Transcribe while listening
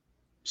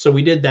So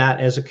we did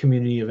that as a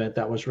community event.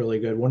 That was really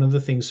good. One of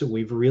the things that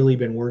we've really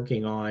been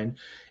working on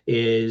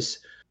is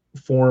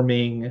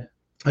forming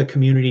a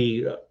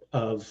community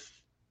of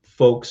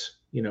folks,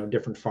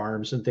 different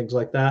farms and things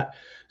like that.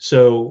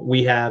 So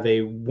we have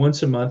a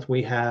once a month,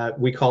 we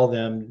call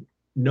them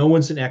no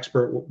one's an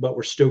expert, but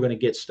we're still going to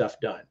get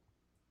stuff done.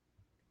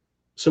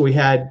 So we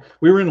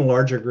were in a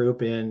larger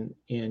group in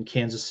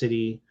Kansas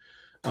City,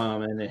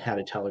 and it had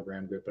a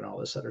Telegram group and all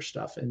this other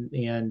stuff.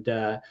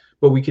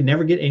 But we could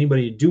never get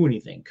anybody to do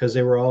anything because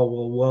they were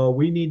all, well,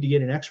 we need to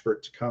get an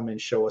expert to come and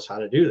show us how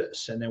to do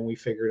this. And then we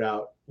figured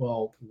out,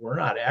 well, we're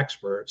not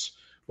experts,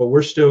 but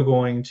we're still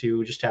going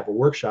to just have a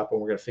workshop and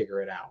we're going to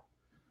figure it out.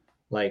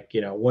 Like,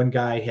 one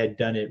guy had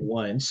done it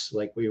once,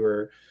 like we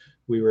were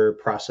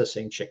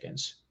processing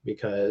chickens,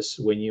 because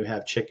when you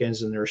have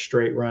chickens and they're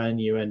straight run,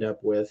 you end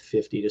up with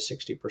 50 to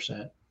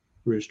 60%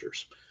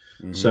 roosters.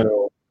 Mm-hmm.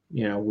 So,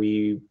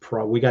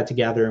 we got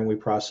together and we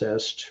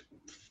processed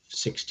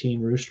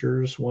 16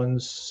 roosters one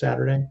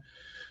Saturday.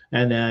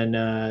 And then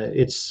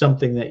it's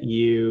something that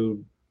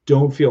you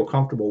don't feel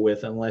comfortable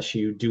with unless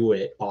you do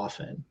it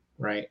often,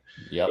 right?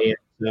 Yep.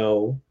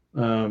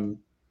 And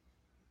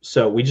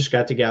so we just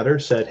got together,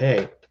 said,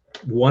 hey,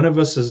 one of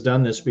us has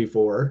done this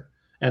before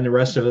and the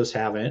rest of us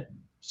haven't.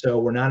 So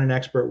we're not an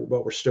expert,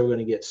 but we're still going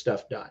to get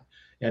stuff done.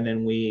 And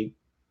then we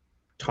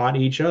taught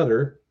each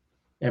other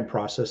and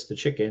processed the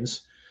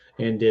chickens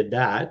and did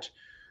that.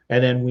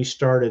 And then we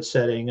started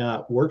setting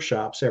up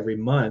workshops every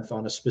month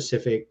on a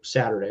specific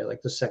Saturday,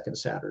 like the second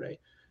Saturday.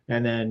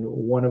 And then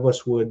one of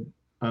us would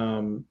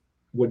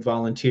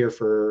volunteer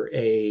for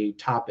a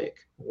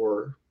topic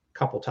or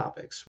couple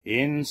topics.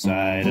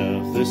 Inside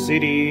of the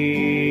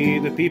city,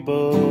 the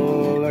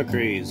people are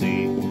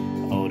crazy,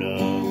 out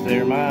of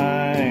their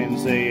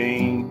minds, they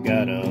ain't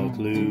got a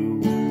clue.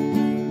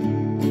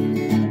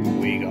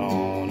 We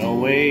gone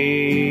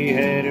away,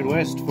 headed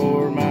west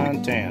for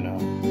Montana,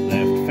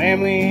 left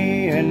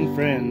family and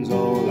friends,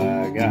 all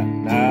I got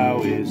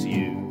now is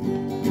you.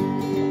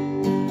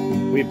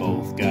 We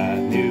both got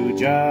new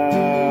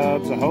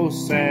jobs, a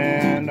house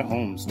and a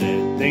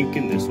homestead,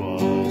 thinking this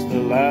was the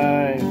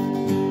life,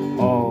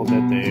 all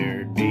that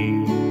there'd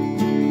be.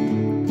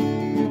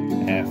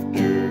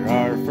 After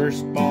our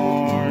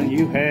firstborn,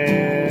 you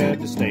had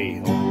to stay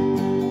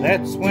home.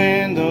 That's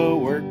when the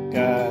work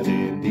got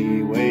in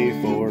the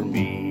way for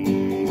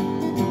me.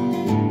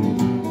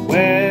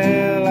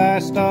 Well, I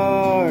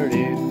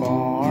started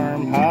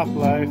farm hop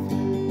life.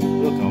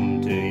 We'll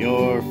come to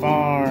your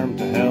farm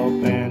to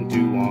help and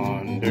to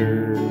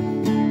wander.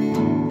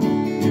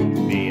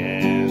 Me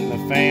and the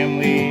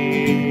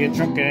family, a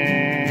truck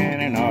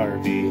and an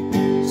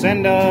RV.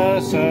 Send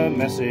us a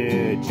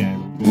message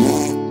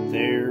and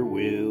there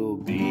will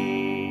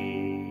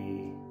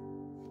be.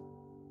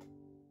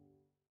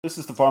 This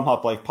is the Farm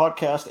Hop Life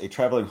Podcast, a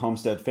traveling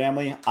homestead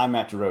family. I'm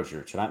Matt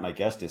DeRozier. Tonight, my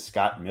guest is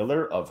Scott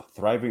Miller of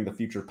Thriving the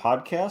Future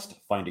podcast,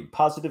 finding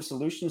positive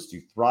solutions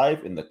to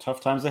thrive in the tough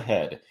times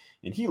ahead.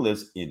 And he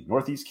lives in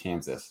Northeast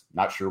Kansas.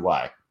 Not sure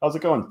why. How's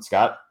it going,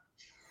 Scott?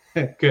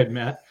 Good,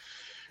 Matt.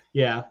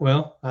 Yeah,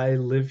 well, I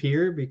live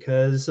here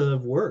because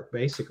of work,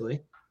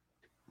 basically.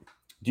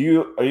 Are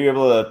you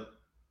able to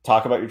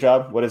talk about your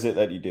job? What is it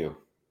that you do?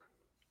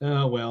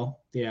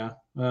 Well, yeah.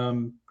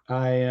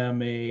 I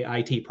am a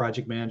IT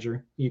project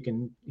manager. You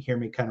can hear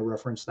me kind of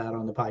reference that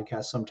on the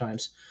podcast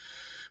sometimes.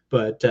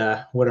 But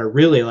what I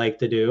really like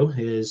to do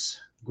is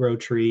grow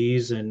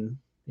trees and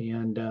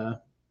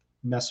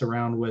mess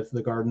around with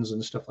the gardens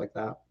and stuff like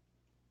that.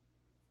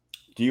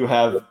 Do you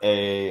have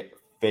a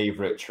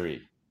favorite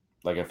tree?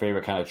 Like a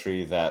favorite kind of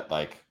tree that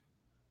like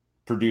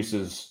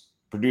produces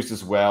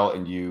well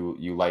and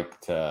you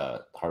like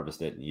to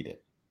harvest it and eat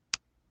it?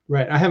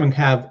 Right. I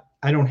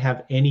don't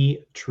have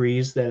any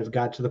trees that have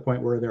got to the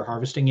point where they're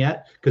harvesting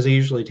yet, because they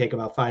usually take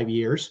about 5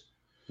 years.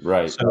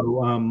 Right.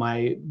 So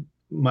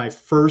my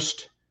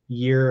first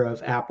year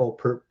of apple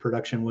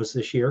production was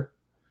this year.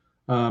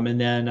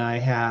 And then I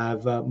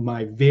have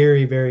my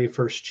very, very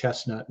first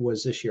chestnut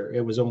was this year.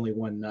 It was only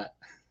one nut.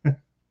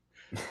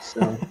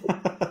 So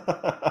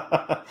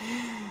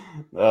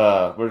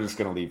we're just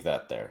going to leave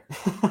that there.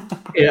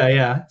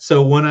 Yeah.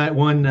 So one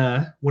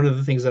of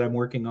the things that I'm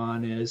working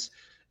on is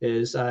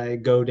I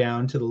go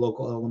down to the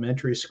local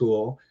elementary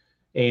school,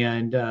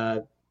 and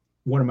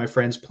one of my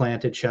friends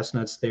planted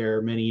chestnuts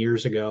there many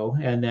years ago,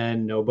 and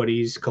then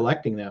nobody's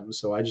collecting them.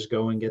 So I just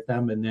go and get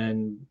them and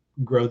then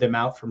grow them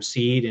out from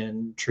seed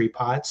in tree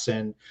pots.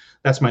 And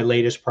that's my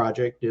latest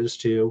project, is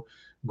to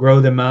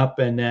grow them up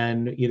and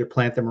then either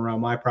plant them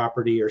around my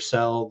property or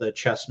sell the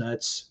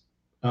chestnuts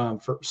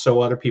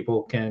so other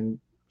people can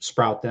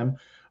sprout them,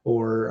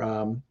 or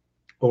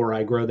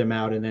I grow them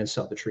out and then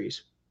sell the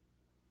trees.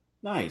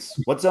 Nice.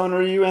 What zone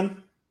are you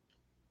in?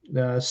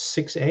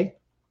 6A.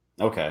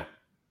 Okay.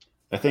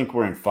 I think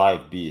we're in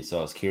 5B, so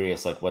I was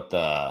curious like what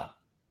the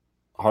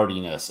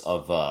hardiness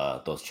of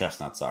those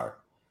chestnuts are.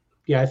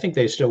 Yeah, I think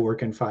they still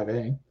work in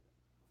 5A.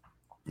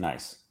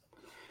 Nice.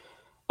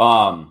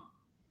 So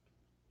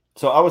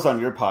I was on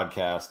your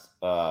podcast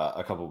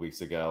a couple of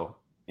weeks ago,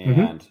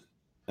 and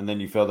then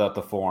you filled out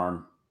the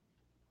form,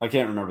 I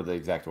can't remember the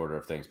exact order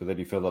of things, but then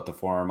you filled out the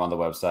form on the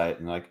website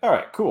and like, all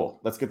right, cool,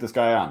 let's get this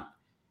guy on.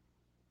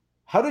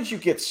 How did you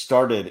get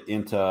started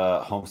into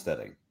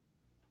homesteading?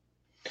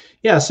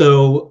 Yeah,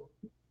 so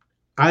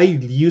I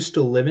used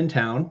to live in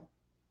town.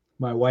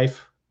 My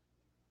wife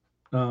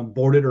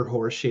boarded her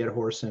horse. She had a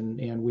horse,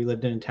 and we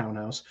lived in a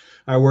townhouse.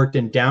 I worked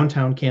in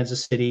downtown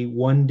Kansas City.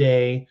 One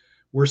day,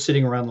 we're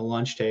sitting around the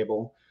lunch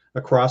table.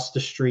 Across the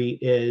street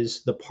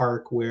is the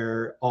park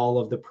where all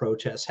of the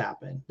protests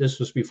happened. This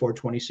was before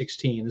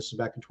 2016. This was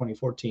back in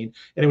 2014,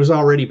 and it was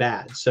already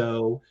bad.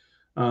 So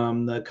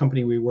the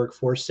company we work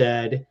for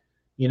said,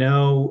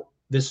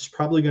 this is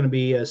probably going to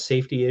be a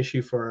safety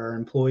issue for our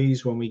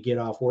employees when we get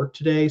off work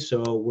today.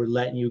 So we're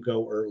letting you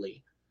go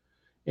early.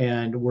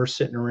 And we're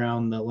sitting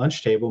around the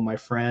lunch table. My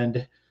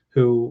friend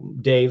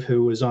Dave,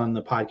 who was on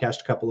the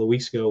podcast a couple of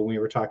weeks ago when we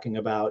were talking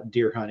about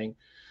deer hunting,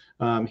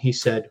 he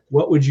said,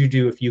 what would you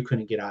do if you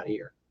couldn't get out of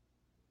here?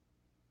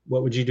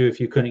 What would you do if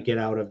you couldn't get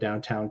out of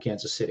downtown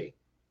Kansas City?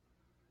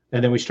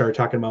 And then we started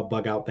talking about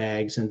bug out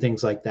bags and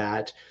things like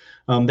that.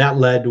 That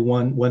led to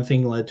one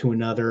thing led to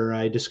another.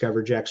 I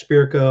discovered Jack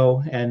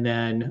Spirko and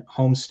then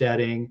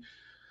homesteading,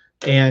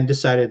 and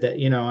decided that,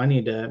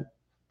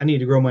 I need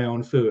to grow my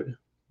own food.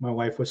 My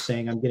wife was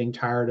saying, I'm getting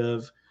tired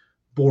of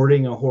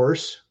boarding a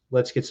horse.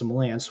 Let's get some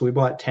land. So we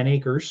bought 10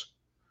 acres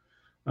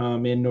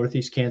in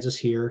Northeast Kansas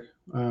here.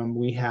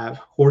 We have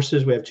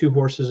horses. We have 2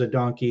 horses, a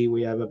donkey.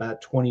 We have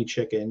about 20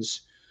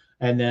 chickens.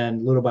 And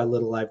then little by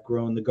little, I've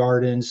grown the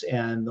gardens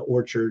and the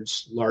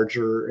orchards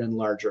larger and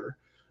larger.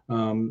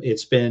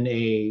 It's been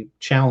a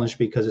challenge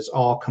because it's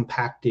all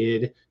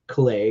compacted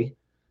clay.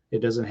 It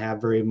doesn't have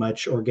very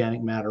much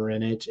organic matter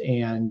in it.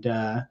 And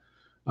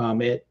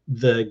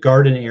the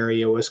garden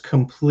area was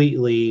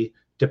completely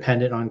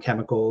dependent on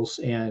chemicals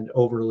and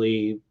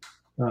overly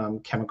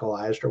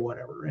chemicalized or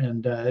whatever.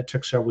 And it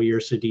took several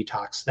years to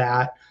detox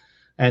that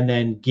and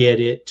then get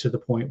it to the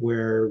point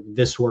where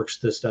this works,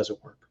 this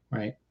doesn't work,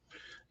 right?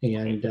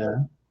 And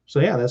so,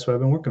 yeah, that's what I've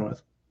been working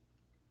with.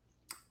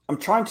 I'm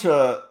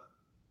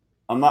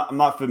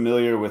not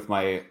familiar with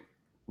my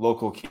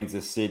local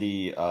Kansas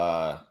City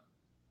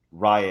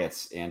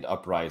riots and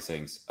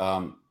uprisings.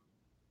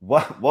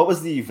 What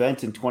was the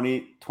event in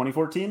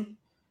 2014?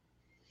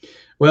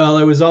 Well,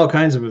 it was all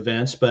kinds of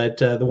events, but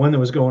the one that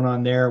was going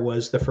on there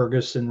was the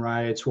Ferguson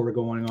riots were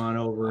going on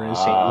over in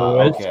St.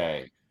 Louis.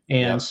 Okay.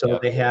 And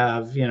they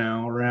have,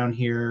 around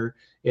here,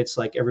 it's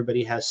like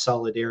everybody has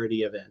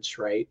solidarity events,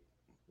 right?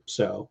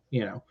 So,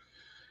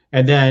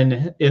 and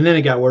then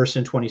it got worse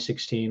in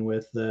 2016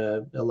 with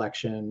the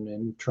election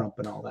and Trump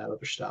and all that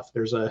other stuff.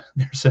 There's a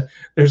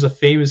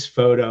famous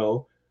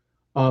photo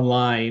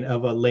online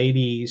of a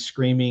lady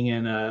screaming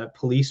in a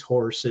police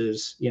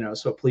horse's,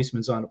 so a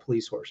policeman's on a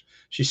police horse.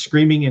 She's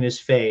screaming in his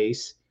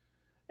face,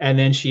 and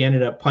then she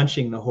ended up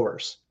punching the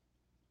horse.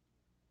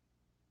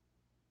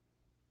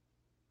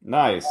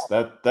 Nice.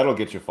 That'll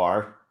get you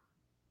far.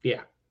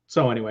 Yeah.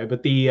 So anyway,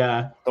 but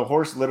the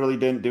horse literally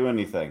didn't do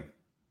anything.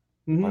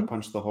 Mm-hmm. Why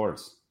punch the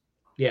horse?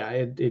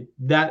 Yeah,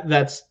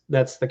 that's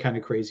the kind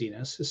of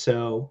craziness.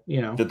 So,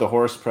 Did the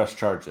horse press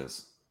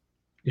charges?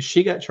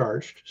 She got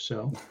charged,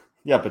 so.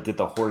 Yeah, but did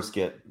the horse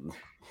get...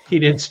 He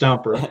didn't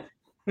stomp her.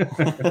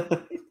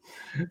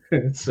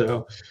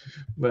 So,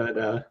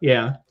 but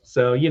yeah.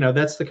 So,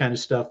 that's the kind of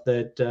stuff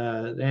that,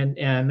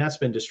 and that's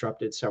been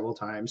disrupted several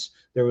times.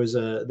 There was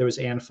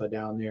Antifa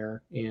down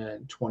there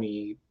in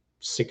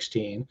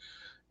 2016,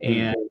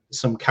 and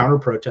some counter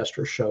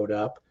protesters showed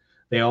up.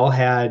 They all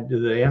had, the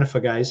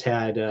Antifa guys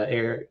had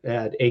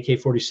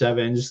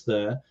AK-47s.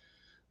 The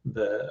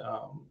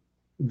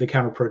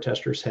counter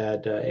protesters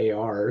had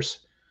ARs.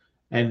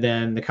 And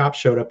then the cops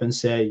showed up and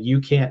said, you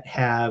can't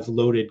have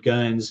loaded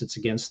guns. It's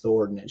against the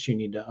ordinance. You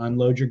need to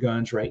unload your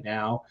guns right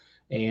now.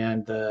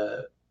 And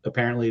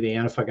apparently the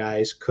Antifa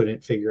guys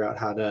couldn't figure out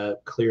how to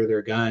clear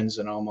their guns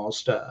and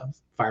almost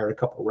fired a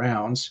couple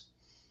rounds.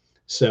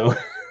 So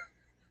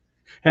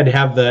had to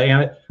have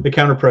the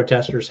counter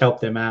protesters help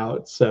them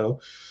out. So,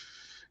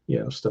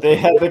 stuff. They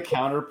had the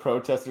counter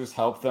protesters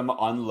help them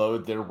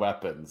unload their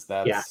weapons.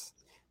 That's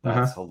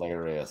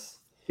hilarious.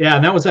 Yeah,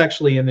 and that was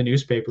actually in the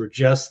newspaper,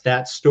 just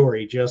that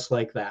story, just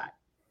like that.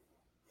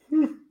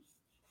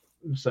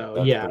 So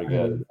that's yeah, pretty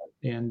good.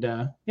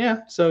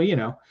 So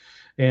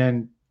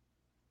and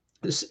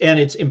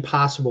it's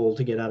impossible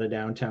to get out of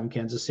downtown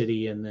Kansas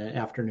City in the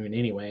afternoon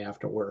anyway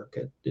after work.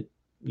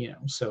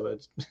 So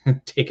it's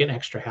take an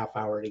extra half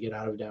hour to get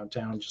out of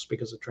downtown just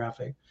because of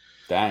traffic.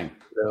 Dang.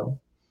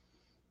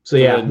 So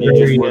yeah, you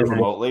just work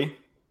remotely.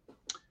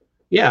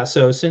 Yeah,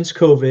 so since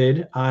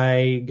COVID,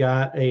 I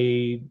got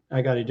a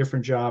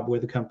different job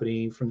with a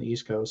company from the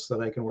East Coast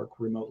that I can work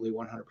remotely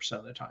 100%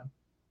 of the time.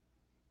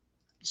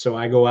 So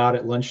I go out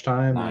at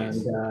lunchtime.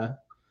 Nice.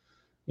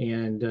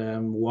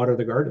 and water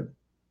the garden.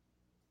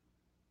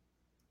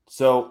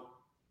 So,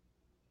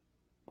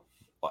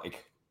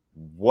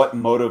 what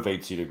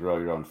motivates you to grow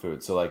your own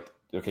food? So,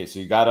 okay, so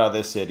you got out of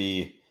this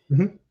city.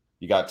 Mm-hmm.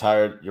 You got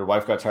tired. Your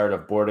wife got tired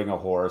of boarding a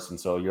horse, and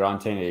so you're on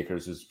 10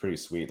 acres. It's pretty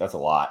sweet. That's a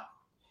lot.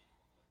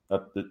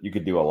 You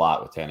could do a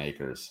lot with 10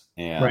 acres.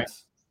 And right.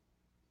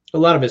 A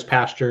lot of it's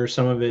pasture,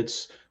 some of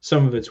it's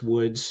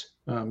woods,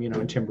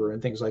 and timber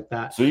and things like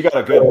that. So you got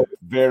a good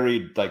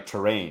varied like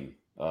terrain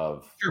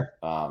of Sure.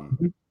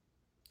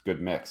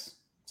 good mix.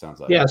 Sounds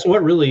like. Yeah. So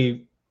what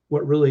really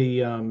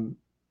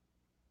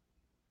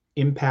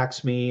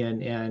impacts me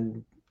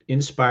and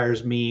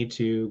inspires me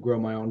to grow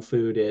my own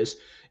food is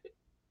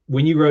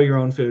when you grow your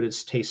own food,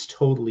 it tastes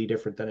totally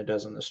different than it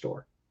does in the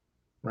store,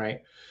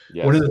 right?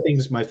 Yes. One of the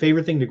things, my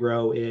favorite thing to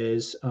grow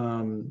is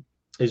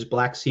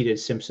black seeded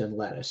Simpson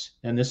lettuce,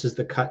 and this is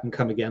the cut and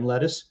come again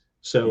lettuce,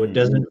 so it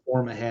doesn't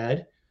form a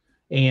head,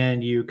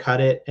 and you cut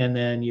it, and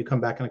then you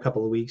come back in a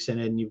couple of weeks, and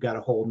then you've got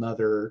a whole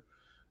nother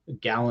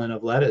gallon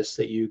of lettuce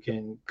that you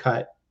can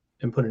cut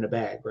and put in a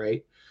bag,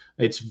 right?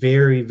 It's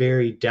very,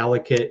 very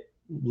delicate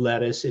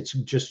lettuce. It's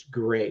just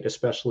great,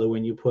 especially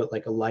when you put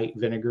like a light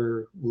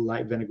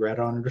vinaigrette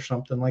on it or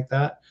something like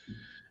that.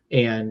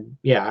 And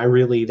yeah,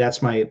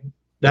 that's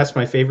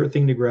my favorite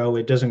thing to grow.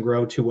 It doesn't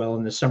grow too well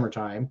in the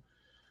summertime.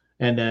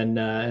 And then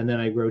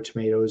I grow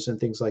tomatoes and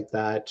things like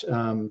that.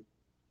 And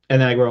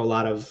then I grow a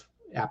lot of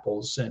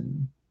apples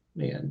and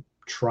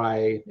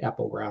try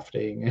apple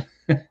grafting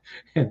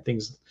and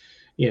things,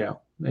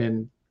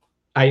 and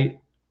I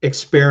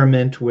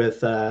experiment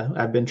with,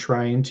 I've been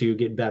trying to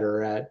get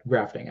better at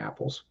grafting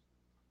apples.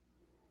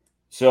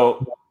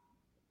 So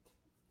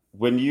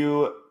when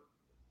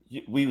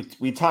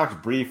we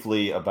talked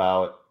briefly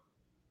about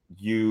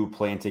you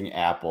planting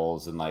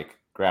apples and like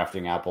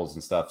grafting apples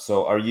and stuff.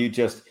 So are you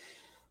just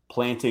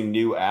planting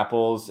new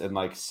apples and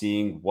like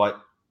seeing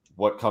what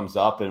comes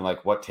up and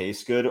like what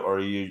tastes good, or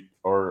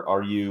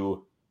are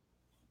you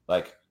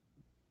like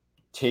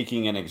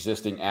taking an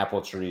existing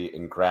apple tree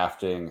and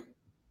grafting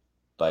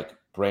like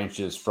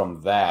branches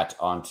from that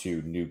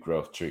onto new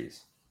growth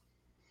trees?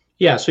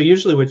 Yeah, so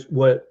usually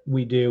what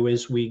we do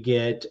is we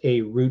get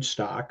a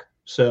rootstock.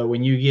 So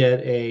when you get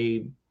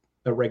a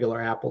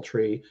regular apple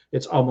tree,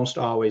 it's almost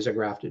always a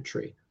grafted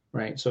tree,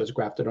 right? So it's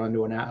grafted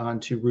onto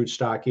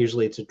rootstock.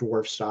 Usually it's a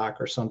dwarf stock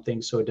or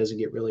something, so it doesn't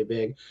get really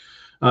big.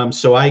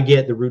 So I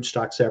get the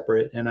rootstock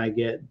separate, and I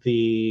get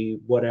the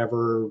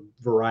whatever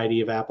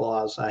variety of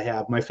apples I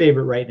have. My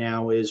favorite right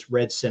now is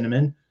red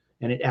cinnamon,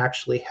 and it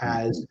actually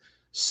has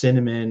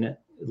cinnamon,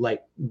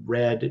 like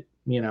red,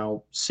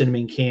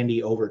 cinnamon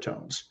candy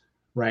overtones,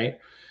 right?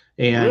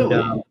 And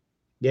Really?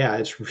 yeah,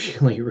 it's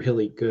really,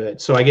 really good.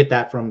 So I get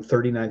that from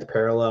 39th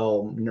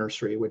Parallel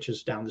Nursery, which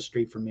is down the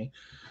street from me.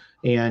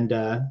 And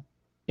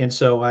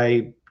so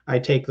I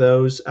take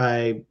those,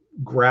 I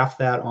graft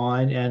that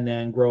on, and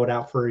then grow it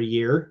out for a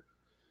year,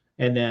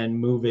 and then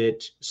move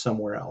it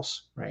somewhere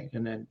else, right?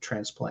 And then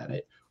transplant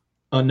it.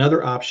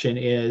 Another option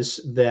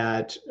is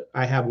that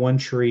I have one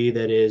tree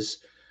that is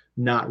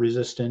not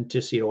resistant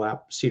to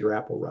cedar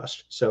apple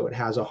rust, so it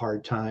has a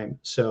hard time.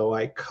 So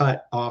I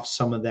cut off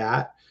some of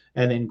that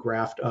and then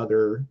graft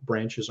other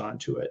branches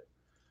onto it.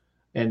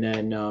 And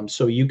then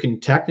so you can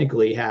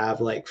technically have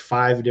like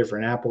 5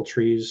 different apple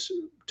trees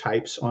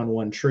types on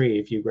one tree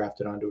if you graft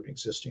it onto an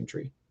existing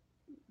tree.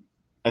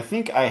 I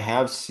think I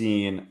have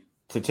seen,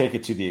 to take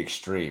it to the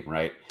extreme,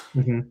 right?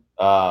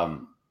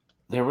 Mm-hmm.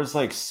 There was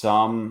like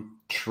some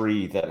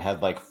tree that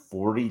had like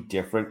 40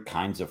 different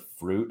kinds of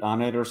fruit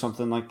on it or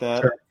something like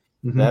that. Sure.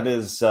 Mm-hmm. That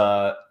is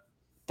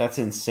that's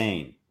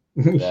insane.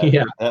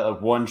 Yeah.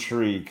 That one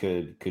tree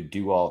could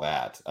do all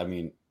that. I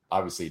mean,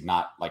 obviously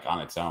not like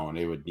on its own.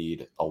 It would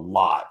need a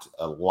lot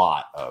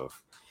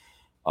of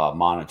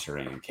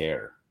monitoring and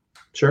care.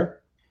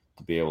 Sure.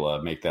 To be able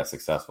to make that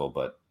successful,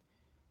 but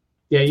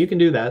yeah, you can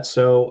do that.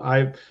 So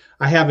I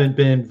haven't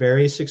been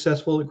very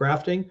successful at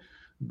grafting,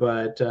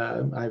 but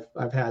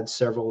I've had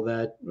several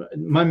that.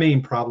 My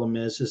main problem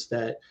is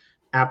that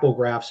apple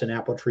grafts and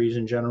apple trees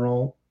in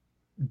general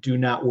do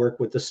not work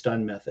with the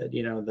stun method.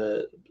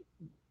 The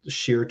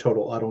sheer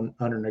total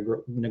utter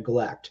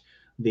neglect,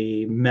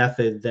 the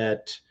method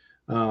that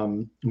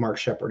Mark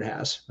Shepard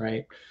has,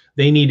 right?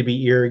 They need to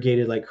be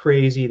irrigated like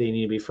crazy. They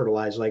need to be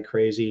fertilized like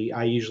crazy.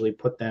 I usually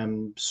put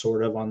them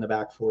sort of on the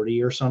back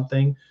 40 or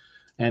something.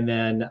 And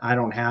then I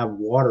don't have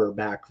water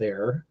back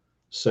there.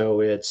 So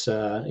it's,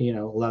 a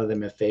lot of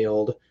them have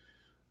failed.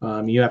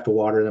 You have to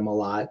water them a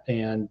lot,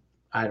 and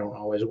I don't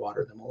always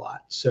water them a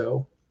lot.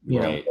 So,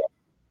 right.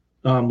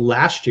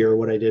 Last year,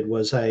 what I did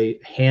was I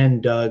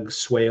hand dug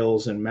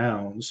swales and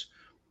mounds.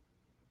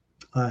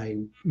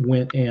 I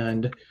went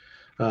and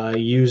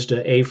used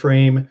an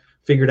A-frame,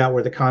 figured out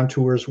where the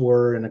contours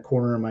were in a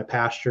corner of my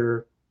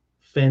pasture,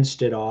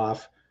 fenced it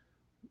off,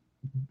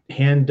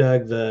 hand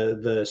dug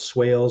the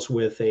swales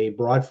with a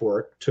broad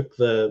fork, took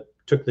the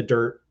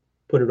dirt,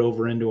 put it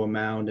over into a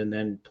mound, and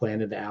then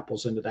planted the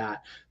apples into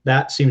that.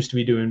 That seems to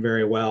be doing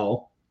very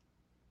well,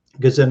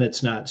 because then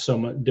it's not so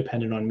much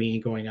dependent on me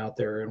going out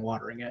there and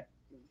watering it.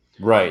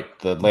 Right.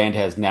 The land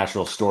has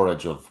natural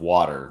storage of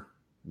water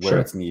where Sure.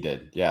 it's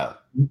needed. Yeah.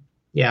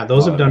 Yeah,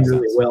 those have done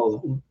really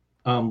well,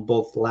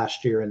 both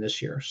last year and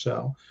this year.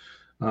 So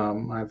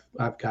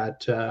I've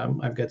got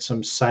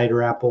some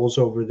cider apples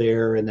over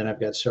there, and then I've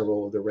got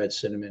several of the red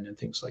cinnamon and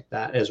things like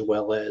that, as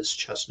well as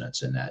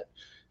chestnuts in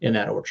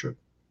that orchard.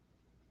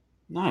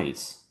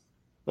 Nice.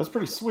 That's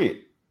pretty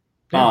sweet.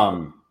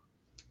 Yeah.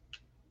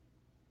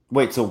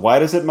 Wait, so why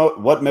does it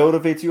what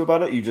motivates you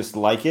about it? You just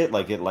like it?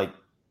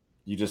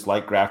 You just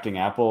like grafting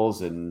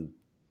apples and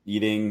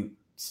eating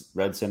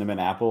red cinnamon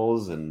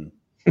apples and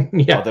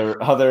Yeah.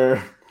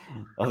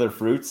 other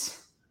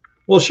fruits?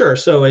 Well, sure.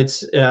 So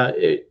it's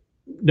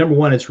number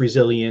one, it's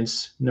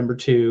resilience. Number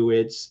two,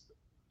 it's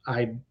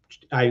I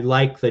I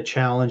like the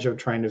challenge of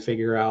trying to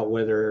figure out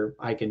whether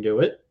I can do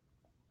it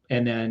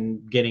and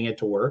then getting it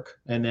to work.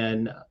 And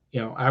then,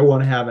 I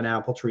want to have an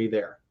apple tree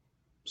there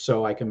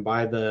so I can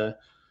buy the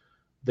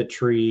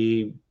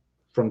tree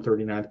from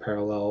 39th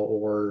parallel,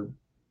 or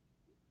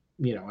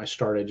I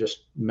started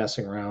just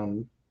messing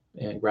around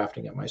and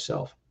grafting it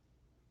myself.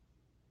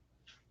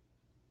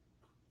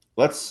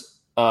 Let's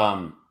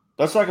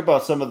talk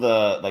about some of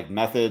the like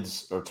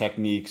methods or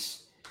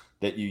techniques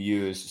that you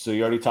use. So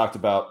you already talked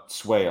about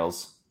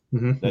swales,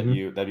 that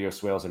you have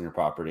swales on your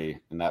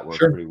property, and that works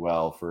Sure. pretty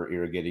well for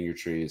irrigating your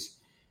trees.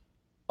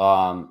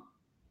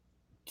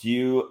 Do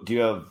you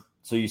have,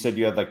 so you said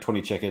you had like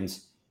 20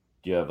 chickens.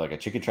 Do you have like a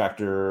chicken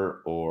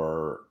tractor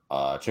or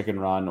a chicken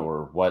run,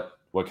 or what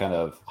kind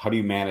of, how do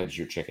you manage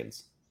your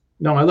chickens?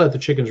 No, I let the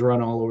chickens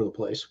run all over the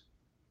place.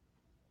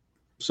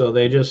 So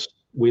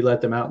we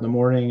let them out in the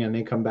morning and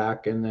they come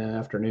back in the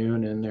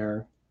afternoon,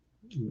 and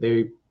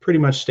they pretty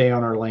much stay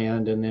on our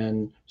land and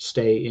then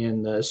stay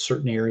in the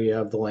certain area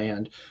of the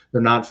land.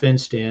 They're not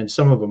fenced in.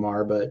 Some of them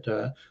are, but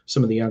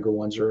some of the younger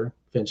ones are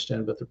fenced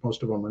in, but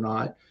most of them are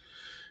not.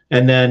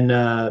 And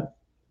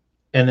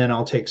then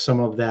I'll take some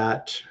of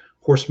that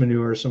horse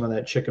manure, some of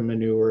that chicken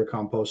manure,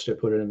 compost it,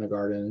 put it in the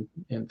garden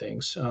and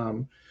things.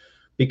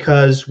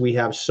 Because we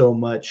have so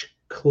much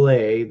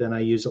clay, then I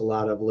use a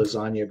lot of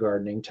lasagna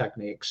gardening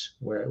techniques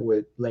where it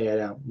would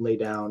lay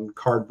down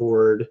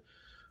cardboard,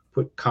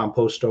 put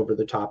compost over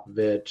the top of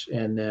it,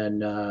 and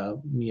then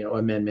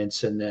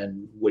amendments, and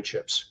then wood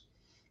chips,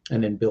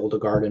 and then build a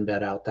garden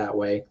bed out that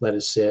way. Let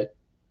it sit,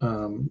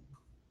 and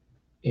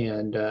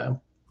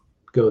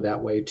go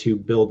that way to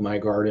build my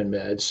garden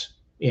beds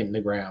in the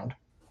ground.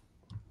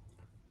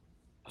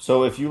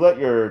 So if you let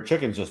your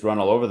chickens just run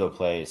all over the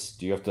place,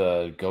 do you have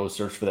to go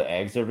search for the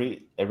eggs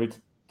every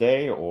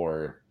day,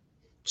 or?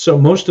 So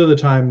most of the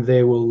time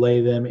they will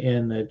lay them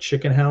in the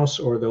chicken house,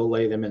 or they'll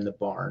lay them in the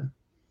barn.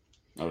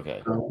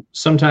 Okay.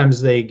 Sometimes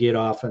they get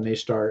off and they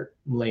start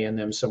laying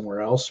them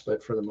somewhere else,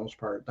 but for the most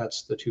part,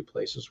 that's the two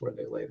places where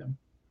they lay them.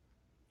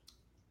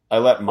 I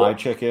let my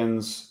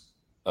chickens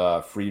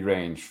free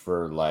range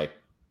for like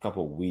a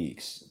couple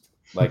weeks.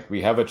 Like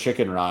we have a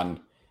chicken run,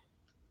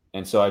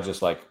 and so I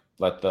just like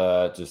left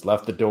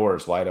the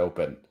doors wide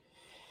open,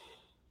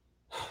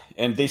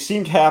 and they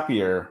seemed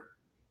happier,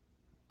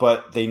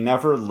 but they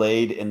never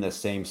laid in the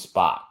same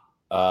spot.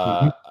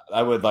 I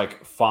would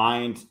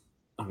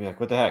I'd be like,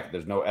 what the heck?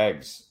 There's no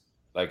eggs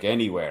like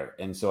anywhere.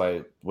 And so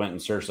I went and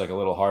searched like a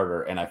little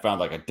harder, and I found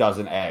like a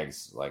dozen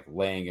eggs like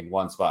laying in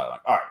one spot. I'm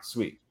like, all right,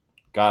 sweet.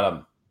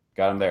 Got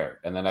them there.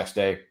 And the next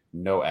day,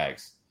 no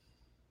eggs.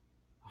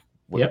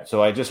 Yep.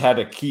 So I just had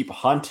to keep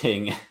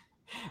hunting.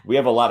 We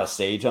have a lot of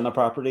sage on the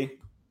property.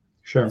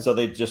 Sure. And so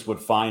they just would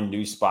find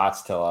new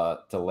spots to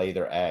lay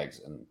their eggs.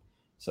 And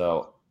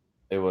so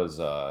it was,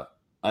 I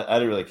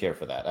didn't really care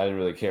for that. I didn't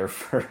really care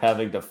for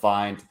having to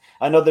find,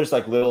 I know there's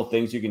like little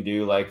things you can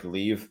do, like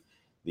leave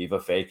a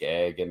fake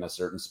egg in a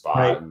certain spot.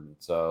 Right. And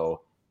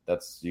so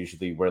that's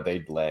usually where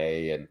they'd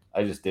lay. And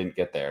I just didn't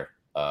get there.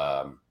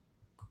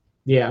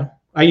 Yeah.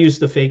 I use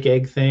the fake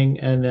egg thing.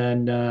 And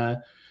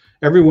then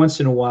every once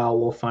in a while,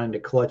 we'll find a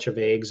clutch of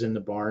eggs in the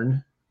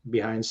barn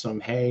behind some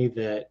hay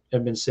that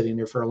have been sitting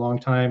there for a long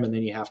time. And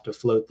then you have to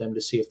float them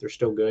to see if they're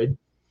still good.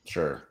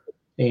 Sure.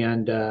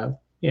 And,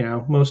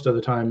 most of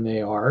the time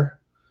they are.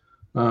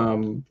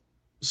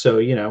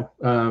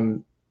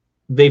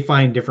 They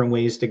find different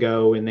ways to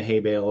go in the hay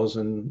bales,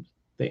 and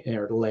they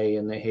lay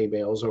in the hay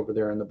bales over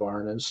there in the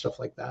barn and stuff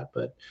like that.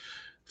 But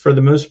for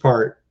the most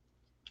part,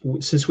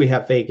 since we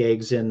have fake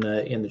eggs in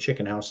the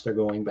chicken house, they're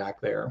going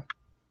back there.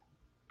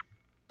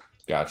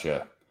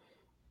 Gotcha.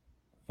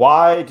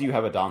 Why do you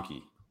have a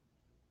donkey?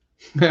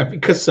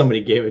 Because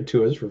somebody gave it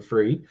to us for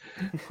free.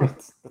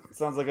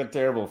 Sounds like a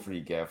terrible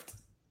free gift.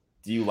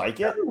 Do you like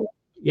it?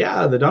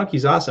 Yeah, the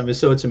donkey's awesome.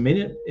 So it's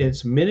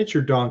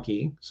miniature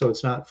donkey, so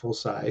it's not full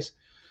size,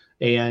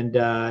 and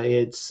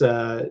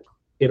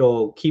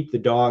it'll keep the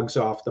dogs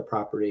off the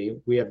property.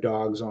 We have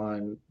dogs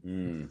on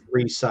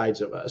 3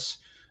 sides of us.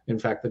 In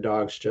fact, the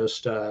dogs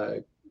just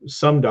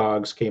some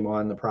dogs came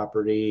on the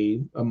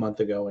property a month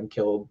ago and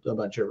killed a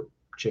bunch of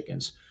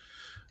chickens.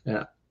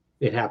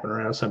 It happened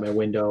right outside my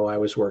window. I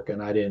was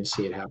working. I didn't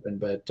see it happen,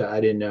 but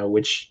I didn't know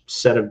which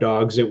set of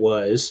dogs it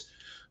was.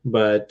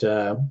 But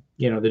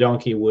the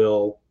donkey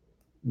will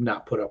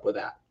not put up with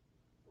that.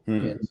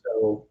 And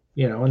so,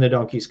 and the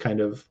donkey's kind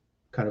of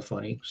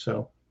funny.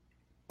 So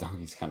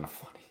donkey's kind of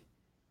funny.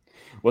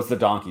 What's the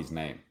donkey's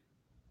name?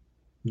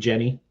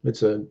 Jenny.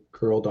 It's a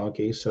girl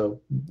donkey.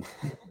 So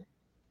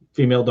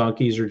female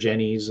donkeys are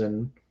Jennies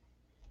and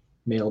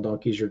male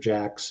donkeys are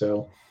Jacks.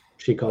 So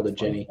she called it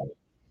Jenny.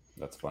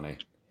 That's funny.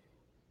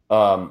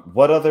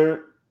 What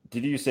other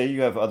did you say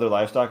you have other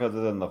livestock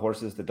other than the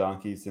horses, the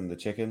donkeys, and the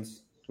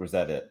chickens? Or is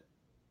that it?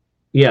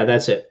 Yeah,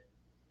 that's it.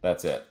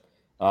 That's it.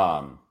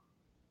 How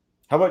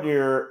about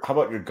your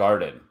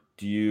garden?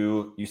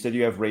 You said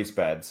you have raised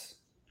beds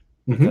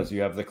because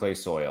you have the clay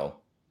soil.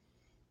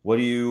 What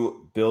do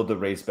you build the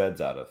raised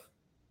beds out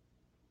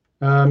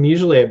of?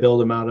 Usually I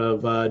build them out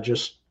of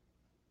just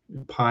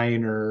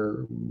pine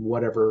or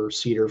whatever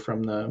cedar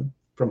from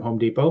Home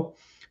Depot.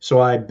 So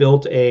I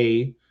built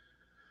a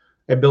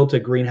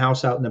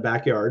greenhouse out in the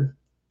backyard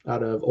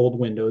out of old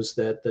windows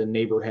that the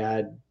neighbor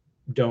had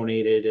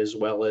donated, as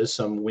well as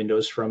some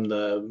windows from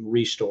the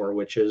Restore,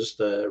 which is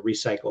the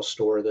recycle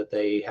store that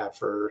they have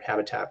for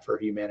Habitat for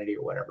Humanity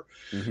or whatever.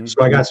 Mm-hmm.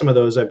 So I got some of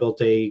those. I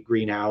built a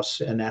greenhouse,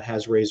 and that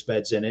has raised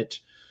beds in it.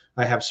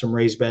 I have some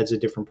raised beds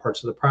at different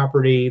parts of the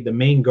property. The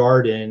main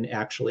garden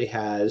actually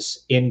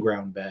has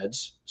in-ground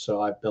beds.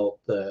 So I've built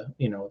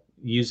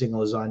using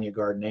lasagna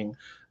gardening,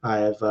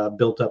 I've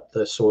built up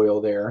the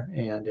soil there,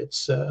 and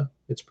it's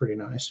pretty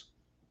nice.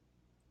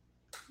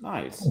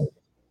 Nice.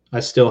 I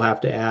still have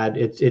to add,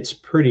 it's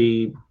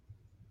pretty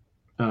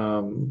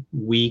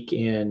weak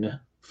in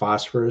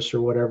phosphorus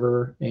or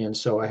whatever, and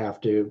so I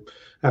have to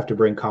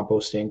bring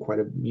compost in quite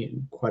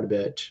a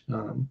bit,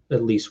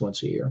 at least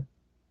once a year.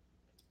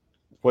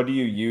 What do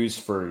you use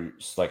for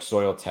like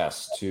soil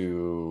tests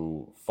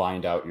to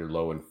find out you're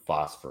low in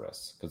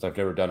phosphorus? Because I've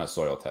never done a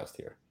soil test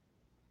here.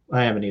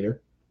 I haven't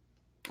either.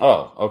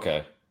 Oh,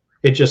 okay.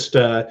 It just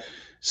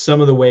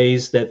some of the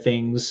ways that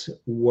things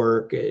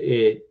work.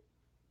 My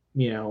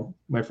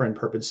friend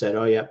Perpin said,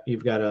 "Oh, yeah,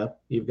 you've got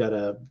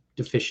a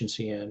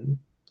deficiency in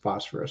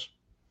phosphorus."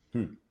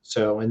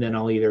 So, and then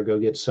I'll either go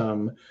get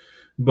some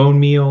bone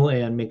meal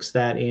and mix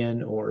that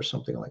in, or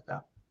something like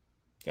that.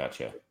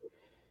 Gotcha.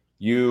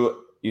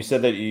 You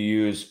said that you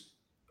use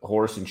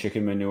horse and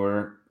chicken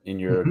manure in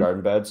your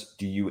garden beds.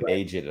 Do you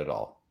age it at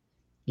all?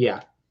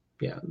 Yeah.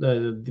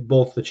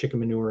 Both the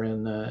chicken manure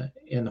and the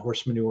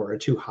horse manure are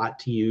too hot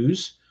to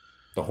use.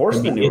 The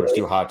horse manure is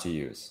too hot to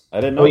use. I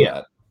didn't know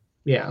that.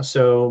 Yeah.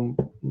 So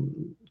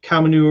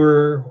cow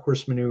manure,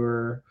 horse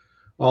manure,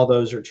 all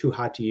those are too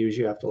hot to use.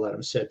 You have to let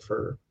them sit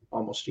for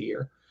almost a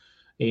year.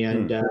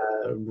 And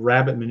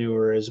rabbit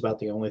manure is about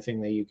the only thing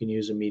that you can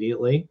use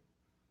immediately.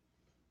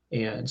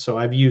 And so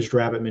I've used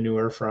rabbit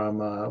manure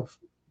from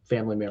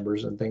family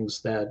members and things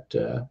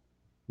that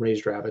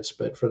raised rabbits,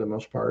 but for the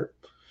most part,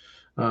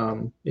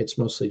 it's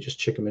mostly just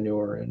chicken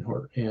manure and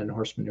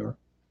horse manure.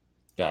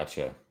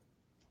 Gotcha.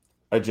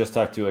 I just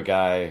talked to a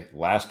guy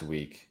last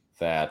week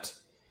that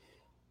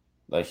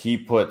he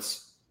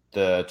puts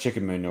the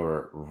chicken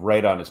manure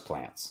right on his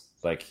plants.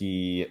 I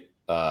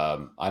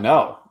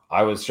know,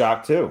 I was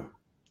shocked too,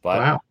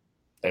 but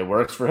it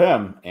works for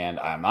him, and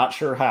I'm not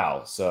sure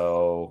how.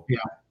 So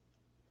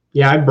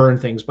yeah, I burn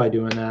things by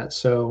doing that.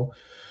 So,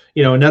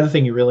 another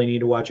thing you really need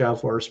to watch out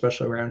for,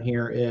 especially around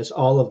here, is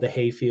all of the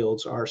hay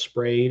fields are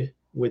sprayed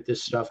with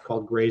this stuff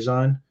called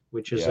Grazon,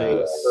 which is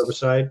a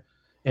herbicide,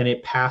 and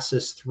it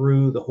passes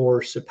through the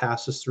horse, it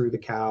passes through the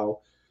cow,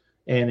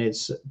 and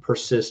it's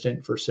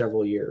persistent for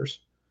several years.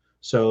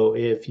 So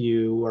if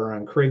you are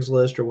on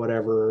Craigslist or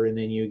whatever, and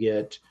then you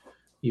get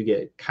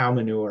cow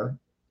manure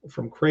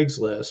from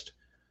Craigslist,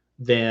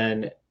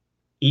 then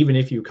even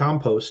if you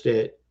compost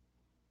it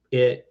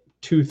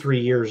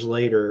 2-3 years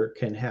later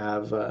can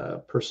have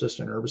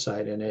persistent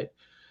herbicide in it.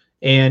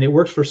 And it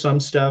works for some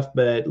stuff,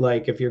 but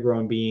like if you're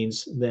growing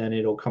beans, then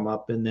it'll come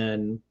up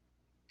and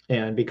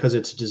because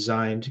it's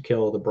designed to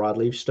kill the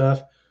broadleaf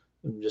stuff,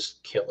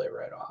 just kill it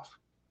right off.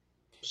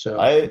 So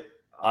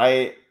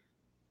I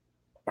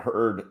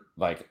heard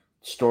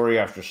story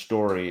after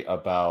story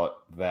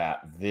about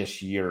that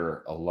this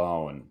year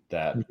alone,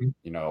 that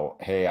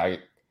hey,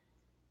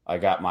 I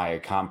got my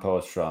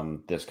compost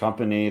from this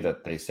company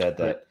that they said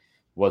that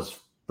was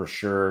for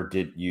sure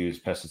did use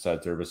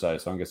pesticides,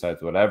 herbicides,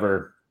 fungicides,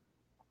 whatever,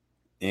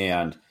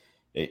 and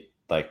it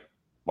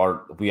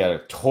we had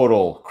a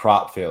total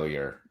crop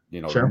failure.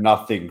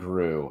 Nothing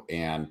grew,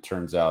 and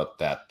turns out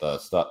that the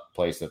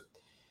place that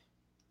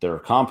their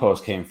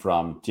compost came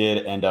from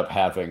did end up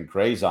having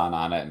Grazon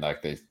on it, and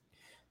they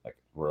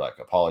were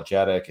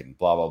apologetic and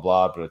blah blah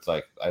blah. But it's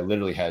I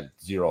literally had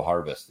zero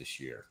harvest this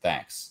year.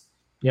 Thanks.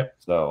 Yep.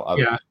 So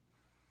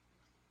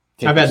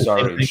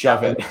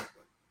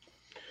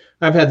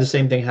I've had the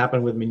same thing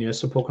happen with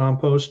municipal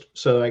compost.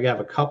 So I have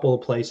a couple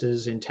of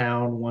places in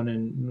town, one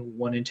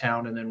in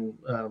town, and then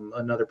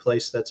another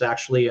place that's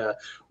actually a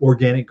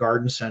organic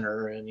garden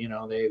center. And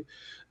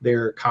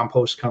their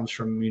compost comes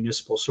from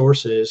municipal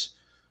sources.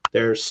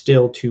 There's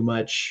still too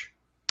much,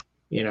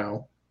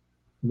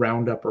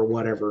 Roundup or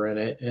whatever in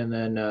it, and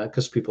then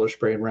because people are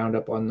spraying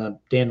Roundup on the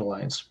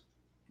dandelions,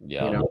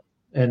 and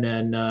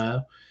then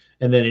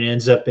it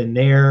ends up in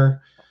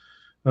there.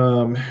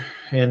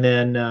 And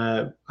then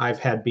I've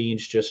had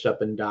beans just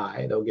up and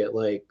die.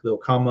 They'll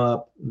come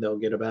up, they'll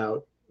get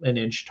about an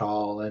inch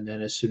tall, and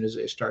then as soon as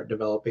they start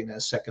developing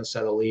that second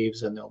set of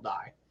leaves, then they'll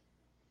die.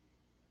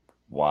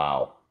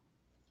 Wow.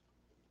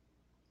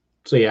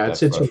 So yeah,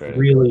 it's a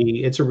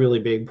really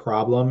big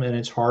problem, and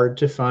it's hard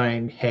to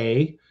find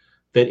hay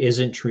that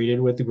isn't treated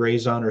with the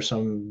Grazon or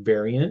some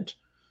variant.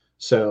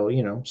 So,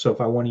 so if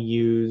I want to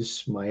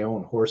use my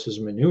own horse's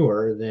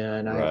manure,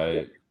 then I have to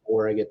Right.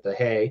 before I get the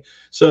hay.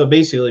 So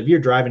basically, if you're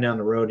driving down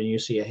the road and you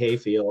see a hay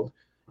field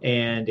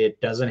and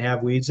it doesn't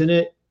have weeds in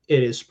it,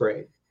 it is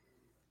sprayed.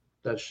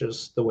 That's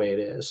just the way it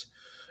is.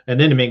 And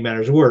then to make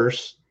matters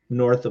worse,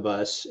 north of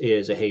us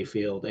is a hay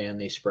field and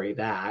they spray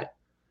that.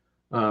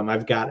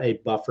 I've got a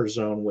buffer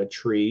zone with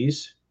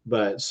trees,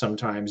 but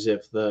sometimes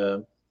if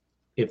the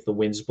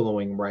wind's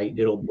blowing right,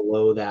 it'll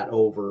blow that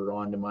over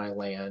onto my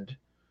land.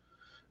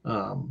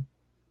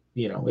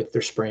 If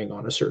they're spraying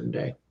on a certain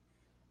day.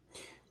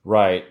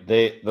 Right.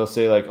 They'll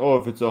say like, oh,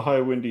 if it's a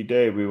high windy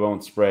day, we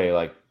won't spray.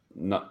 Like,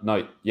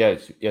 no,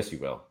 yes, you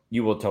will.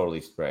 You will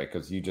totally spray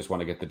because you just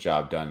want to get the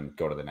job done and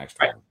go to the next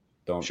Right.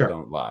 one. Sure.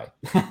 Don't lie.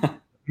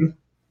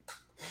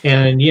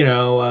 And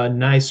a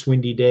nice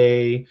windy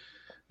day,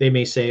 they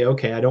may say,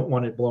 okay, I don't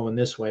want it blowing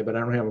this way, but I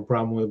don't have a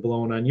problem with it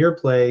blowing on your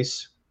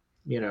place,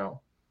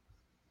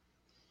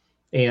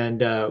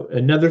 And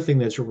another thing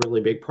that's a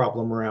really big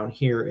problem around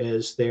here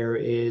is there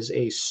is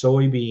a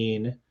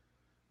soybean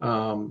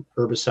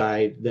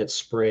herbicide that's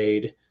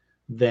sprayed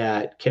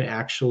that can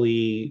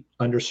actually,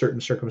 under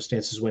certain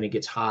circumstances, when it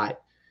gets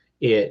hot,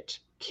 it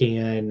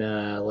can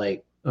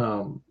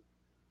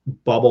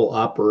bubble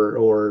up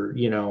or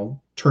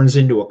turns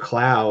into a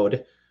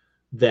cloud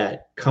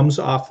that comes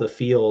off the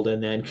field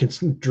and then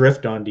can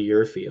drift onto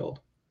your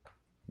field.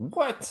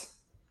 What?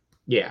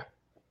 Yeah.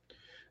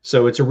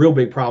 So it's a real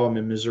big problem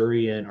in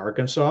Missouri and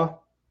Arkansas,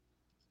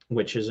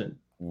 which isn't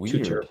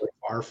too terribly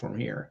far from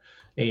here.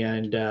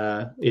 And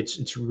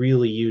it's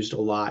really used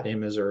a lot in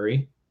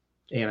Missouri.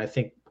 And I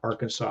think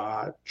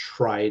Arkansas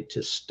tried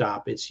to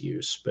stop its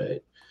use,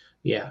 but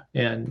yeah.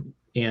 And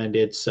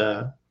it's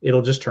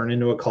it'll just turn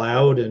into a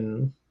cloud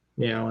and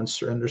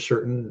under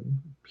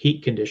certain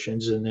heat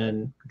conditions and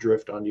then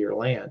drift onto your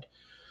land.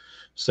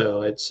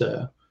 So it's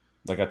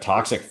like a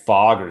toxic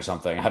fog or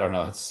something. I don't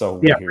know. It's so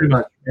yeah, weird. pretty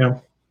much. Yeah.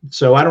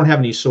 So I don't have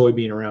any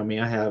soybean around me.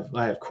 I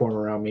have corn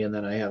around me, and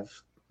then I have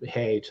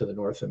hay to the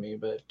north of me.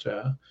 But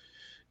I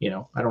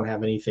don't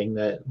have anything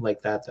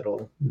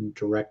that'll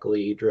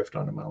directly drift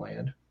onto my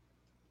land.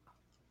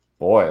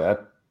 Boy,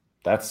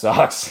 that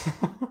sucks.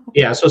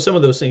 Yeah. So some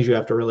of those things you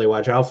have to really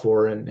watch out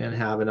for and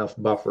have enough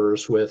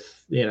buffers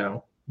with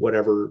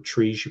whatever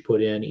trees you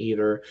put in.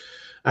 Either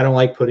I don't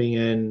like putting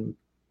in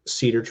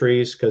cedar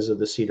trees because of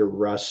the cedar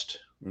rust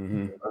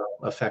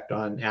effect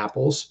on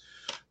apples.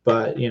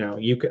 But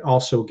you can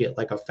also get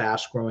like a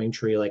fast growing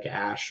tree like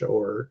ash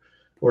or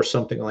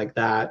something like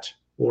that,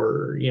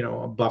 or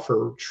a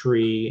buffer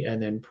tree,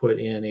 and then put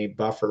in a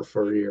buffer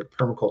for your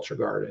permaculture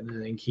garden,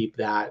 and then keep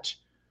that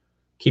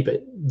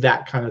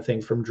kind of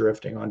thing from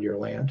drifting onto your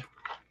land.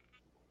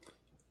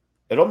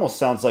 It almost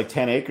sounds like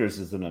 10 acres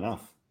isn't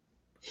enough.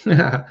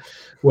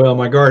 Well,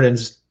 my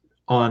garden's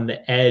on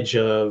the edge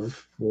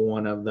of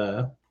one of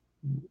the,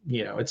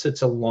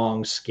 it's a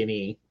long,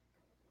 skinny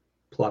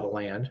plot of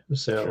land.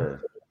 So,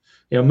 sure.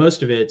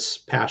 Most of it's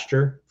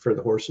pasture for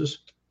the horses,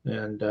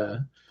 and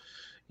and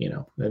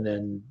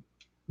then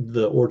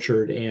the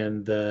orchard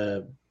and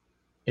the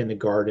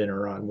garden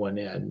are on one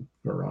end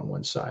or on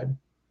one side.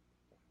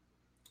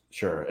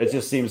 Sure. It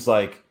just seems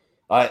like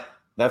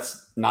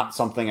that's not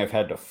something I've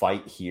had to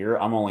fight here.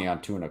 I'm only on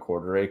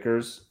 2.25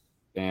 acres.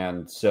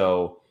 And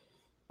so,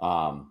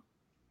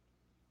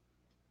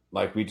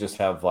 we just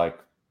have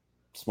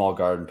small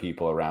garden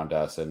people around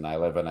us, and I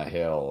live in a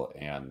hill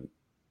and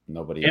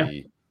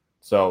nobody,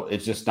 so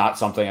it's just not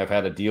something I've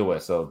had to deal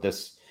with. So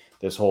this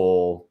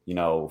whole,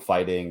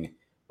 fighting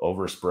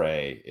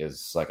overspray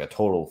is like a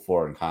total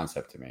foreign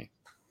concept to me.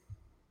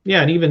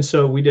 Yeah. And even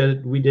so, we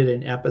did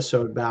an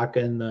episode back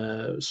in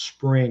the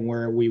spring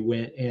where we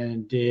went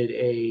and did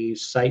a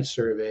site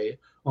survey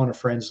on a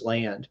friend's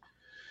land,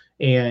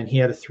 and he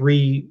had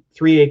three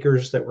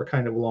acres that were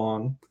kind of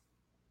long.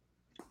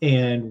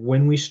 And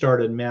when we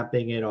started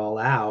mapping it all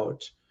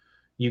out,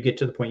 you get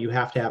to the point you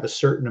have to have a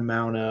certain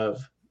amount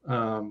of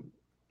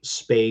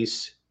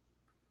space,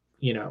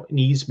 an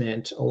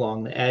easement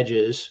along the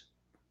edges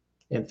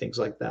and things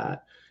like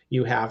that.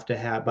 You have to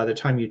have, by the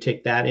time you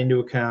take that into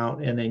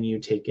account, and then you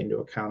take into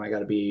account, I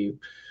got to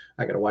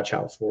watch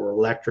out for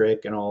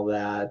electric and all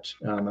that.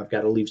 I've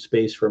got to leave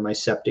space for my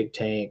septic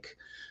tank.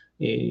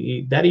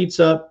 That eats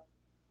up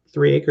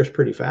 3 acres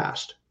pretty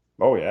fast.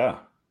 Oh yeah.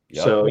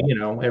 Yep. So,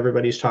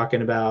 everybody's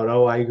talking about,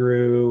 I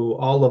grew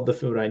all of the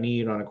food I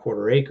need on a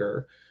 1/4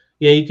 acre.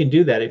 Yeah, you can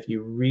do that if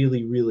you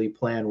really, really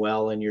plan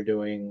well and you're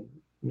doing,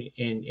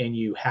 and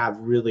you have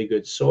really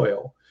good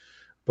soil.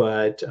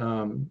 But,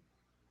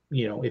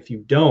 if you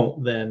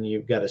don't, then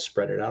you've got to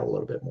spread it out a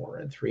little bit more.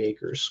 And 3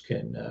 acres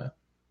can,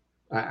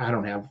 I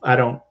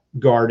don't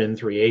garden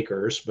 3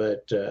 acres,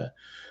 but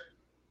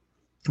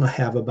I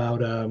have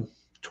about a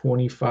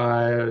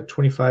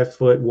 25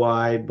 foot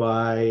wide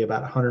by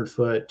about 100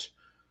 foot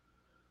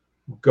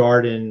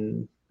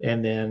garden,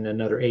 and then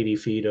another 80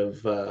 feet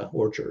of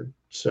orchard.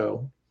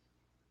 So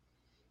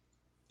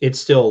it's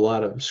still a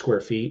lot of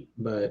square feet,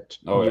 but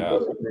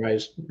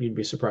you'd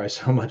be surprised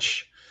how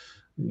much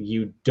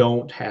you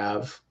don't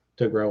have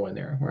to grow in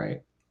there,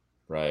 right?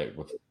 Right.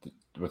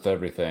 With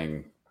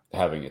everything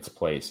having its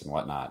place and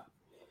whatnot.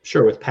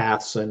 Sure, with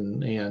paths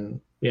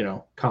and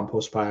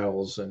compost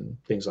piles and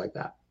things like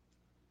that.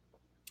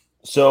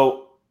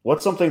 So,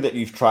 what's something that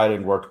you've tried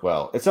and worked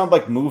well? It sounds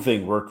like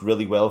moving worked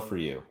really well for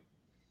you.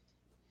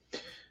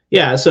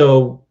 Yeah,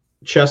 so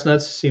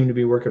chestnuts seem to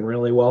be working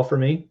really well for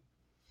me.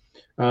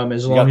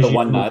 As You long got as the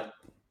one nut.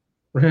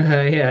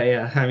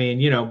 yeah. I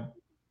mean,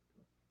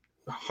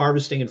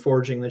 harvesting and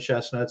foraging the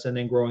chestnuts and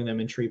then growing them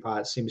in tree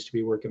pots seems to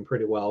be working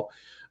pretty well.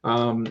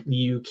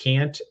 You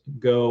can't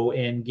go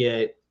and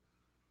get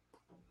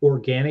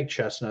organic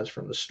chestnuts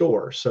from the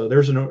store. So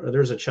there's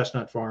a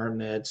chestnut farm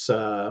that's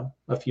a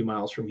few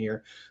miles from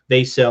here.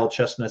 They sell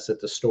chestnuts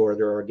at the store.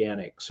 They're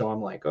organic. So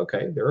I'm like,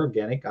 okay, they're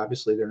organic.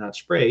 Obviously, they're not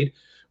sprayed.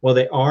 Well,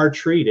 they are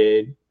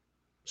treated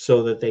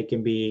so that they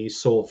can be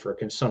sold for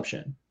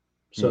consumption.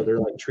 So they're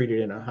like treated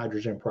in a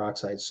hydrogen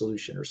peroxide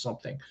solution or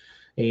something.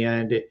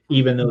 And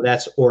even though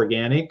that's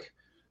organic,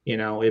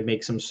 it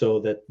makes them so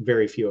that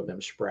very few of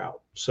them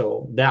sprout.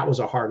 So that was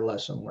a hard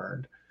lesson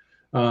learned.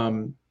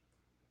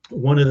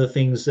 One of the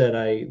things that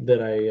I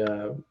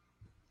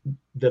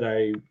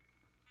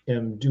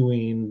am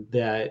doing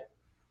that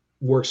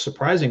works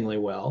surprisingly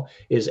well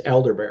is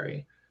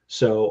elderberry.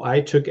 So I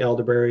took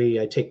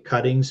elderberry. I take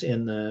cuttings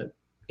in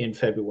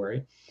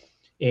February,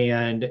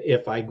 and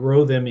if I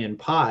grow them in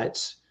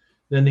pots,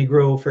 then they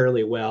grow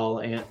fairly well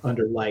and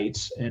under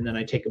lights. And then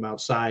I take them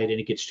outside, and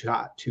it gets too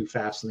hot too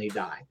fast, and they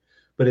die.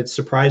 But it's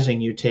surprising.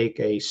 You take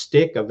a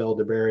stick of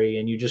elderberry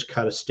and you just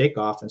cut a stick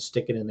off and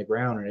stick it in the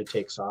ground, and it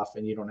takes off,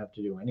 and you don't have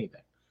to do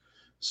anything.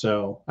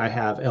 So I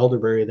have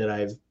elderberry that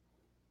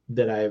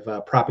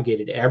I've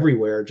propagated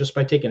everywhere just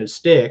by taking a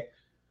stick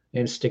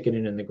and sticking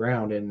it in the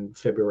ground in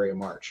February and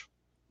March.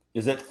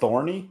 Is it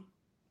thorny?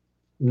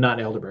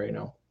 Not elderberry,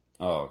 no.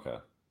 Oh, okay.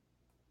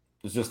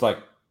 It's just like,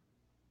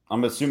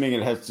 I'm assuming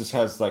it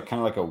has like kind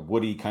of like a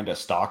woody kind of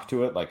stalk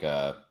to it, like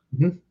a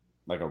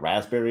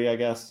raspberry, I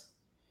guess.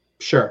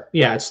 Sure.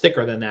 Yeah, it's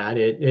thicker than that.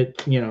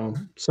 It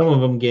some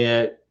of them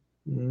get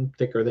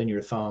thicker than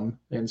your thumb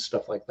and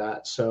stuff like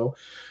that. So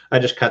I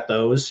just cut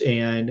those,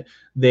 and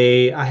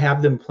I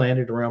have them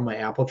planted around my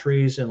apple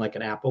trees in like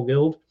an apple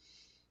guild,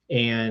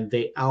 and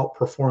they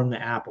outperform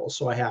the apples.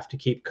 So I have to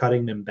keep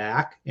cutting them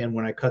back. And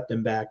when I cut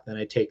them back, then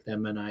I take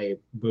them and I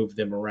move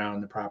them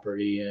around the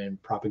property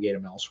and propagate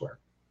them elsewhere.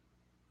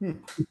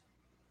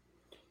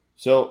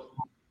 So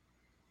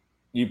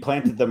you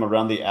planted them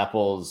around the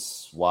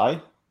apples.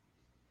 Why?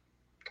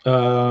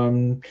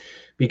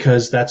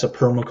 Because that's a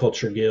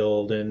permaculture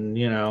guild, and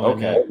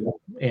okay.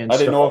 And I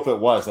didn't know if it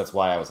was. That's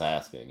why I was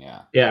asking.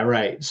 Yeah. Yeah,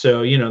 right.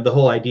 So the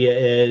whole idea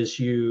is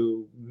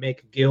you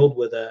make a guild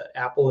with an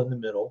apple in the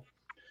middle.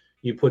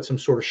 You put some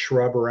sort of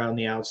shrub around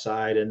the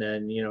outside, and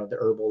then the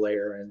herbal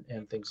layer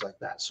and things like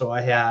that. So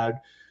I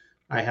have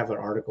an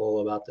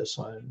article about this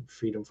on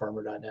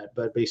freedomfarmer.net.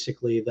 But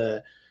basically,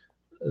 the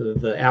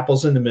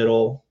apples in the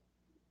middle,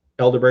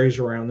 elderberries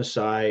around the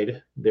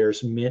side,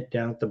 there's mint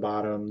down at the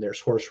bottom, there's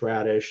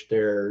horseradish,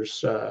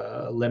 there's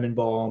lemon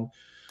balm,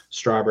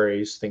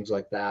 strawberries, things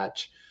like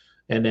that,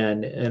 and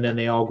then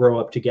they all grow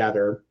up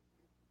together.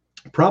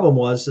 Problem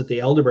was that the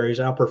elderberries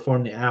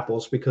outperformed the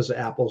apples because the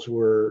apples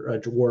were a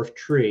dwarf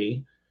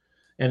tree,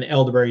 and the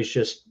elderberries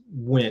just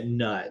went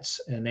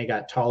nuts, and they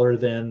got taller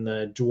than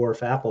the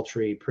dwarf apple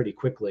tree pretty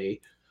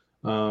quickly,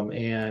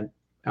 and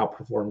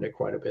outperformed it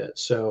quite a bit.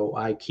 So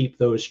I keep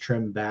those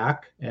trimmed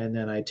back, and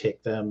then I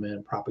take them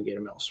and propagate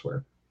them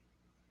elsewhere.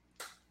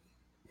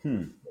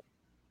 It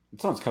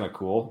sounds kind of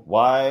cool.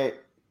 Why?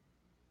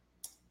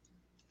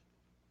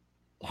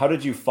 How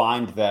did you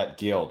find that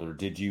guild, or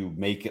did you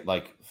make it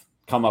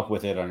come up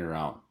with it on your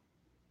own?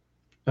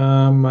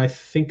 I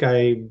think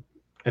I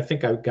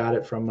got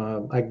it from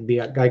I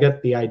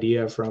got the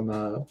idea from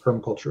a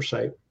permaculture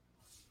site.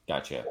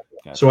 Gotcha.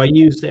 So I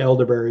use the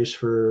elderberries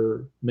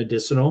for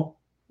medicinal,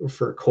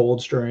 for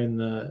colds during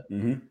the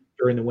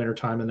winter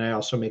time, and I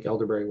also make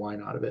elderberry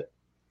wine out of it.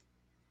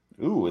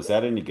 Ooh, is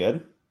that any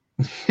good?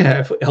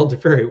 Yeah,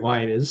 elderberry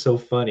wine is so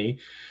funny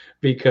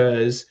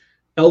because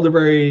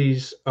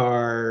elderberries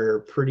are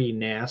pretty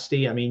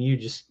nasty. I mean, you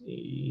just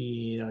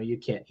you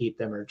can't eat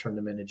them or turn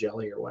them into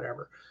jelly or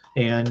whatever.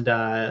 And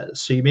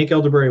so you make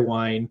elderberry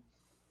wine,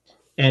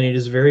 and it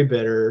is very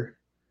bitter,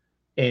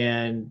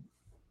 and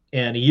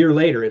a year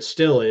later it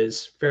still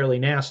is fairly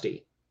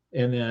nasty.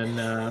 And then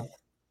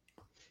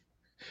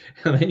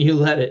and then you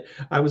let it.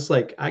 I was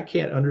like, I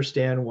can't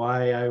understand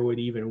why I would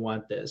even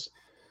want this.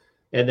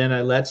 And then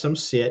I let some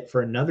sit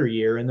for another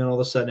year, and then all of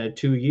a sudden at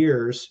 2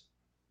 years,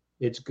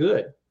 it's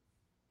good.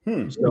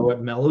 So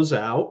it mellows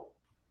out.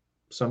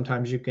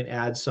 Sometimes you can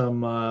add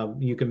some,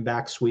 you can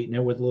back sweeten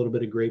it with a little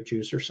bit of grape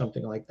juice or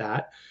something like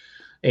that.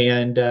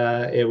 And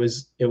it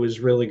was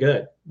really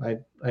good.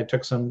 I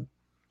took some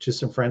to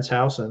some friend's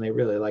house, and they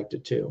really liked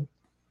it too.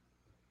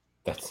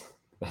 That's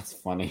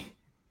funny.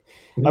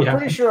 I'm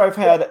pretty sure I've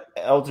had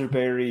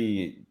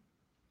elderberry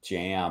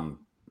jam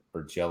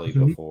or jelly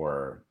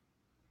before,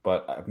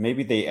 but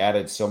maybe they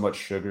added so much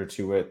sugar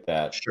to it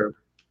that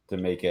to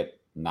make it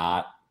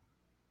not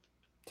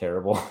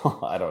terrible.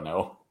 I don't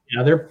know.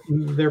 Yeah,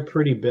 they're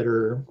pretty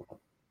bitter,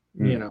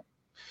 you know.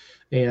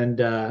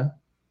 And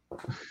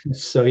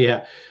so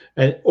yeah,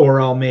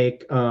 or I'll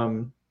make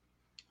some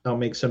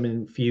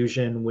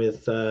infusion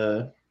with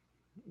in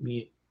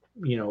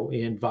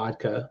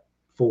vodka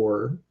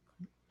for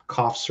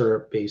cough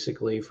syrup,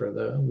 basically for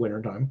the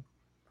wintertime.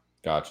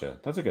 Gotcha.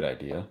 That's a good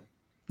idea.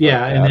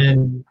 Yeah, and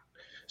then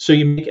so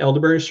you make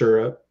elderberry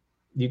syrup.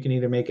 You can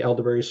either make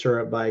elderberry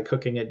syrup by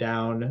cooking it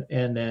down,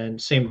 and then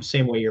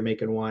same way you're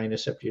making wine,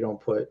 except you don't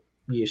put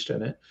yeast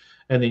in it.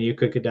 And then you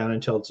cook it down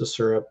until it's a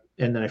syrup,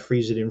 and then I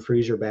freeze it in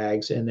freezer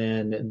bags, and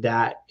then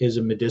that is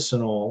a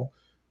medicinal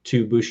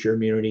to boost your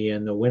immunity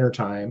in the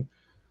wintertime.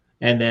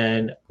 And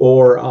then,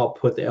 or I'll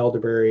put the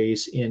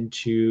elderberries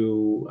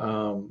into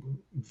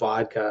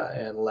vodka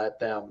and let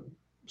them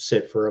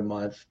sit for a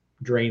month,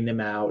 drain them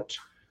out,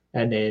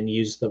 and then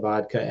use the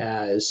vodka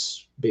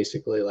as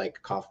basically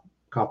like cough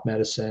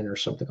medicine or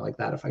something like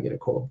that if I get a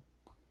cold.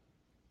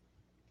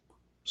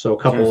 So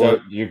Turns out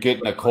you're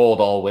getting a cold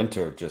all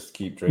winter. Just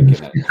keep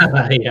drinking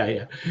it.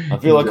 Yeah. I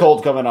feel a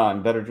cold coming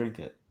on. Better drink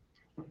it.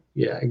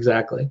 Yeah,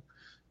 exactly.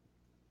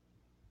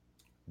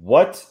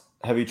 What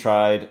have you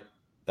tried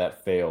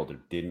that failed or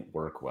didn't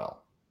work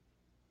well?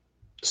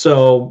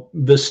 So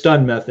the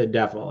stun method,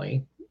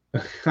 definitely.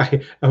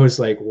 I was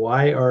like,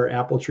 why are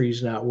apple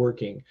trees not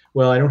working?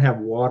 Well, I don't have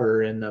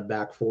water in the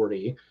back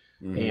 40.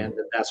 Mm-hmm. And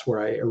that's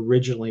where I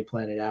originally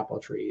planted apple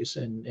trees,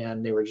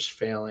 and they were just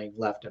failing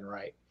left and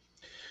right.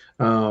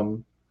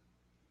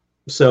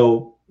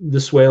 So the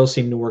swales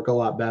seemed to work a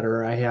lot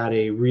better. I had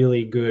a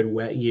really good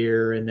wet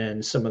year, and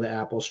then some of the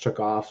apples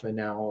took off, and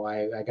now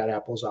I got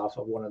apples off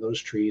of one of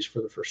those trees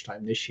for the first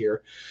time this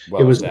year.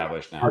 Well, it was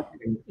established now.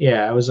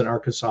 Yeah, it was an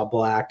Arkansas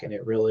black, and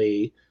it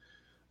really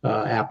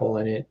apple,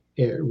 and it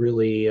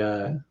really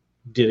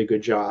did a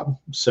good job.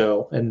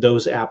 So, and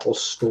those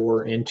apples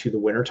store into the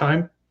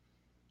wintertime.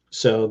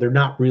 So they're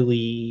not really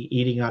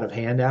eating out of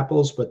hand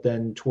apples, but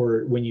then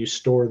when you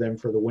store them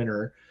for the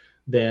winter,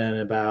 then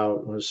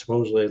about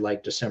supposedly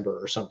like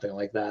December or something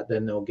like that,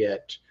 then they'll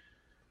get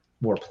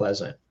more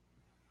pleasant.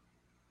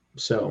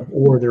 So,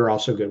 or they're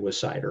also good with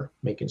cider,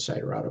 making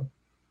cider out of them.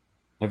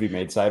 Have you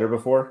made cider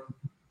before?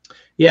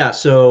 Yeah.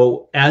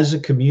 So as a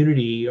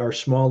community, our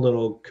small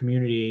little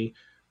community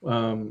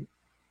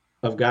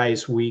of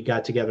guys, we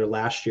got together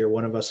last year.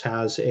 One of us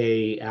has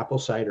a apple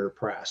cider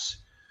press.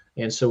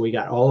 And so we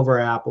got all of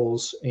our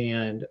apples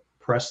and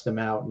pressed them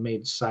out and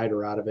made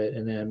cider out of it.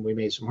 And then we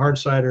made some hard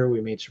cider, we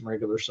made some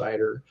regular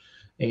cider,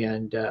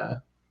 and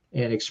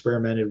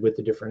experimented with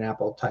the different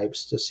apple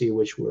types to see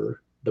which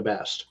were the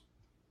best.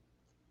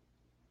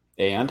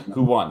 And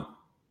who won?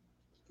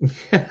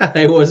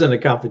 It wasn't a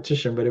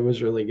competition, but it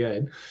was really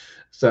good.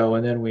 So,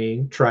 and then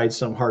we tried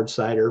some hard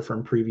cider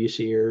from previous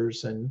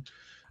years, and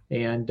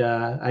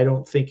I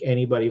don't think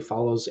anybody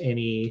follows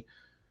any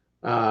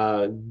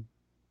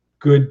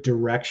good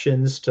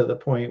directions to the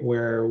point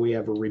where we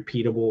have a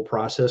repeatable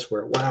process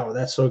where, wow,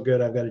 that's so good,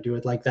 I've got to do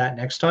it like that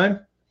next time.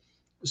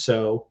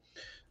 So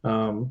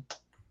I've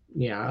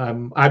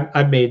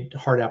made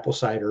hard apple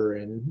cider,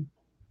 and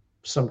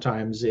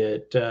sometimes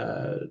it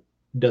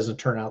doesn't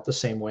turn out the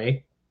same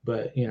way,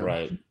 but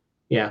right.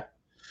 Yeah,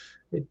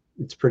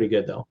 it's pretty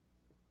good though.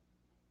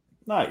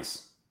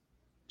 Nice.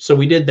 So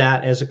we did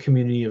that as a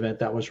community event.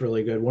 That was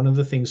really good. One of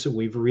the things that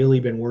we've really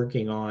been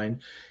working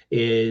on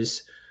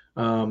is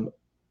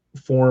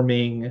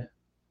forming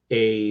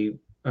a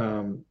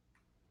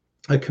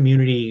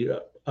community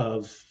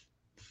of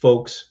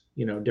folks,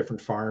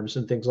 different farms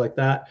and things like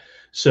that.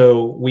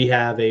 So we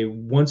have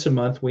once a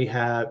month, we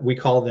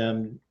call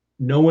them,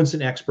 no one's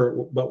an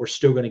expert, but we're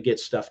still going to get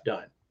stuff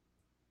done.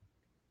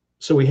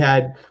 So we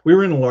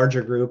were in a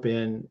larger group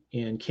in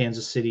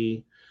Kansas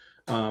City,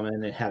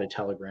 and it had a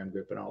Telegram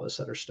group and all this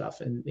other stuff.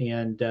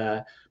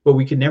 But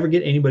we could never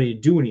get anybody to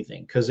do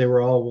anything because they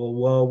were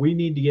all, well, we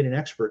need to get an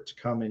expert to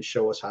come and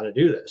show us how to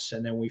do this.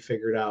 And then we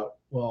figured out,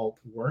 well,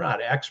 we're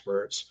not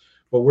experts,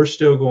 but we're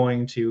still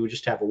going to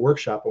just have a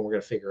workshop and we're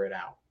going to figure it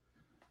out.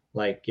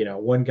 Like,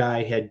 one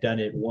guy had done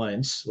it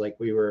once, like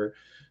we were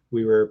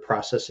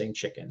processing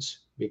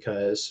chickens,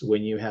 because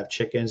when you have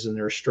chickens and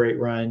they're a straight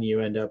run, you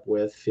end up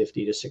with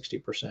 50 to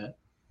 60%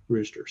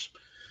 roosters.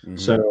 Mm-hmm.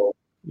 So,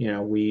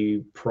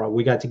 we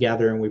got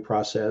together and we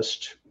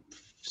processed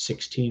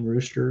 16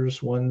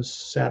 roosters one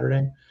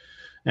Saturday.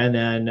 And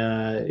then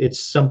it's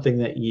something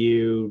that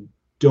you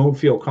don't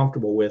feel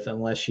comfortable with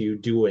unless you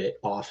do it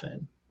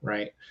often,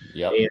 right?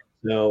 Yeah.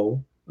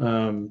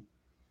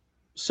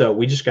 So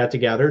we just got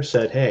together,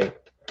 said, hey,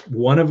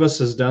 one of us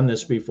has done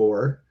this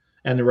before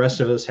and the rest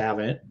of us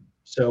haven't.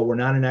 So we're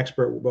not an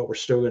expert, but we're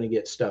still going to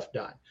get stuff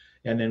done.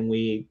 And then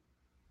we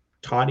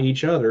taught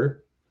each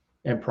other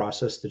and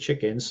processed the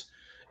chickens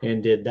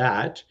and did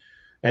that.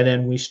 And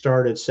then we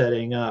started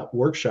setting up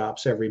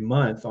workshops every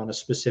month on a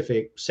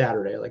specific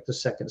Saturday, like the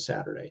second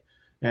Saturday.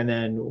 And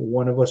then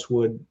one of us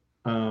would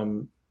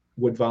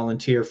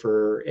volunteer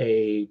for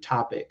a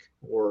topic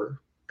or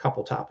a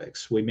couple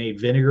topics. We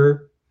made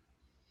vinegar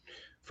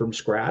from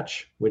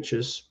scratch, which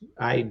is,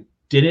 I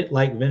didn't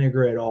like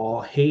vinegar at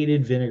all,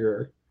 hated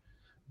vinegar,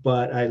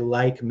 but I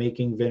like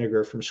making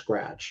vinegar from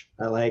scratch.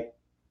 I like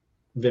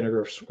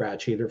vinegar from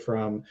scratch, either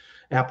from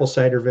apple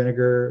cider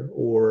vinegar,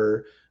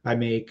 or I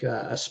make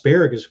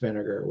asparagus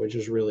vinegar, which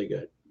is really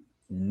good.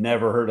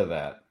 Never heard of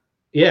that.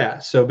 Yeah,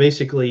 so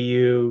basically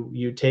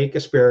you take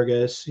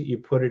asparagus, you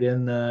put it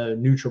in the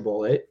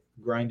NutriBullet,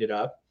 grind it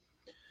up,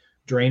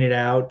 drain it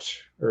out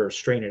or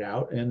strain it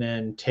out, and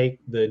then take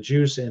the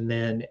juice and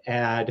then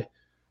add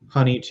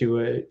honey to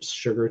it,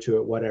 sugar to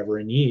it, whatever,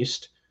 and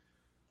yeast.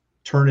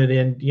 Turn it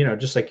in,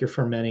 just like you're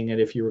fermenting it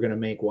if you were going to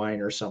make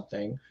wine or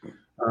something.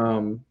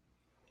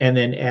 And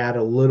then add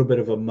a little bit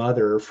of a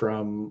mother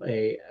from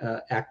a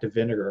active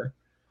vinegar,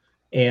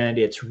 and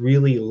it's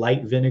really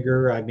light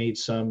vinegar. I made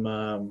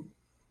some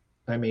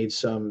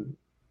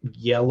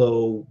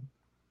yellow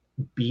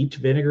beet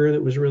vinegar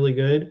that was really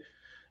good,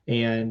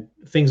 and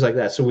things like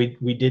that. So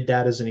we did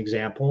that as an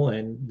example,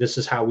 and this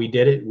is how we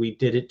did it. We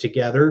did it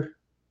together.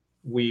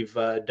 We've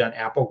done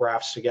apple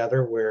grafts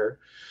together, where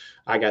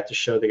I got to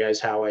show the guys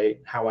how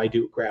I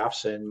do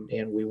grafts, and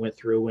we went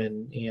through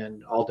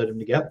and all did them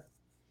together.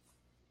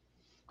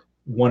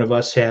 One of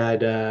us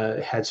had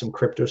some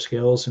crypto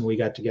skills, and we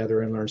got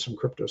together and learned some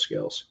crypto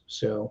skills.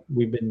 So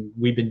we've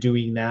been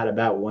doing that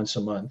about once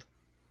a month.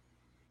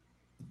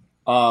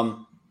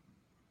 I'm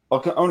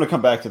going to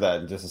come back to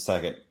that in just a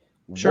second.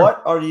 Sure.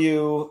 What are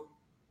you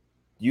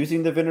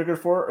using the vinegar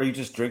for? Are you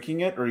just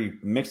drinking it? Or are you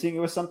mixing it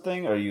with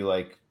something? Are you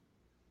like,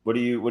 what are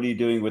you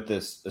doing with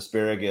this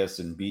asparagus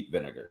and beet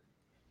vinegar?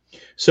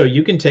 So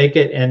you can take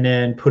it and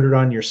then put it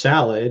on your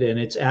salad, and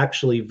it's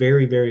actually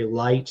very, very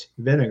light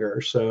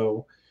vinegar.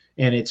 So,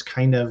 and it's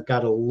kind of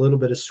got a little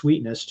bit of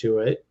sweetness to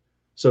it.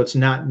 So it's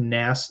not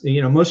nasty.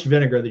 Most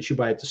vinegar that you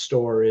buy at the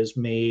store is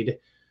made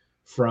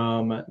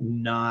from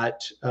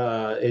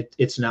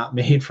it's not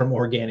made from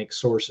organic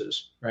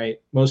sources, right?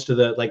 Most of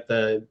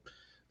the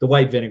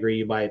white vinegar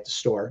you buy at the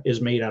store is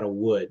made out of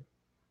wood,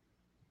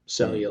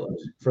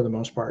 cellulose for the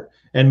most part.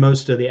 And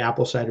most of the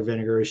apple cider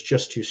vinegar is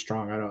just too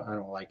strong. I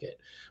don't like it.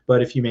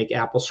 But if you make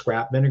apple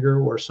scrap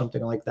vinegar or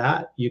something like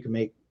that, you can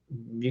make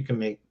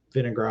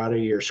vinegar out of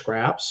your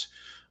scraps.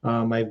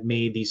 I've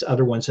made these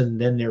other ones, and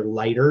then they're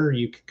lighter.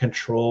 You can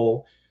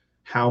control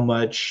how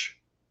much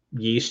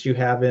yeast you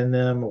have in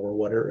them or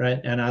whatever.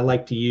 And I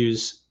like to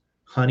use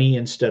honey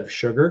instead of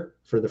sugar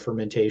for the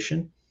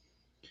fermentation.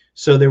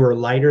 So they were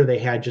lighter. They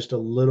had just a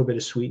little bit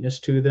of sweetness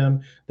to them.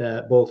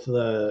 That both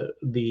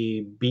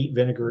the beet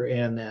vinegar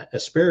and the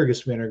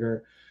asparagus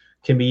vinegar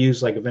can be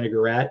used like a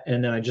vinaigrette.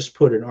 And then I just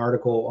put an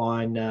article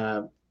on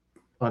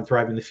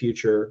Thriving the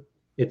Future.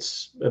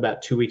 It's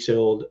about 2 weeks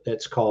old.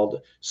 It's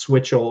called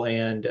Switchel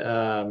and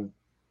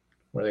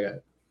what do they got?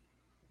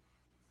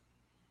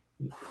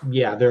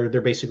 Yeah,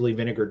 they're basically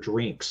vinegar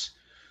drinks.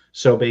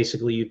 So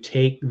basically you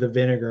take the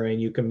vinegar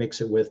and you can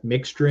mix it with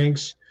mixed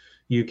drinks.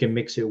 You can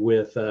mix it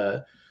with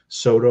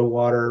soda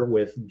water,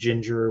 with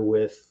ginger,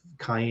 with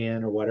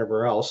cayenne or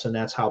whatever else. And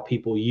that's how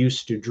people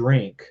used to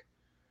drink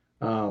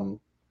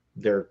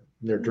their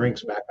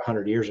drinks back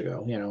 100 years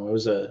ago.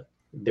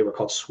 They were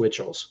called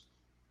Switchels.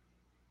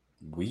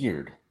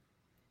 Weird.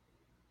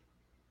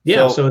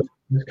 Yeah, so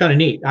it's kind of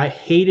neat. I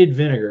hated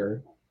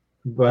vinegar,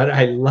 but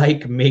I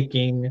like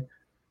making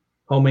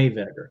homemade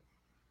vinegar.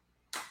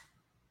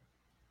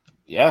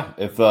 Yeah,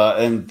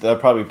 and that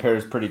probably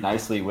pairs pretty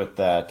nicely with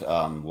that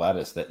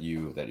lettuce that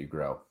you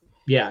grow.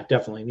 Yeah,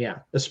 definitely. Yeah,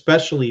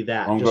 especially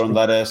that homegrown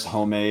lettuce,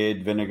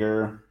 homemade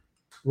vinegar.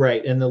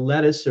 Right, and the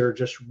lettuce are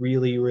just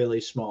really,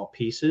 really small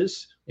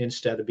pieces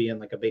instead of being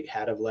like a big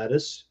head of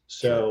lettuce.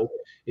 So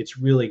it's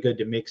really good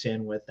to mix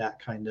in with that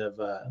kind of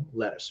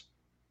lettuce.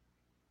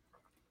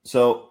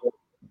 So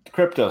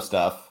crypto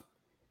stuff.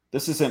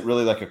 This isn't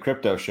really like a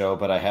crypto show,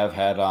 but I have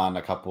had on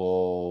a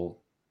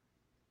couple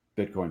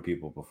Bitcoin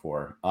people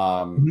before.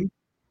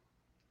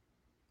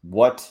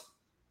 What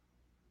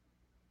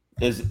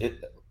is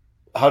it?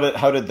 How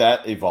did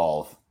that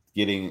evolve?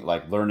 Getting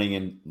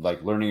learning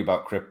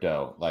about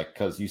crypto,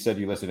 because you said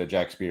you listen to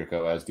Jack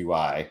Spirko, as do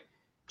I.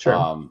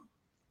 Sure.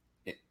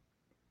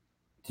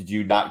 Did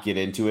you not get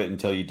into it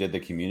until you did the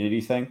community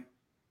thing?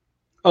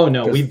 Oh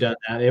no, we've done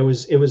that. It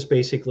was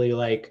basically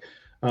like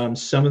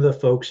some of the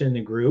folks in the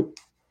group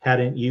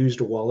hadn't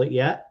used a wallet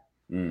yet,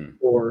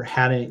 or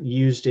hadn't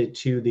used it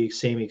to the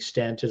same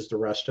extent as the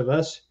rest of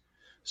us.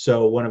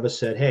 So one of us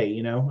said, "Hey,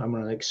 I'm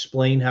going to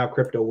explain how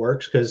crypto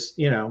works, because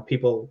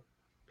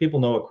people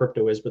know what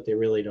crypto is, but they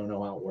really don't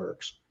know how it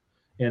works.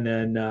 And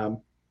then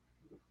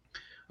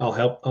I'll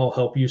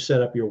help you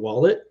set up your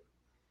wallet,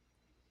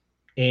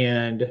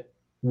 and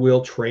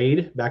we'll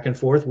trade back and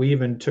forth." We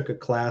even took a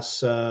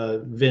class,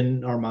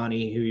 Vin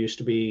Armani, who used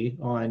to be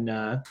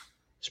on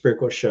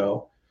Spirko's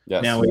show.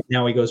 Yes.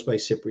 Now he goes by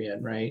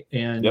Cyprian, right?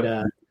 And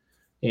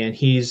and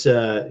he's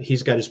got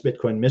his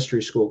Bitcoin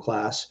Mystery School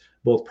class.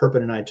 Both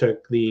Perpin and I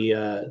took the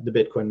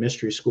Bitcoin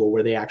Mystery School,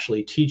 where they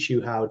actually teach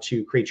you how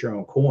to create your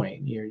own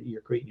coin.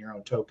 You're creating your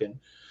own token.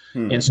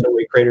 And so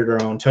we created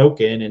our own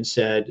token and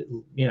said,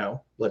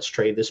 let's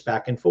trade this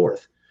back and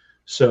forth.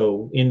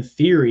 So in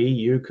theory,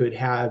 you could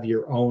have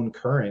your own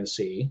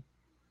currency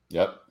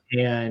Yep.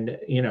 And,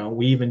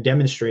 we even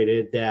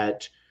demonstrated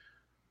that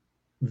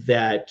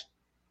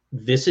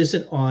this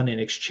isn't on an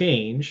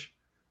exchange.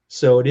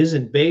 So it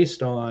isn't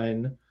based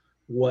on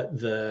what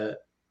the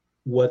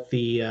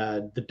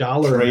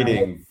dollar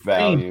trading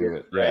value.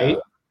 Is, right?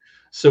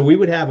 So we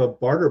would have a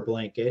barter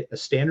blanket, a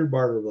standard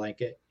barter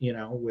blanket,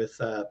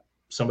 with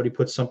somebody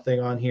puts something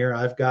on here.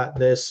 I've got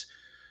this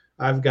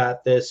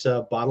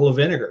bottle of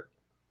vinegar.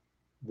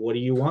 What do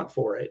you want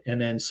for it? And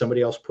then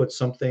somebody else puts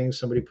something,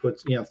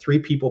 three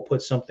people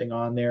put something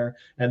on there,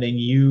 and then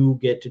you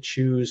get to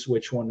choose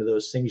which one of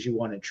those things you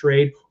want to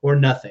trade or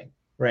nothing,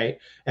 right?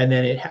 And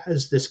then it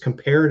has this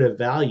comparative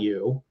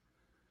value.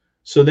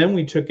 So then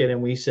we took it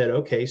and we said,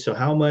 okay, so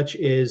how much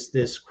is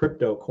this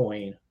crypto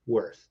coin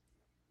worth?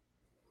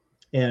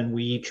 And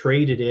we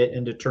traded it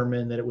and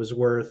determined that it was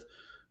worth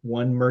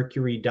one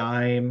mercury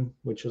dime,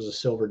 which was a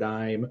silver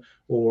dime,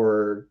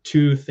 or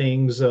two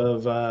things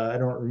of, I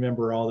don't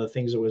remember all the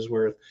things it was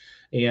worth.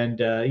 And,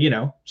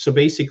 so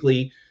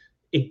basically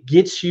it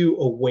gets you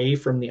away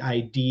from the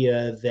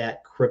idea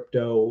that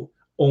crypto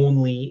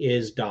only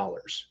is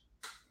dollars,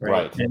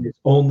 right? And it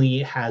only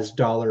has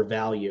dollar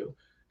value,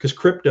 because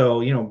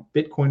crypto,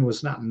 Bitcoin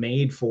was not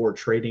made for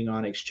trading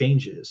on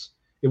exchanges.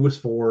 It was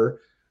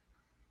for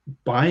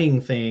buying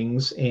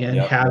things and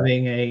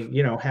having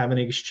an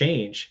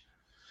exchange.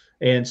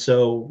 And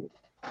so,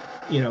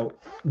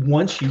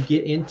 once you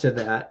get into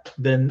that,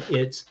 then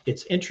it's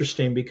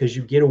interesting, because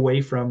you get away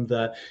from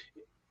the,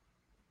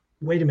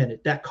 wait a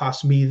minute, that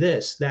cost me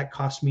this, that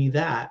cost me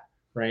that,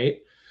 right?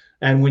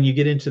 And when you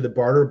get into the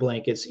barter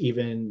blankets,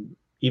 even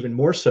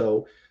more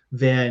so,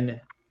 then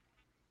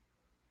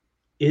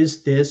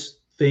is this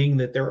thing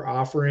that they're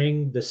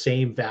offering the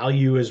same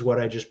value as what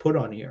I just put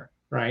on here,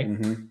 right?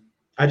 Mm-hmm.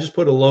 I just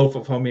put a loaf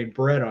of homemade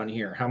bread on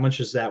here. How much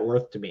is that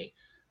worth to me?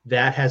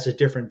 That has a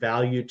different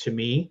value to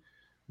me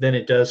than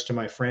it does to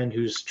my friend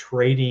who's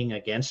trading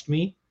against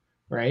me,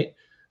 right?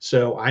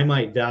 So I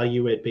might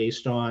value it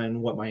based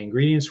on what my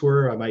ingredients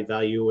were. I might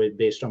value it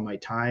based on my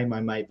time. I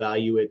might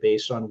value it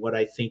based on what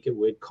I think it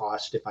would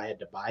cost if I had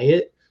to buy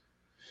it.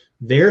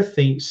 They're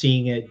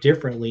seeing it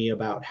differently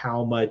about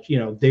how much,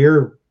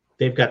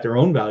 they've got their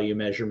own value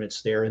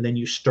measurements there. And then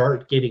you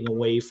start getting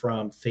away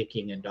from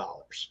thinking in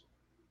dollars.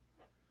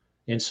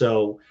 And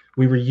so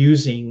we were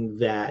using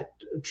that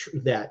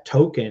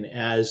token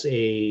as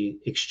a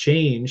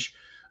exchange,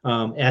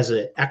 as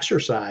an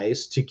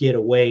exercise to get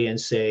away and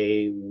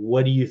say,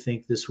 what do you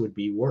think this would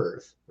be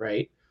worth,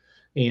 right?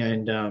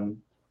 And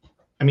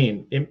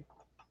it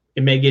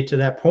may get to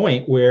that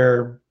point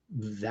where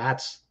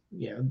that's,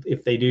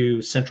 if they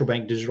do central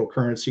bank digital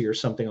currency or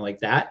something like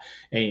that,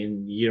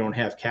 and you don't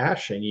have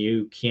cash and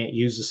you can't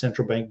use the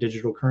central bank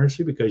digital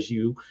currency because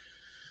you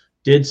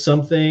did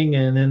something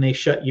and then they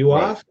shut you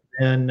off,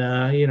 and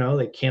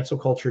they cancel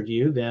cultured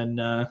you, then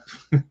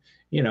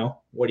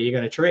what are you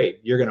going to trade?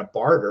 You're going to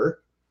barter,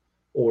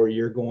 or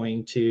you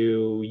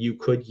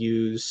could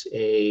use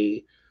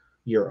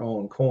your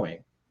own coin,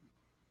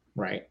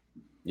 right?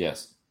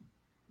 Yes.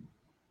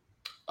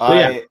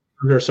 Those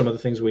are some of the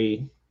things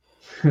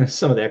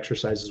some of the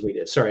exercises we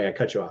did. Sorry, I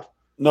cut you off.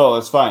 No,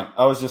 it's fine.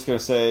 I was just going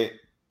to say,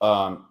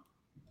 I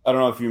don't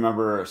know if you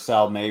remember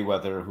Sal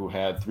Mayweather, who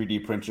had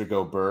 3D printer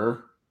go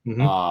burr.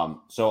 Mm-hmm.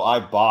 So I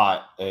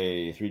bought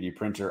a 3D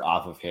printer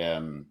off of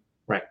him,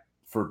 right,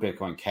 for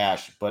Bitcoin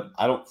Cash, but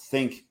I don't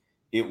think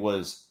it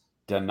was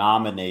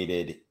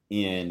denominated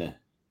in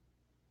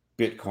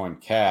Bitcoin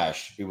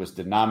Cash. It was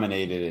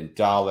denominated in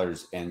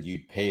dollars, and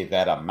you'd pay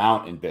that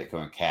amount in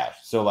Bitcoin Cash.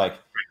 So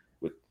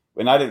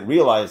when I didn't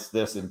realize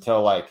this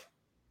until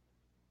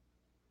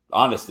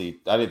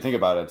honestly, I didn't think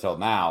about it until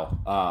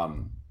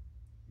now,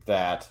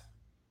 that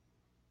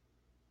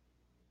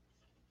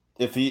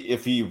if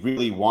he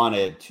really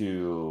wanted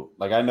to,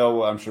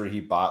 I'm sure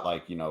he bought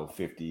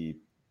 50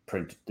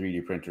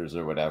 3D printers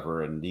or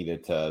whatever, and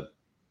needed to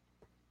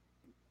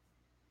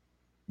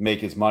make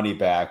his money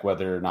back,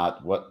 whether or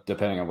not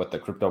depending on what the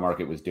crypto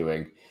market was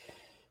doing.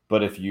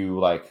 But if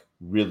you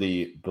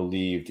really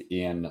believed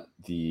in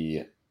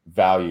the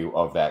value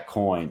of that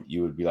coin,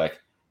 you would be like,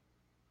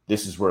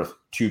 this is worth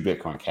 2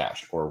 Bitcoin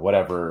Cash, or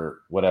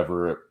whatever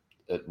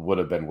it would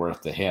have been worth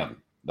to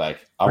him. I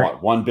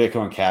want 1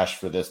 Bitcoin Cash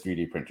for this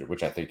 3D printer,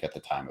 which I think at the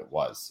time it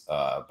was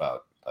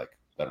about I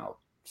don't know,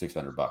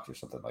 $600 or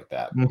something like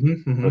that,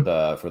 mm-hmm.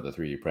 for the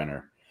 3D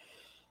printer.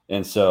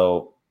 And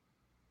so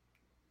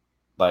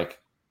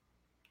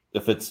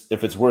if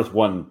it's worth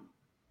 1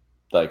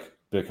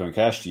 Bitcoin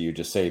Cash to you,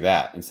 just say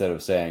that instead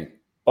of saying,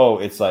 oh,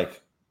 it's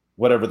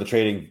whatever the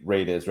trading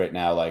rate is right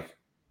now,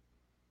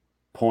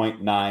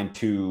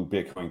 0.92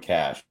 Bitcoin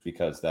Cash,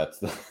 because that's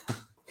the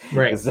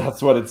right.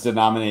 That's what it's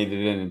denominated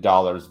in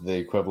dollars, the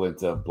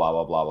equivalent of blah,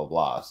 blah, blah, blah,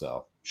 blah.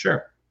 So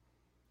sure.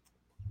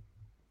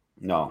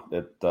 No,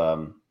 it.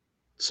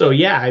 So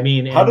yeah, I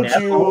mean, how did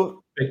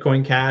you?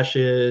 Bitcoin Cash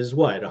is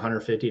what,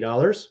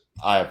 $150?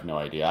 I have no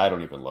idea. I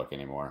don't even look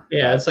anymore.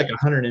 Yeah, it's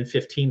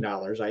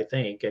 $115, I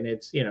think, and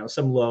it's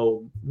some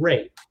low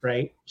rate,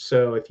 right?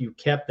 So if you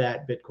kept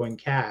that Bitcoin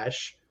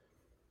Cash,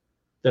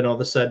 then all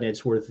of a sudden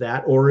it's worth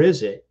that, or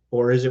is it?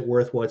 or is it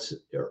worth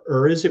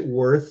or is it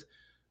worth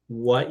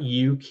what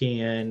you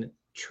can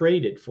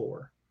trade it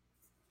for,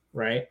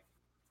 right?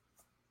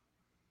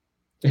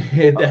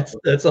 That's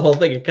the whole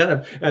thing. It kind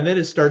of, and then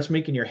it starts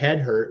making your head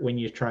hurt when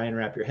you try and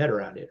wrap your head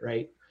around it,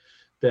 right?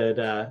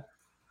 That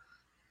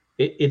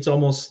it's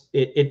almost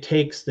it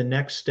takes the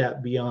next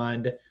step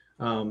beyond.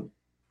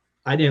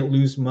 I didn't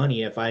lose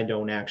money if I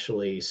don't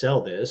actually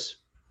sell this,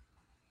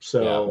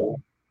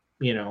 so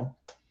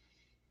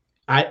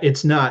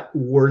it's not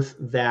worth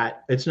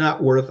that. It's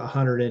not worth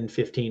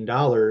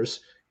 $115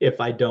 if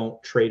I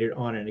don't trade it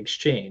on an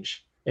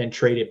exchange and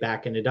trade it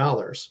back into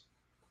dollars,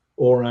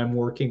 or I'm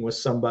working with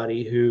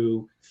somebody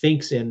who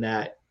thinks in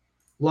that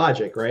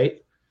logic,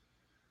 right?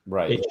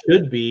 Right. It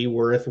should be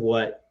worth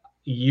what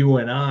you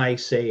and I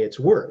say it's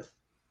worth,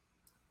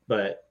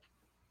 but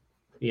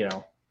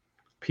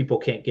people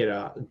can't get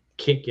off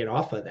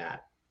of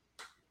that.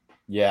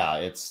 Yeah,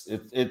 it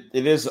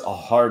is a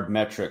hard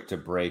metric to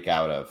break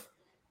out of.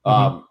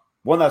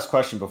 One last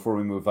question before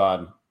we move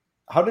on.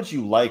 How did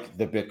you like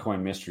the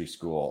Bitcoin Mystery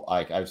School?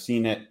 Like, I've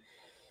seen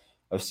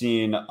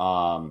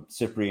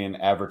Cyprian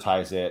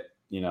advertise it,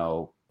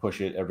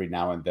 push it every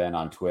now and then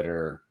on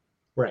Twitter.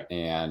 Right.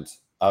 And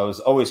I was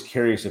always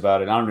curious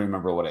about it. I don't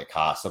remember what it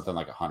cost, something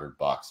like $100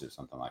 or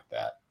something like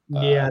that.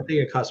 Yeah, I think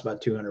it costs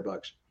about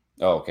 $200.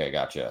 Oh, okay,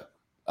 gotcha.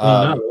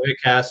 No,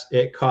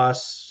 it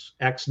costs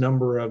X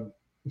number of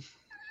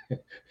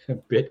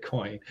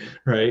Bitcoin,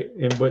 right?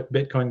 And what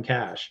Bitcoin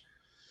Cash.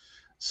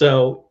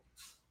 So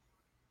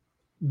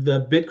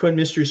the Bitcoin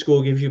Mystery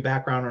School gives you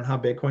background on how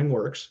Bitcoin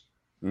works.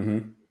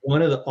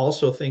 One of the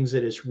also things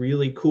that is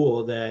really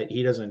cool that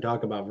he doesn't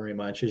talk about very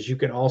much is you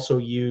can also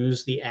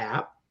use the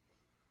app,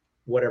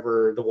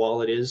 whatever the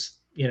wallet is.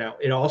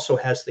 It also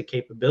has the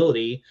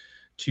capability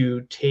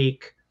to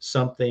take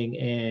something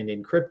and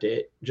encrypt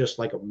it just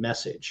like a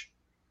message.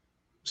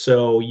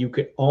 So you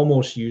could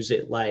almost use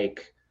it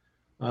like,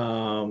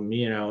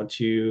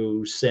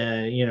 to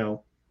send,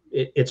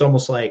 it's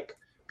almost like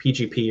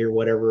PGP or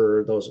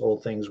whatever those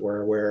old things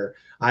were, where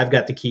I've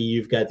got the key,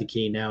 you've got the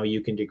key, now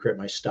you can decrypt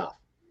my stuff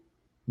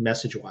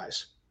message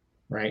wise,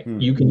 right?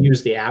 You can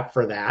use the app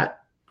for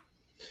that.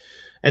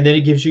 And then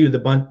it gives you the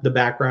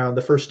background.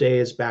 The first day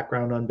is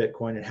background on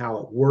Bitcoin and how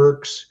it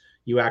works.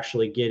 You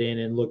actually get in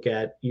and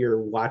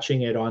you're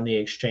watching it on the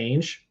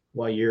exchange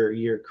while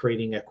you're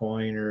creating a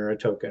coin or a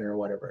token or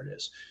whatever it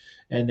is.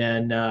 And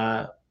then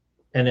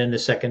the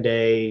second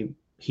day,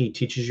 he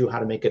teaches you how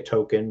to make a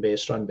token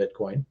based on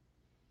Bitcoin.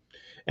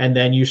 And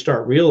then you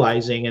start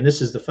realizing, and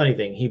this is the funny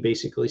thing, he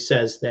basically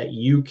says that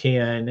you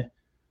can,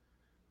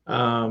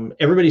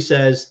 everybody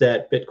says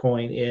that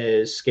Bitcoin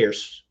is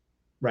scarce,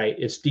 right?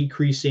 It's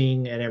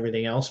decreasing and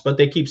everything else, but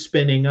they keep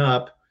spinning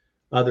up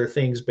other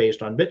things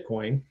based on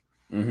Bitcoin,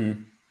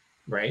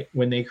 right?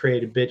 When they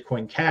created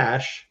Bitcoin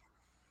Cash,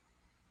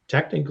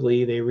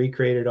 technically they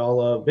recreated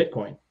all of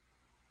Bitcoin.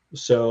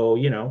 So,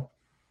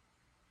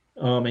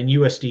 and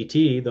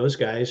USDT, those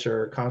guys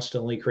are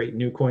constantly creating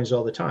new coins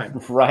all the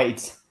time.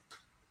 Right.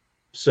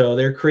 So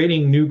they're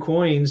creating new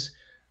coins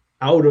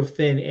out of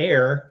thin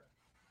air.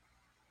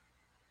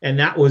 And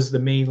that was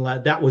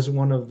that was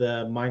one of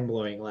the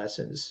mind-blowing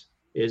lessons,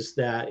 is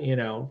that,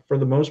 for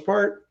the most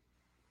part,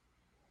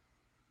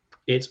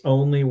 it's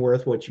only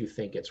worth what you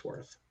think it's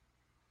worth.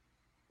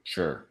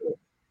 Sure.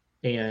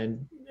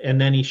 And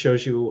then he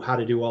shows you how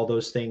to do all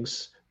those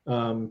things.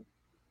 And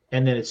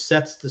then it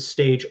sets the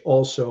stage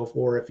also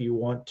for, if you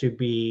want to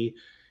be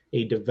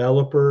a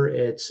developer,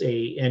 it's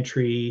a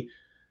entry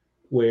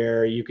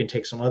where you can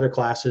take some other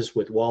classes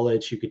with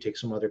wallets. You could take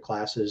some other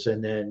classes,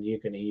 and then you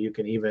can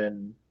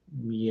even,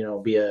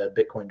 be a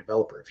Bitcoin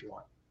developer if you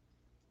want.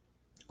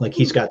 Like,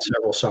 he's got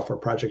several software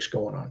projects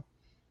going on.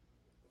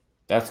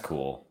 That's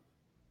cool.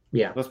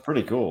 Yeah. That's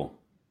pretty cool.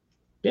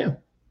 Yeah.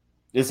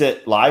 Is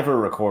it live or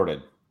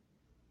recorded?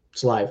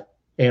 It's live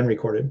and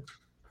recorded.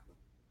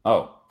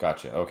 Oh,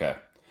 gotcha. Okay.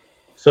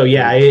 So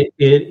yeah, it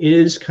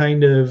is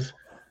kind of,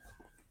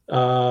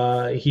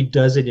 he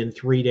does it in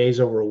 3 days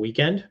over a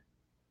weekend.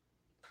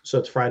 So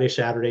it's Friday,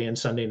 Saturday, and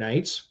Sunday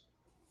nights.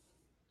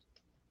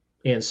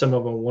 And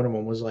one of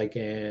them was like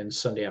in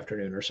Sunday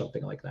afternoon or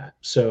something like that.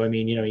 So, I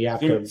mean, you have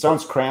to.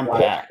 Sounds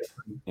cram-packed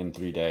in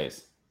 3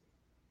 days.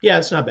 Yeah,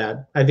 it's not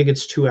bad. I think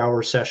it's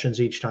 2-hour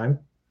sessions each time.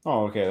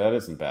 Oh, okay. That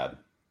isn't bad.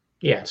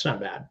 Yeah, it's not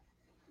bad.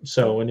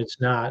 So, and it's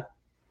not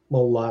a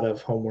lot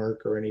of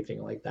homework or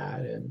anything like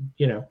that. And,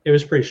 it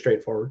was pretty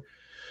straightforward.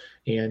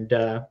 And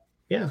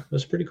yeah, it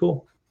was pretty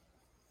cool.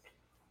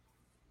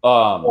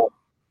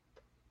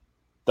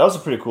 That was a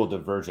pretty cool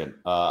divergent.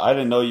 I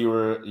didn't know you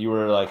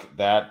were like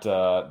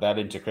that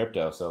into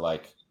crypto. So,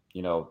 like,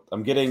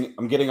 I'm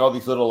getting all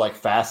these little like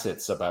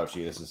facets about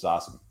you. This is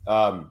awesome.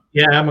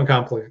 Yeah, I'm a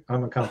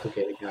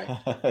complicated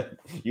guy.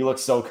 You look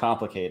so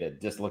complicated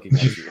just looking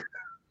at you.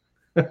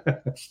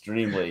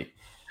 Extremely.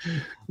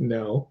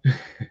 No.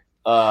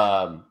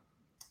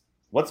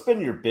 What's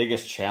been your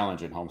biggest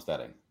challenge in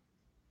homesteading?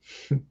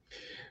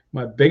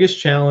 My biggest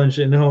challenge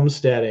in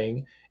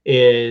homesteading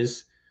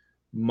is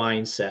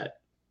mindset,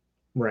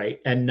 right?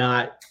 And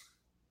not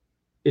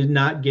is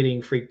not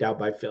getting freaked out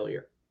by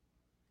failure.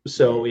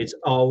 So it's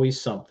always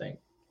something,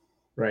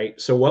 right?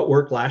 So what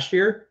worked last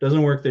year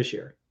doesn't work this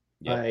year.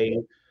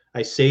 Yep.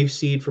 I saved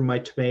seed from my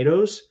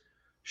tomatoes.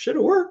 Should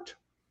have worked.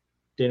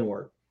 Didn't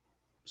work.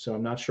 So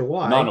I'm not sure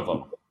why. None of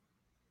them.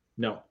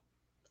 No.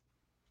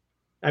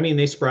 I mean,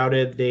 they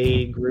sprouted,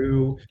 they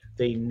grew,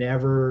 they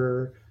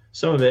never,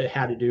 some of it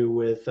had to do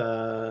with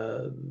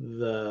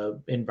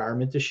the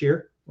environment this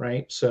year,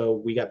 right? So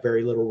we got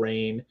very little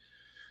rain.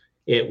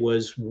 It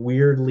was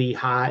weirdly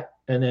hot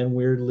and then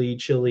weirdly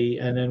chilly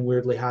and then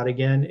weirdly hot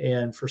again.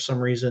 And for some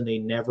reason, they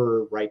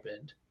never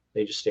ripened.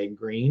 They just stayed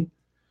green.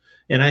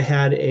 And I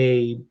had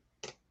a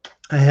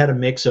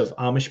mix of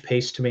Amish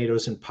paste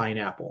tomatoes and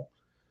pineapple,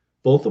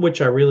 both of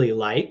which I really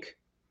like,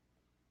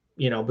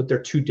 but they're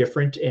too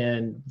different.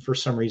 And for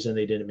some reason,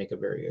 they didn't make a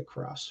very good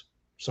cross.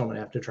 So I'm going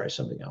to have to try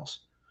something else.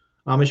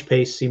 Amish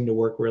paste seemed to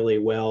work really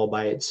well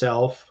by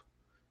itself.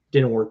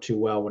 Didn't work too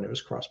well when it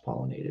was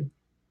cross-pollinated.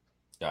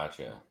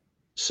 Gotcha.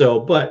 So,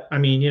 but I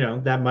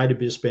mean, that might have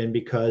just been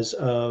because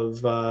of,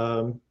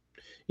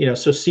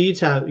 so seeds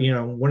have,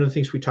 one of the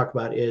things we talk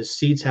about is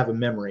seeds have a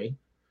memory.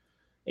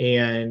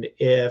 And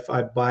if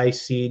I buy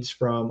seeds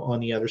from on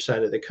the other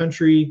side of the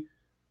country,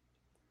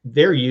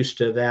 they're used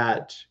to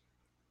that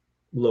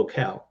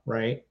locale,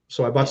 right?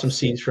 So I bought some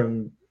seeds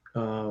from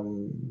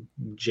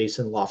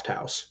Jason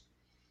Lofthouse,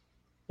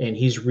 and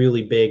he's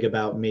really big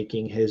about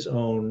making his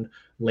own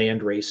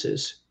land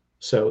races.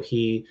 So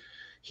he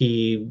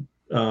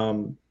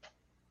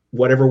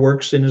whatever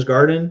works in his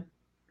garden,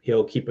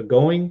 he'll keep it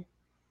going,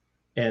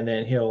 and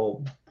then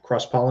he'll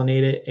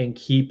cross-pollinate it and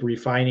keep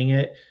refining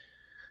it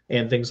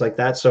and things like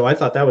that. So I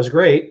thought that was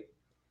great.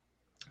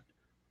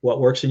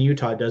 What works in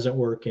Utah doesn't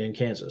work in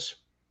Kansas.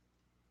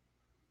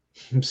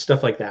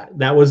 Stuff like that.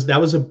 That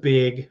was a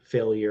big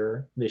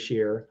failure this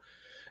year.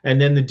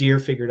 And then the deer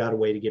figured out a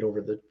way to get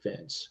over the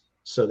fence.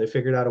 So they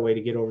figured out a way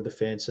to get over the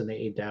fence, and they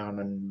ate down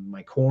on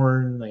my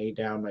corn, they ate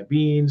down my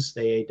beans,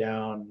 they ate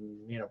down,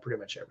 pretty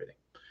much everything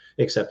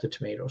except the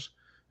tomatoes.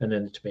 And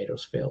then the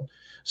tomatoes failed.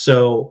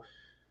 So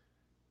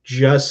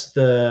just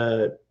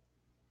the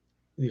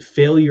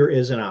failure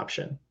is an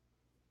option.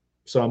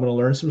 So I'm going to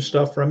learn some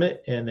stuff from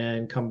it and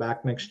then come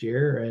back next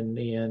year and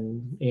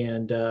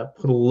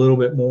put a little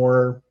bit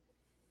more.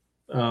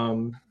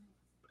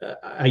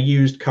 I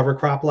used cover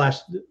crop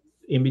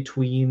in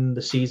between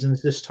the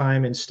seasons this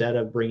time instead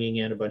of bringing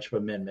in a bunch of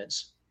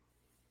amendments.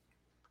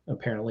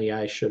 Apparently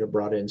I should have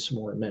brought in some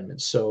more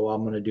amendments. So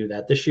I'm going to do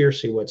that this year,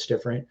 see what's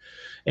different.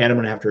 And I'm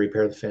going to have to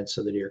repair the fence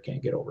so the deer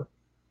can't get over.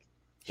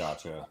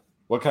 Gotcha.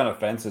 What kind of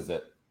fence is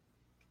it?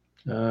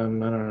 I don't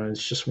know.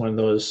 It's just one of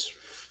those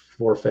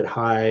 4 foot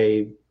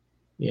high,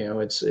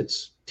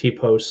 it's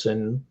T-posts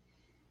and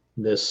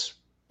this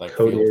like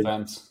coated field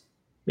fence.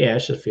 Yeah,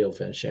 it's just field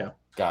fence. Yeah.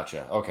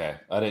 Gotcha. Okay.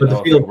 I didn't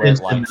know if it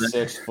went like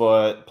 6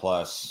 foot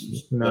plus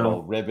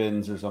little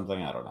ribbons or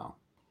something. I don't know.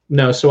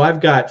 No. So I've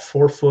got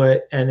 4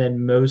 foot, and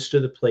then most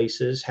of the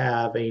places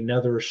have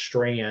another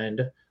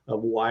strand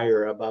of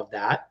wire above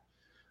that.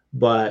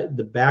 But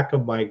the back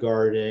of my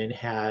garden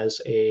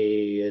has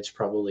it's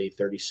probably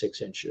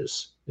 36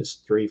 inches. It's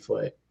 3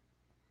 foot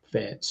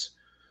fence.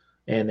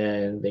 And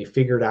then they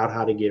figured out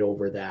how to get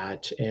over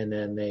that. And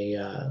then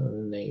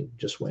they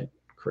just went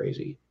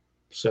crazy.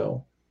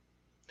 So,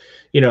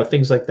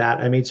 things like that.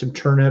 I made some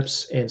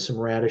turnips and some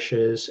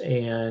radishes,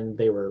 and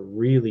they were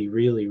really,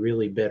 really,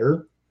 really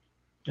bitter.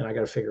 And I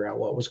got to figure out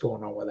what was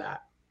going on with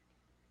that.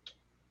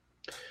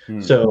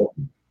 So,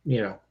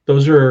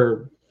 those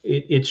are,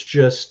 it's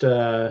just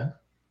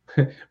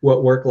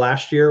what worked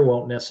last year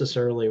won't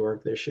necessarily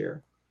work this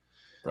year.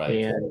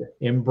 Right. And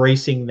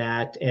embracing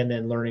that and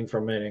then learning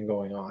from it and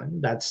going on.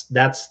 That's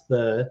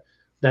the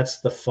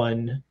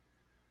fun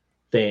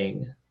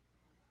thing,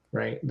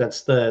 right?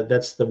 That's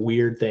the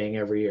weird thing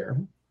every year.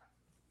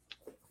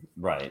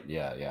 Right.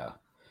 Yeah.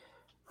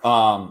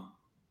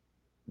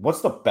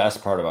 What's the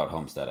best part about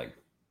homesteading?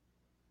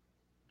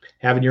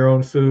 Having your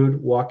own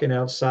food, walking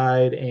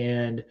outside,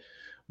 and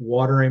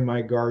watering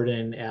my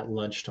garden at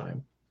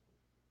lunchtime.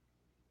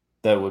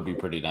 That would be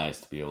pretty nice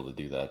to be able to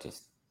do that.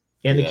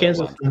 And the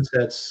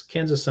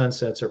Kansas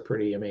sunsets are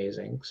pretty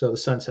amazing. So the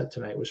sunset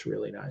tonight was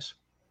really nice.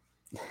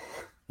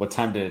 What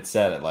time did it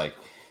set? At like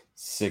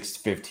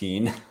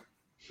 6:15?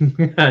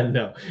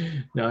 No,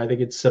 I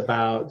think it's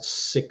about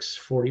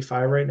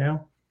 6:45 right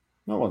now.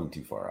 No, it wasn't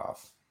too far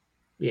off.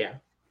 Yeah.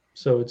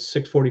 So it's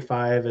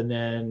 6:45, and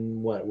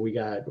then we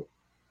got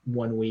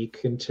 1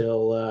 week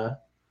until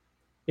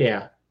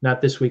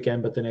not this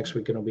weekend, but the next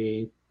weekend will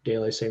be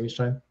daylight savings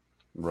time.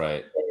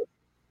 Right.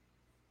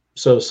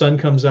 So sun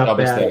comes up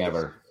Dumbest thing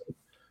ever.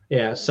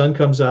 Yeah, sun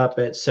comes up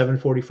at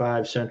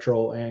 7:45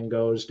 Central and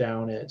goes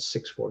down at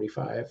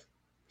 6:45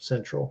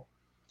 Central,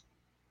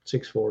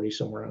 6:40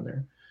 somewhere on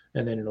there,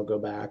 and then it'll go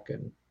back,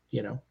 and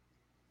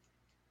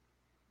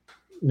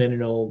then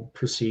it'll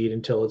proceed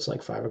until it's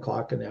like 5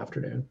 o'clock in the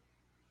afternoon.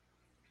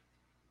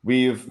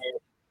 We've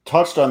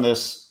touched on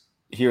this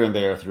here and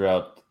there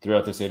throughout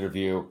this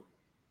interview,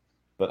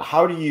 but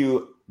how do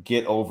you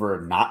get over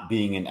not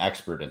being an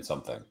expert in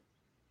something?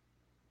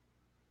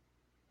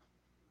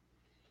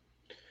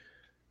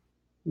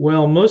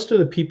 Well, most of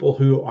the people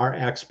who are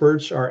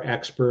experts,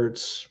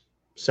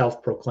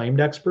 self-proclaimed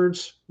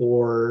experts,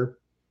 or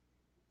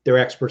they're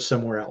experts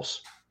somewhere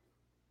else.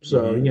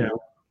 So, Mhm.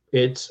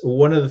 it's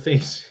one of the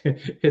things,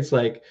 it's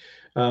like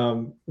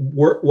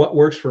what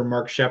works for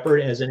Mark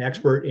Shepard as an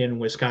expert in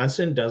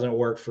Wisconsin doesn't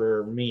work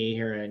for me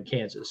here in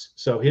Kansas.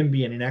 So him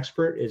being an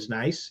expert is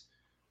nice,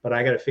 but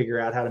I got to figure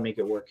out how to make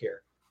it work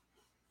here.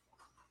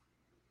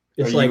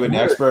 Are It's you like an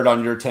expert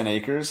on your 10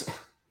 acres?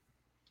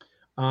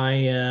 I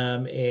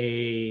am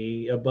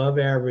a above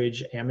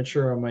average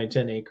amateur on my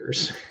 10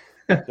 acres.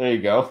 There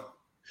you go.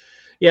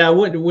 Yeah,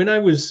 when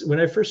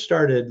I first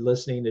started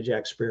listening to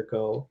Jack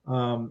Spirko,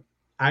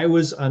 I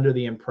was under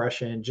the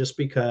impression, just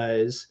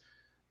because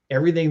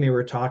everything they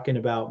were talking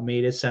about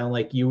made it sound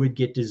like you would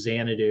get to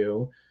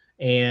Xanadu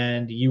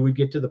and you would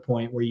get to the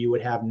point where you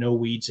would have no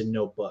weeds and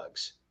no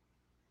bugs.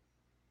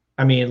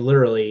 I mean,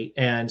 literally.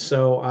 And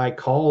so I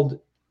called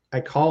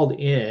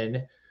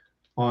in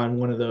on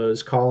one of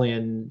those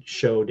call-in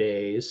show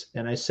days,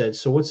 and I said,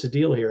 "So what's the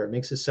deal here? It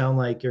makes it sound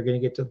like you're going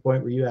to get to the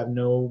point where you have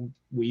no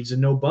weeds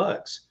and no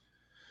bugs."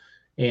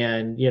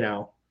 And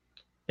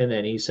and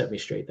then he set me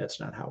straight. That's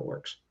not how it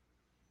works.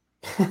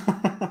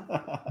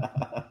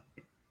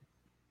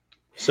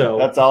 So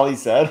That's all he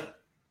said.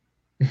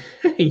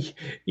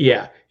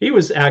 yeah, he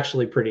was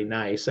actually pretty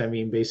nice. I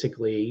mean,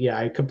 basically, yeah,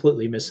 I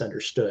completely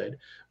misunderstood.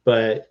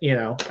 But,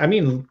 I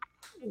mean,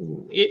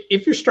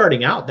 if you're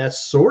starting out, that's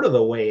sort of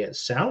the way it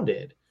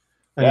sounded.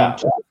 I mean, Yeah.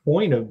 to the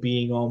point of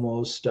being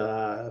almost,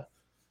 I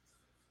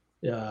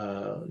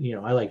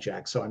like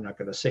Jack, so I'm not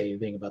going to say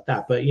anything about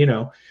that. But,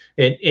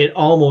 it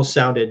almost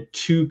sounded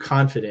too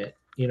confident.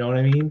 You know what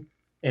I mean?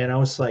 And I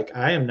was like,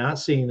 I am not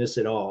seeing this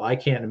at all. I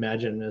can't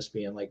imagine this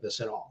being like this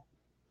at all.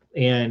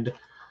 And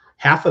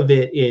half of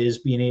it is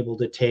being able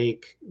to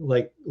take,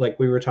 like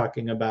we were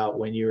talking about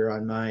when you were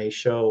on my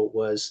show,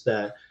 was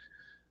that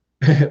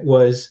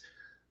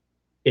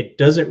it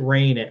doesn't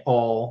rain at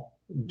all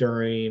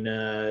during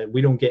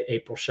we don't get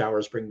April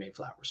showers bring May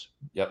flowers.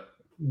 Yep.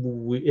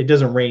 It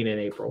doesn't rain in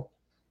April,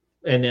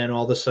 and then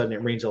all of a sudden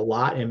it rains a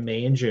lot in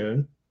May and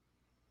June,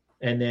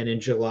 and then in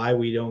July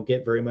we don't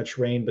get very much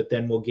rain, but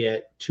then we'll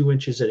get 2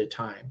 inches at a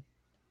time,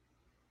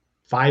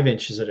 5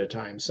 inches at a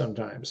time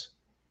sometimes.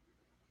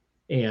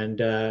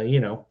 And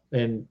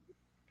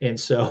and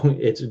so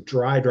it's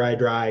dry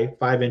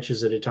 5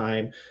 inches at a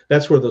time.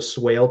 That's where the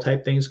swale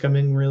type things come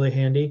in really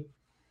handy.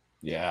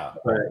 Yeah.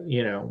 But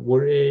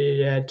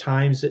at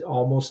times it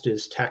almost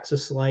is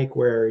Texas like,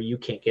 where you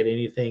can't get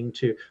anything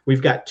to.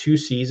 We've got 2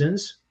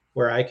 seasons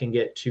where I can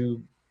get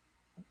two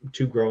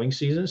growing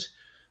seasons,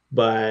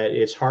 but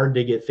it's hard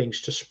to get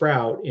things to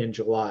sprout in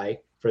July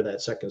for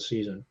that second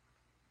season,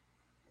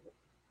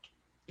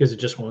 because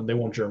they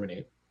won't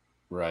germinate.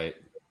 Right.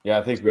 Yeah,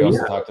 I think we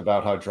also talked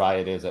about how dry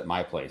it is at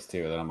my place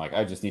too. That I'm like,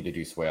 I just need to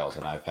do swales,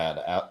 and I've had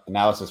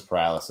analysis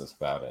paralysis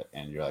about it.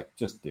 And you're like,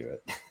 just do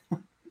it.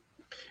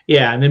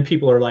 Yeah, and then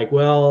people are like,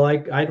 well,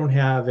 I don't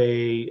have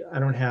a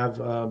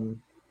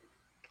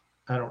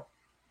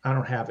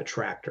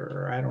tractor,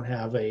 or I don't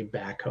have a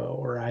backhoe,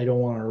 or I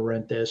don't want to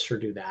rent this or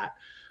do that.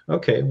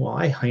 Okay, well,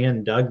 I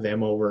hand dug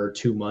them over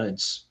 2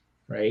 months,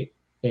 right?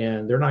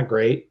 And they're not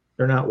great,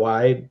 they're not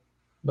wide,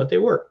 but they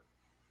work.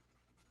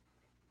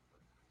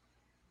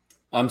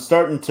 I'm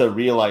starting to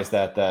realize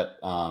that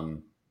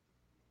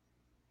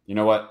you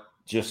know what,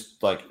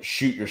 just like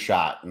shoot your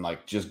shot and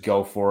like just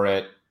go for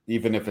it,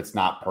 even if it's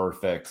not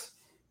perfect.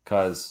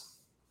 Because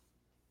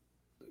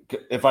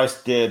if I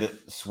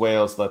did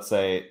swales, let's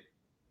say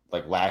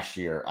like last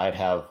year, I'd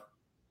have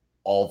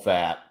all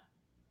that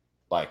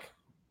like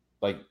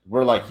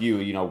we're like you,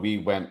 we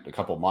went a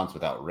couple months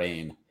without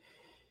rain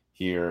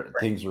here. Right.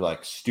 Things were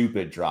like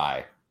stupid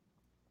dry.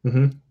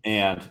 Mm-hmm.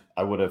 And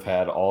I would have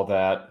had all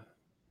that.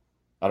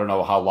 I don't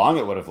know how long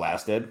it would have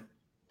lasted,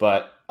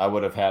 but I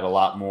would have had a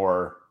lot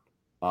more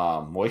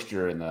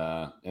moisture in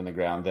the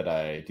ground that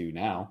I do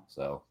now.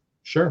 So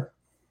sure,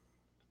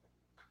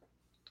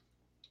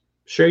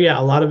 yeah.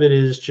 A lot of it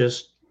is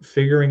just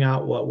figuring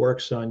out what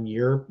works on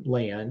your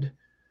land,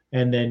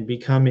 and then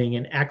becoming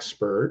an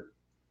expert,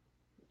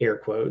 air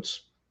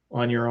quotes,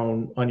 on your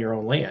own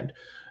land,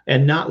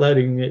 and not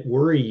letting it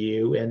worry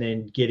you, and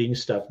then getting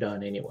stuff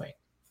done anyway.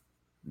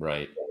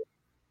 Right.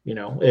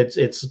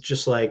 It's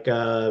just like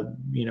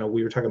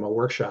we were talking about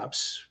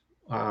workshops.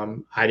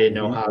 I didn't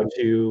know how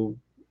to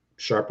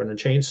sharpen a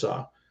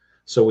chainsaw,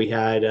 so we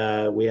had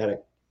a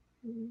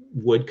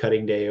wood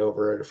cutting day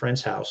over at a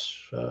friend's house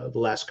the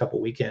last couple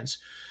weekends,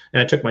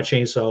 and I took my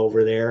chainsaw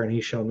over there, and he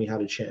showed me how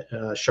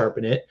to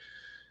sharpen it.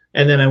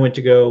 And then I went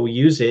to go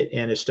use it,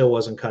 and it still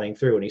wasn't cutting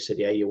through. And he said,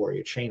 "Yeah, you wore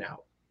your chain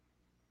out.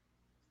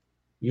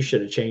 You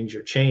should have changed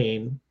your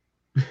chain."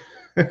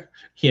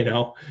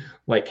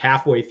 Like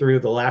halfway through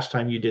the last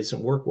time you did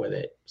some work with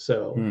it.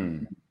 So,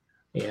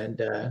 and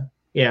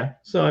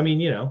so I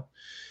mean,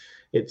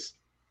 it's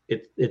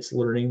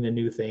learning the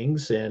new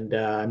things, and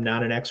I'm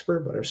not an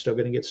expert, but I'm still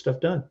going to get stuff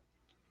done.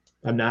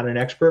 I'm not an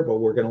expert, but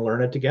we're going to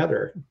learn it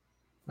together.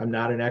 I'm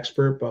not an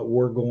expert, but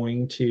we're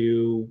going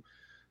to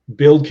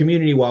build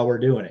community while we're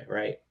doing it,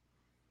 right?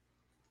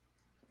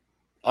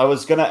 I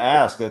was gonna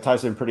ask. That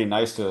ties in pretty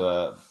nice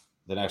to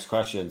the next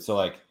question. So,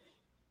 like,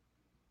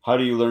 how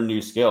do you learn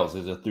new skills?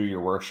 Is it through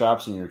your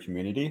workshops in your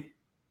community?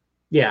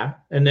 Yeah,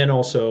 and then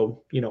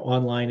also,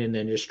 online, and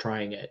then just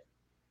trying it.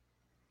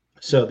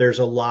 So there's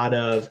a lot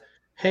of,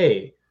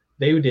 hey,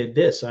 they did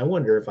this. I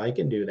wonder if I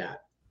can do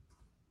that.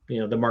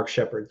 The Mark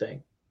Shepard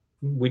thing.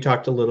 We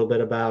talked a little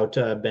bit about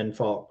Ben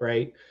Falk,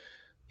 right?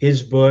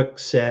 His book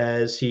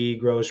says he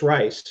grows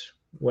rice.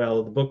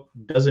 Well, the book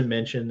doesn't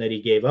mention that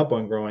he gave up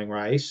on growing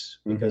rice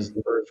because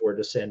the birds were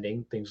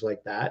descending, things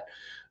like that.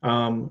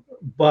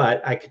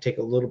 But I could take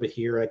a little bit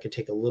here, I could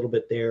take a little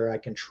bit there, I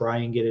can try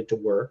and get it to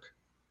work,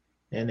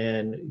 and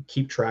then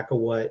keep track of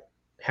what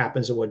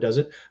happens and what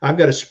doesn't. I've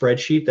got a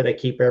spreadsheet that I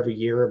keep every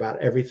year about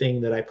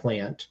everything that I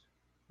plant.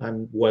 I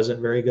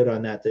wasn't very good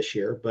on that this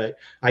year, but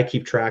I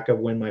keep track of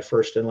when my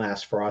first and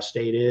last frost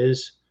date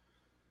is,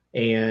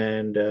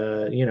 and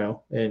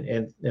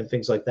and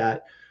things like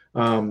that.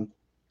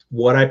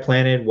 What I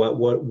planted, what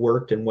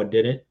worked and what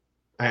didn't.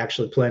 I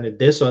actually planted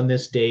this on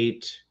this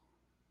date,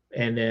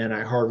 and then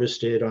I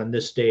harvested on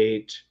this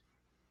date.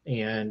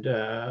 And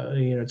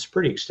it's a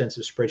pretty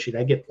extensive spreadsheet.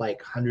 I get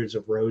like hundreds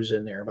of rows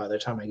in there by the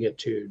time I get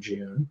to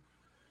June.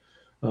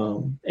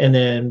 And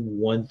then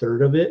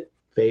 1/3 of it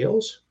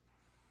fails,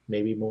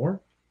 maybe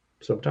more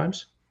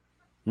sometimes.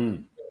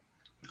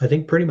 I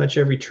think pretty much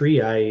every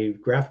tree I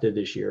grafted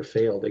this year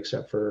failed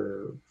except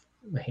for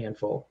a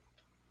handful.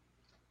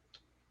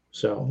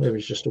 So it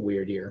was just a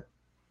weird year.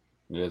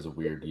 It is a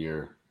weird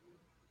year.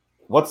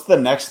 What's the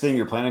next thing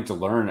you're planning to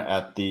learn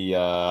at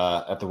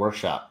the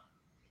workshop?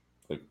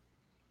 Like,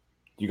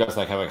 you guys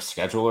like have a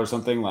schedule or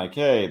something? Like,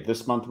 hey,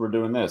 this month we're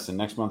doing this, and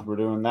next month we're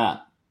doing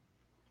that.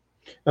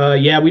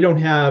 Yeah, we don't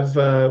have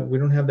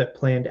that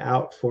planned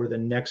out for the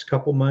next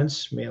couple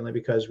months, mainly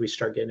because we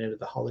start getting into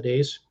the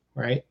holidays,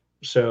 right?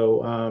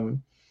 So,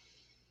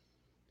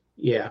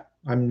 yeah,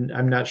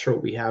 I'm not sure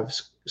what we have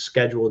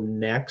scheduled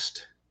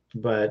next,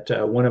 but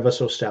one of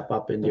us will step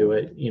up and do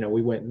it.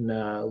 We went and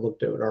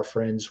looked at our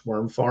friend's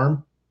worm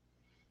farm.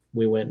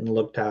 We went and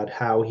looked at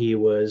how he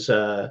was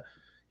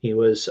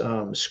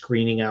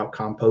screening out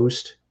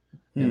compost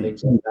and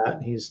things like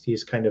that.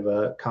 He's kind of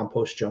a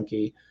compost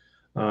junkie.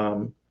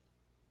 And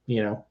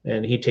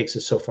he takes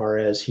it so far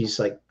as he's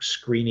like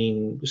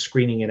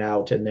screening it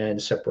out and then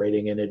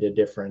separating it into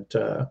different,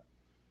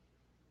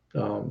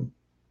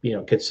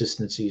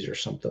 consistencies or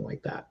something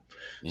like that.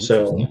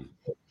 So,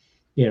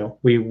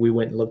 we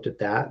went and looked at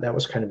that. That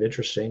was kind of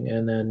interesting.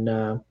 And then,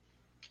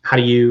 how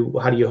do you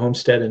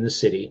homestead in the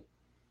city?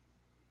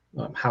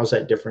 How's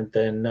that different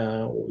than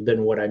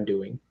what I'm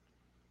doing?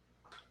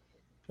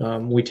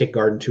 We take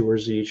garden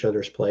tours at each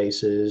other's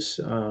places.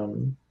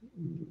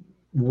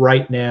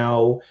 Right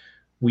now,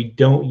 we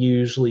don't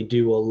usually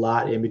do a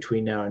lot in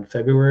between now and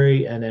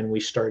February, and then we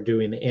start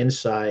doing the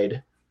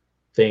inside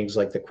things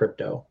like the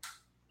crypto.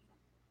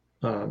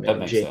 That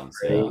makes sense.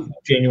 Yeah.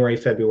 January,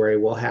 February,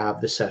 we'll have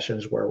the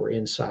sessions where we're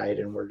inside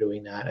and we're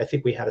doing that. I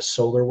think we had a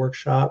solar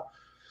workshop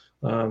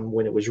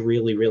when it was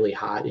really, really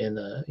hot in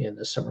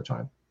the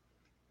summertime.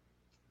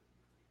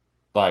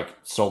 Like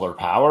solar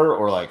power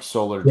or like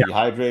solar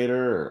dehydrator?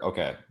 Or,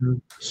 okay.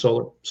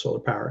 Solar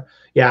power.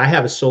 Yeah, I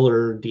have a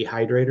solar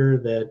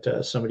dehydrator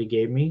that somebody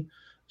gave me.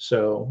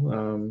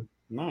 So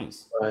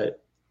nice.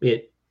 But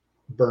it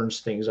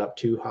burns things up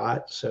too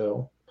hot.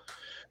 So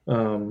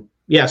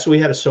so we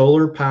had a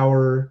solar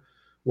power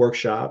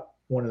workshop.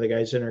 One of the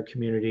guys in our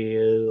community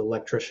is an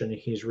electrician.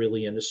 He's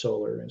really into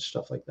solar and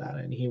stuff like that.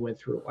 And he went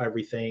through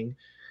everything.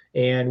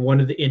 And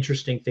one of the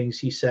interesting things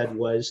he said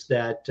was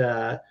that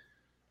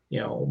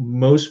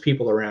most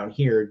people around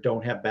here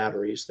don't have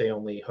batteries. They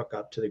only hook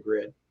up to the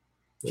grid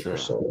with their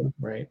solar,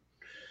 right?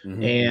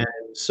 Mm-hmm. And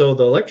so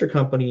the electric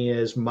company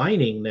is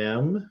mining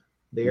them.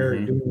 They're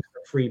doing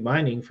free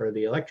mining for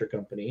the electric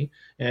company.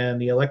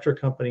 And the electric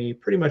company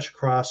pretty much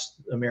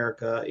across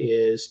America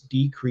is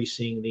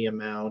decreasing the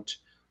amount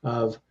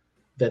of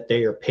that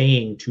they are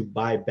paying to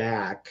buy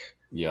back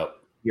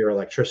your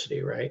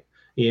electricity, right?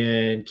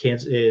 In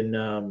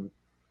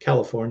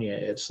California,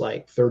 it's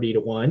like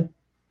 30-1.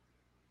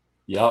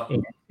 Yep.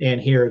 And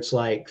here it's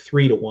like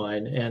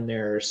 3-1, and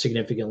they're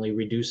significantly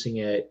reducing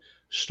it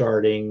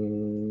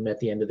starting at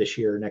the end of this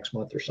year, next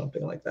month or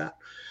something like that.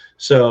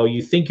 So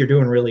you think you're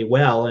doing really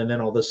well, and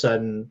then all of a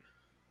sudden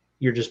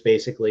you're just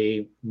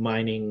basically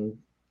mining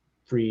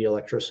free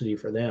electricity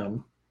for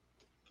them.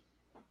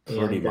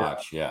 Pretty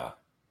much, yeah.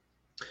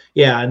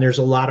 Yeah, and there's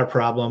a lot of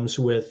problems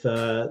with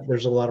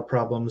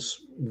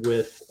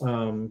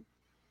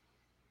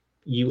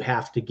you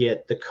have to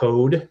get the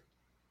code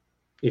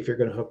if you're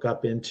going to hook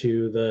up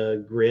into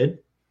the grid,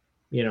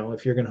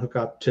 if you're going to hook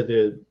up to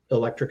the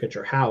electric at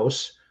your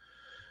house,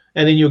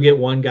 and then you'll get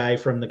one guy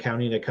from the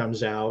county that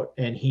comes out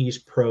and he's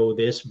pro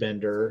this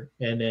vendor.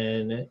 And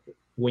then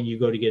when you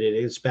go to get it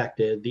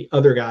inspected, the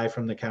other guy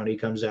from the county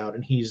comes out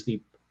and he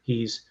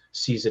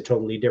sees it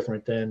totally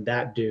different than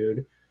that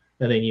dude.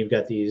 And then you've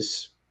got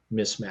these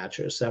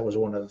mismatches. That was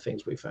one of the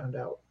things we found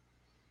out.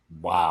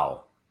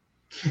 Wow.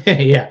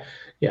 Yeah.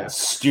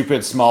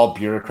 Stupid, small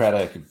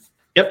bureaucratic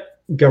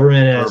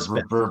Government has Brr,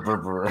 spent. brr, brr,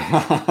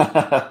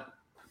 brr.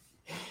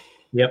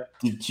 Yep.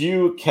 Did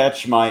you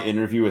catch my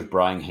interview with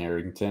Brian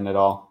Harrington at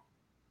all?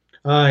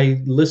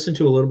 I listened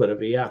to a little bit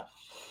of it. Yeah.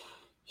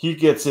 He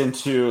gets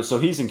into, so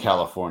he's in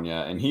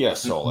California and he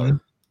has solar,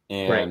 Right.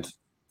 and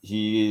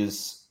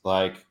he's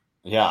like,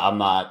 yeah,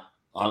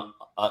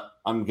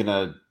 I'm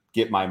gonna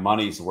get my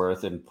money's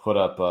worth and put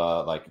up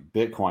a like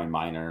Bitcoin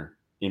miner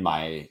in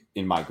my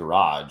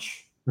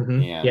garage,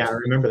 Mhm. and Yeah, I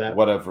remember that.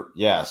 whatever.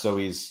 Yeah, so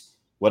he's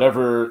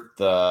whatever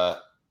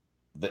the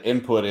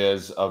input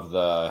is of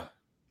the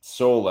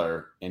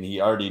solar, and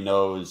he already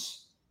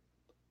knows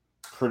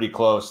pretty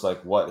close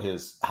like what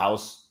his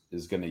house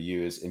is going to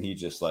use, and he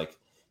just like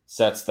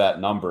sets that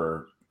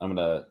number. I'm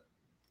going to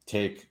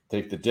take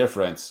the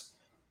difference,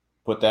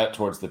 put that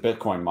towards the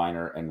Bitcoin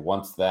miner, and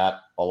once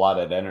that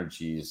allotted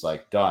energy is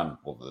like done,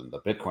 well, then the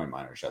Bitcoin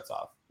miner shuts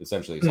off.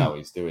 Essentially is how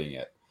he's doing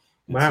it.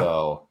 And Wow.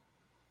 so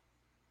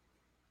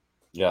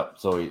yeah,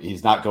 so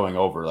he's not going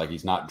over, like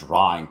he's not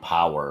drawing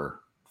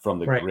power from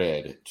the Right.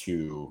 grid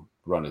to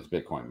run his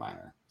Bitcoin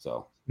miner.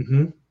 So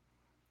Mhm.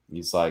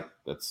 he's like,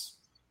 that's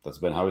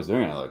been how he's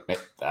doing it. Like,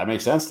 that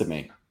makes sense to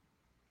me.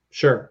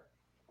 Sure.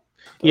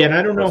 So, Yeah, and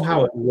I don't know that's how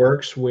cool. it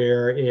works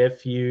where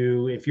if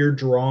you're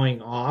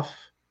drawing off,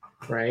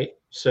 right?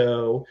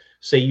 So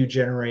say you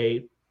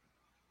generate,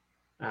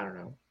 I don't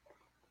know,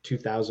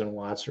 2000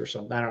 watts or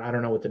something. I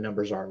don't know what the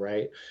numbers are,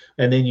 right?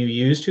 And then you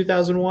use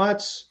 2000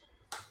 watts,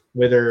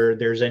 whether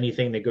there's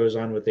anything that goes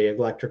on with the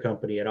electric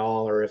company at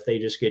all, or if they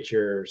just get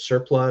your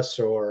surplus,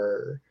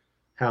 or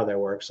how that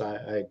works.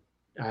 I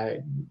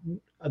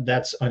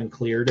that's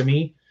unclear to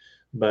me,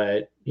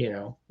 but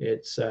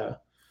it's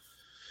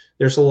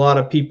there's a lot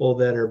of people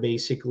that are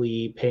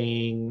basically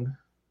paying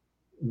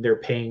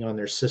on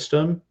their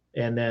system,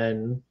 and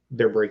then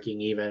they're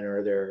breaking even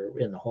or they're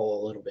in the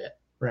hole a little bit,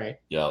 right?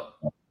 Yep.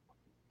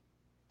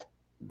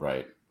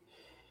 Right.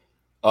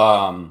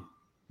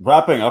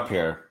 Wrapping up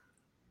here.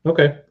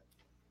 Okay.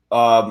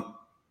 What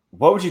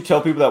would you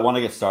tell people that want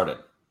to get started?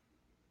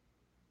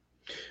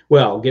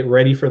 Well, get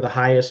ready for the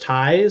highest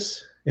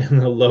highs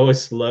and the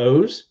lowest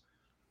lows,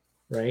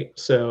 right?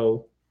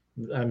 So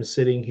I'm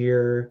sitting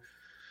here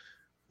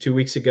 2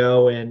 weeks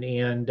ago, and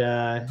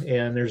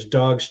there's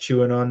dogs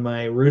chewing on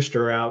my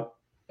rooster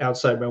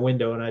outside my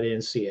window, and I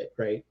didn't see it,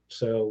 right?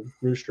 So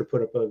rooster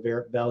put up a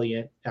very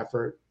valiant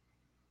effort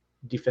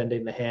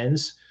defending the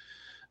hens,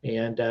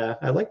 and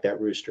I like that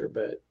rooster,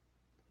 but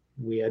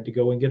we had to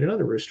go and get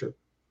another rooster.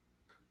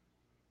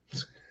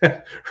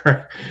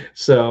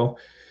 So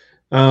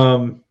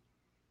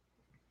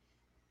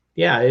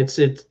yeah,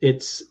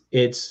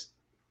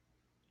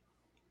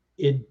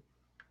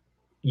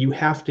 you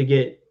have to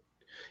get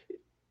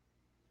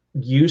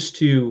used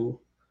to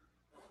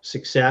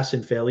success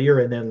and failure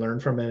and then learn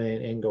from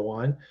it and go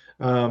on.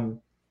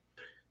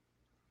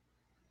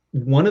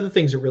 One of the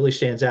things that really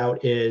stands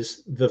out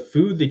is the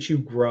food that you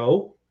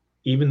grow,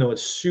 even though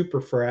it's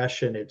super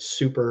fresh and it's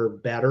super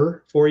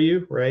better for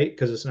you, right?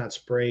 Because it's not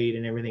sprayed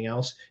and everything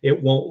else,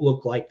 it won't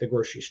look like the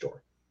grocery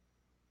store.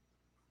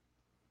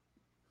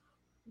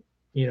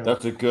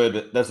 That's a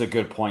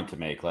good point to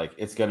make. Like,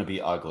 it's going to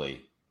be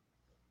ugly.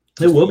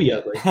 It will be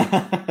ugly.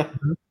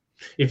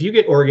 If you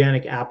get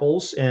organic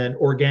apples, and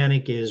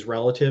organic is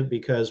relative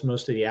because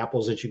most of the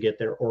apples that you get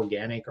that are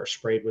organic are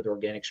sprayed with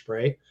organic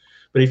spray.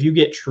 But if you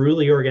get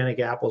truly organic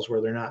apples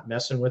where they're not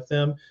messing with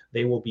them,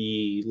 they will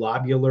be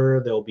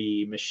lobular, they'll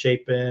be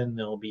misshapen,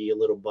 they'll be a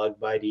little bug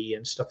bitey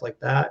and stuff like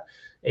that.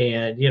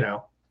 And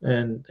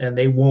and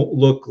they won't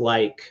look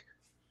like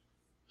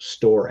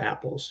store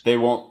apples. They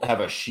won't have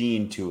a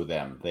sheen to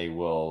them. They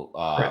will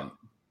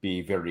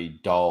be very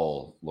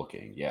dull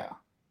looking. Yeah.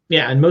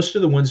 Yeah, and most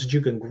of the ones that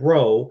you can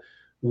grow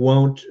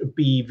won't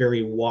be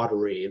very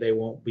watery. They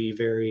won't be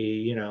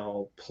very,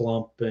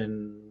 plump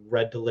and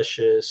red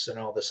delicious and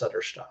all this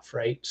other stuff,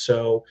 right?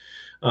 So,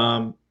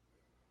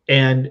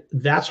 and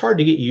that's hard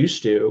to get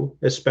used to,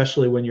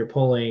 especially when you're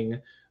pulling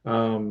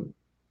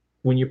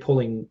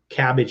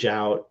cabbage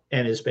out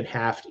and has been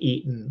half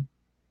eaten.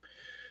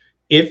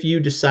 If you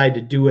decide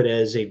to do it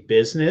as a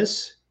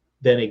business,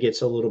 then it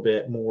gets a little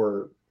bit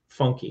more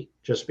funky,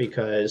 just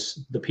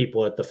because the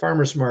people at the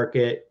farmer's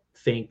market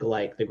think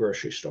like the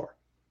grocery store.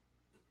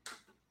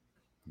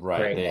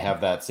 Right. They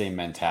have that same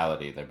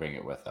mentality. They bring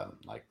it with them.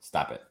 Like,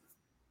 stop it.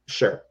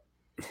 Sure.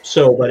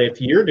 So, but if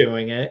you're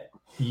doing it,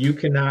 you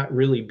cannot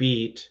really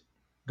beat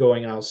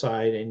going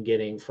outside and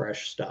getting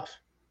fresh stuff.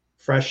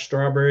 Fresh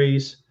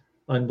strawberries,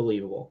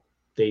 unbelievable.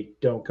 They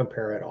don't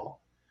compare at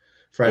all.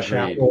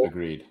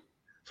 Agreed.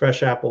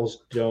 Fresh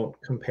apples don't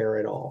compare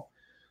at all.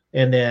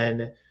 And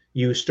then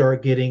you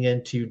start getting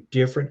into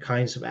different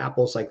kinds of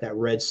apples, like that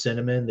red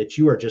cinnamon, that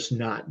you are just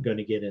not going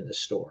to get in the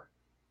store.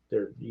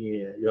 They're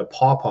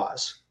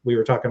pawpaws. We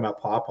were talking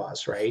about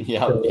pawpaws, right?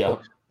 Yeah.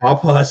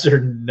 Pawpaws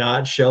are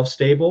not shelf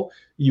stable.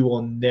 You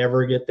will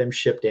never get them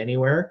shipped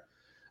anywhere.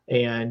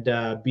 And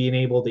being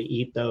able to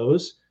eat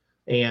those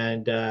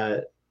and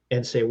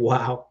say,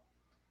 wow,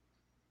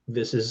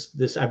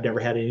 this I've never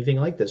had anything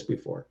like this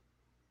before.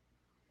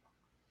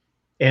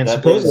 And that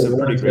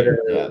supposedly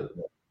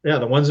Yeah,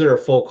 the ones that are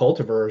full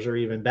cultivars are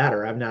even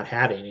better. I've not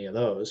had any of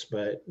those,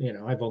 but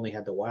I've only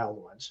had the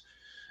wild ones,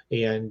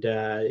 and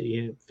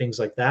things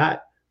like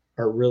that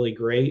are really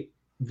great.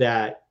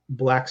 That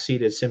black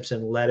seeded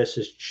Simpson lettuce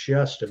is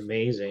just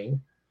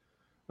amazing,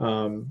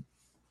 um,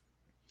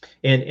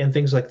 and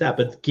things like that.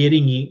 But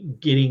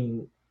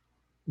getting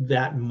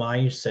that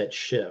mindset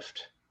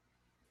shift,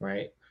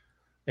 right,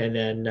 and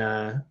then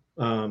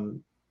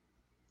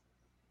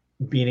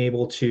being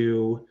able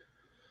to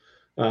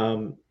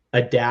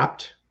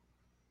adapt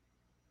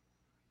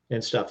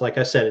and stuff. Like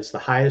I said, it's the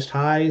highest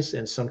highs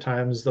and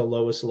sometimes the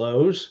lowest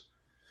lows,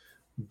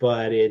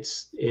 but it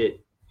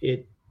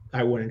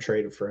I wouldn't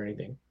trade it for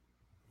anything.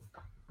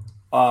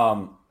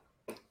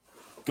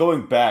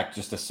 Going back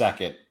just a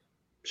second,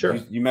 Sure.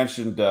 you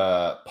mentioned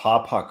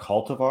Pawpaw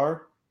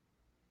cultivar.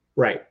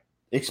 Right.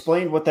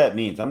 Explain what that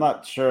means. I'm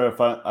not sure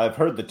if I've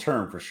heard the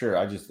term for sure.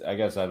 I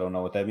guess I don't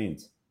know what that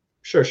means.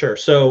 Sure.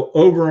 So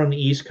over on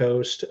the East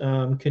Coast,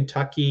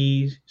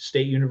 Kentucky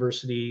State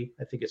University,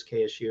 I think it's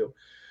KSU.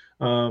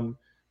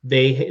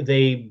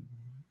 They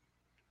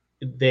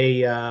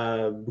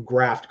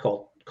graft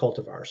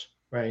cultivars,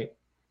 right?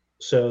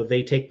 So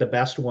they take the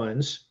best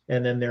ones,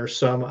 and then there's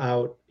some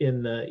out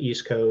in the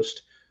East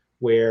Coast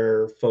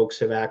where folks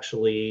have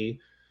actually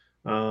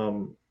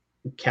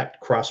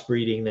kept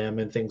crossbreeding them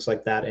and things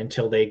like that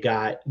until they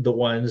got the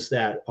ones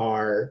that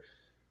are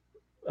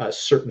a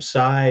certain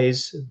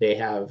size. They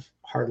have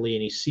hardly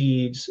any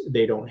seeds.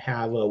 They don't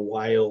have a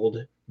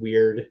wild,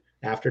 weird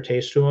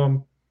aftertaste to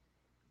them.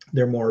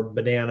 They're more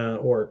banana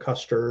or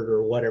custard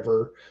or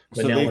whatever.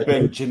 So they've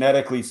been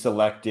genetically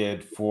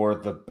selected for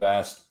the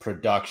best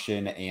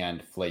production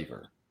and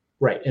flavor.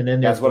 Right. And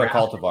then that's what a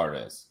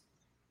cultivar is.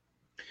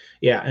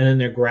 Yeah. And then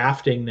they're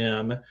grafting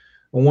them.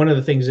 And one of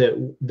the things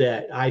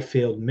that I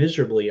failed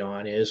miserably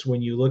on is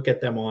when you look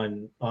at them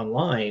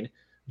online,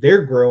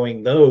 they're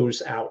growing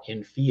those out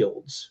in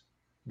fields,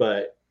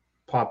 but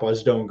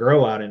pawpaws don't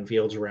grow out in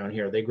fields around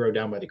here. They grow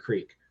down by the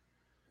creek.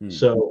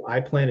 So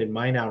I planted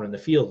mine out in the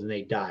field and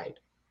they died.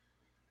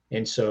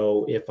 And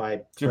so if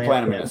I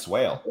plant them in a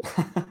swale.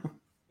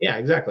 Yeah,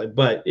 exactly.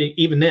 But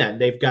even then,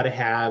 they've got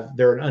to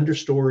they're an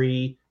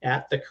understory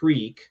at the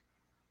creek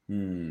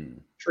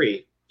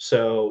tree.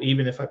 So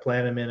even if I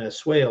plant them in a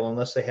swale,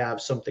 unless they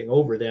have something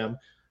over them,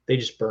 they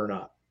just burn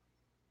up.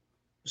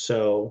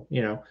 So,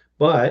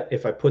 but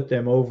if I put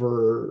them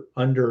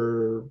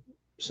under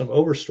some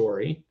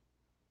overstory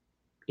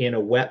in a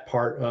wet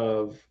part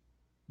of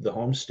the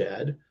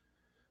homestead,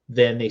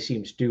 then they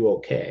seem to do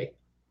okay.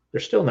 They're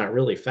still not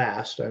really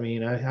fast. I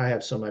mean, I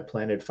have some I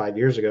planted 5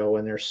 years ago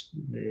and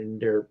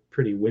they're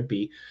pretty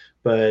wimpy,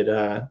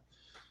 but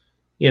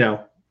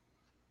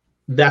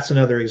that's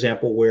another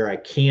example where I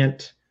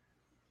can't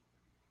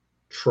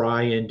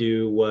try and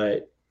do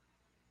what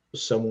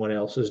someone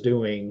else is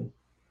doing,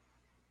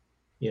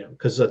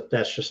 because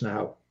that's just not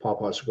how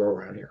pawpaws grow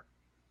around here.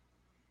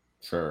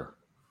 Sure.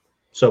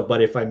 So,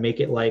 but if I make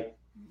it like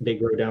they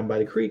grow down by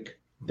the creek,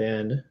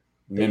 then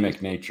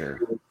mimic nature.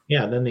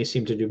 Yeah, then they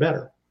seem to do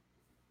better.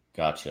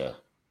 Gotcha.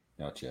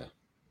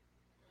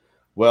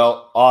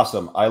 Well,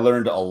 awesome. I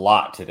learned a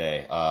lot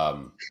today.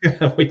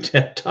 We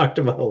talked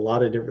about a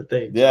lot of different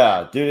things.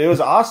 Yeah, dude, it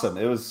was awesome.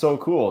 It was so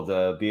cool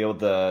to be able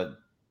to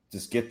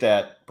just get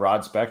that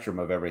broad spectrum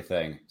of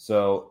everything.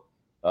 So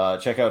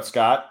check out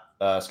Scott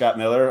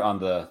Miller on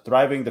the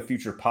Thriving the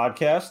Future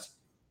podcast.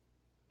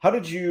 How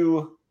did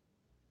you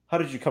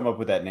come up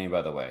with that name,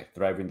 by the way?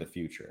 Thriving the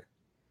Future.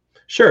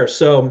 Sure.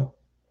 So,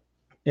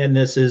 and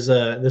this is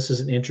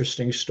an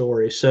interesting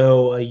story.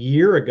 So a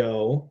year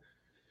ago,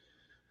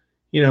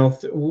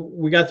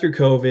 we got through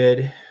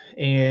COVID,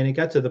 and it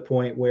got to the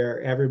point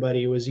where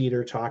everybody was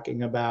either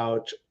complaining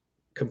about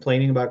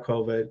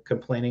COVID,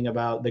 complaining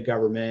about the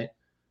government,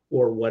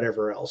 or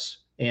whatever else.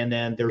 And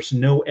then there's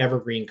no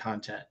evergreen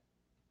content,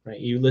 right?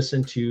 You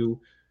listen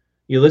to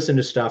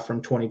stuff from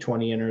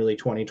 2020 and early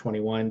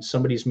 2021.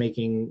 Somebody's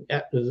making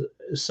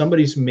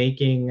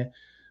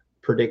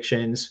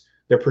predictions.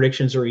 Their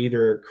predictions are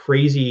either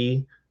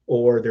crazy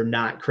or they're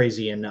not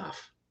crazy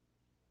enough,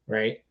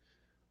 right?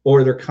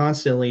 Or they're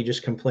constantly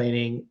just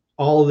complaining.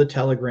 All of the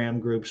Telegram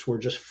groups were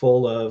just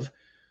full of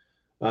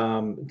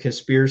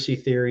conspiracy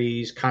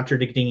theories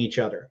contradicting each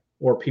other,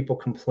 or people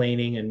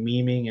complaining and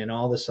memeing and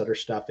all this other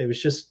stuff. It was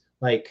just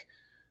like,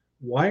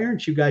 why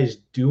aren't you guys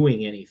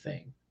doing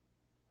anything,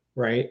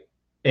 right?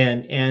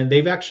 And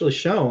they've actually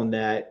shown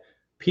that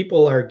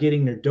people are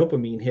getting their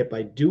dopamine hit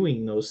by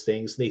doing those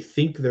things. They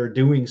think they're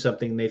doing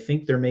something. They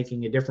think they're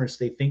making a difference.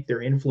 They think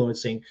they're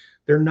influencing.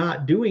 They're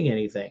not doing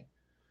anything.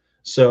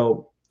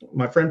 So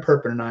my friend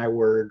Perpin and I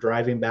were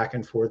driving back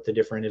and forth to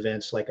different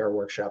events, like our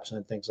workshops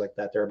and things like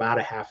that. They're about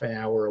a half an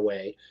hour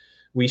away.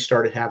 We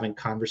started having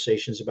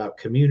conversations about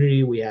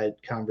community. We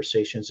had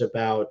conversations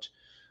about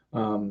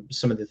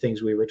some of the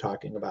things we were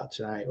talking about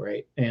tonight,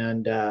 right?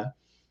 And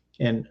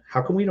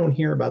how come we don't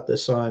hear about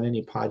this on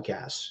any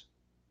podcasts?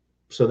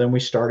 So then we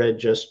started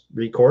just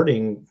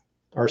recording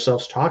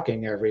ourselves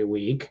talking every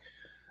week,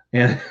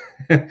 and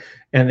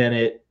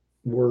then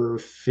we're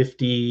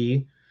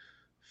 50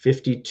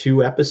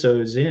 52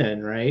 episodes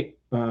in, right?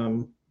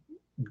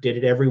 Did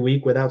it every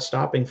week without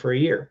stopping for a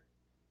year.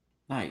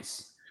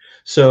 Nice.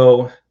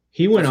 So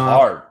he went That's off.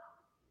 hard.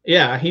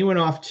 Yeah, he went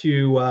off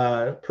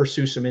to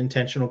pursue some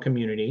intentional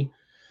community,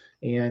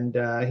 and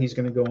he's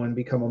going to go and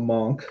become a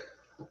monk.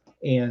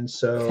 And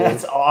so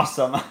that's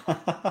awesome.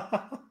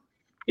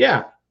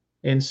 yeah,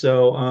 and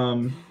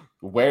so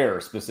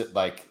where specific,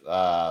 like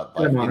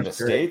in the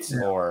States,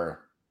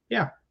 or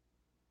yeah.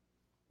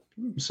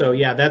 So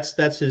yeah,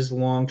 that's his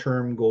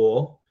long-term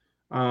goal.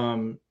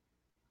 And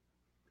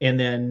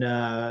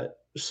then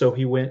so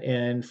he went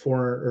and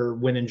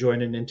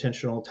joined an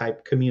intentional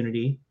type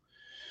community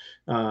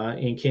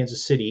in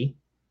Kansas City.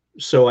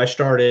 So I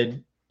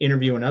started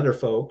interviewing other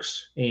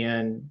folks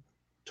and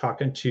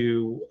talking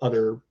to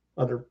other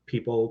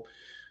people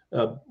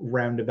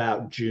around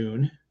about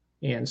June.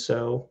 And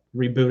so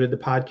rebooted the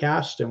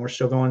podcast, and we're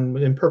still going.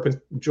 And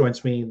Perpin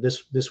joins me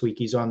this week.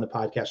 He's on the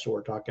podcast, so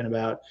we're talking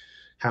about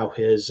how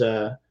his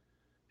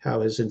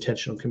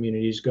intentional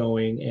community is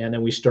going. And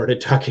then we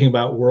started talking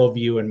about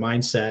worldview and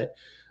mindset,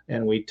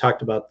 and we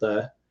talked about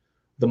the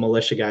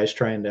militia guys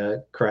trying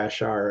to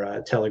crash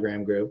our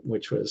Telegram group,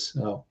 which was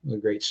a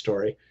great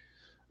story.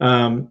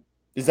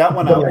 Is that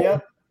one out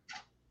yet?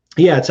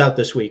 Yeah, it's out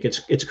this week.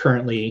 It's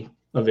currently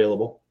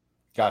available.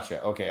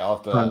 Gotcha. Okay, I'll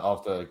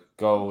have to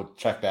go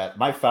check that.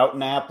 My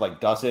Fountain app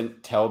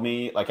doesn't tell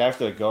me, I have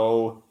to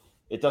go.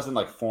 It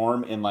doesn't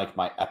form in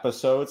my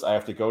episodes. I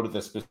have to go to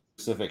the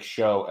specific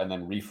show and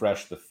then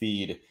refresh the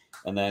feed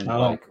and then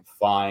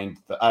find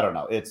I don't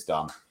know. It's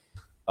dumb.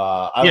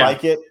 I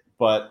like it,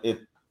 but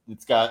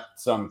it's got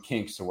some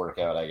kinks to work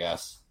out, I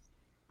guess.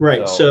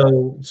 Right.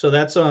 So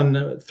that's on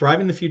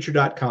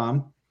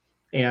thrivingthefuture.com.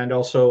 And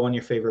also on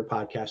your favorite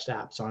podcast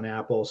apps, on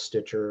Apple,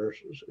 Stitcher,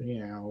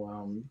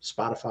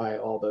 Spotify,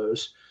 all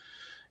those.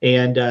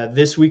 And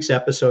this week's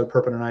episode,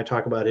 Perpin and I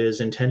talk about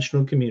his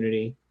intentional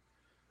community,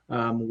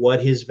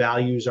 what his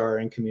values are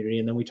in community,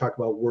 and then we talk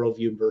about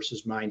worldview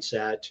versus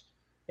mindset,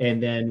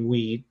 and then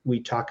we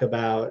talk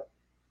about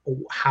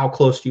how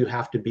close do you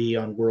have to be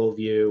on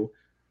worldview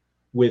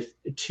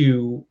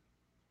to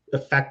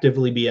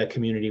effectively be a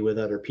community with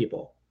other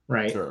people.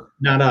 Right. Sure.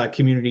 Not a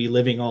community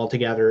living all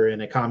together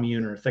in a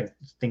commune or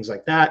things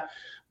like that.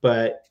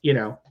 But,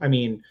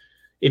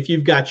 if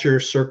you've got your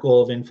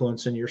circle of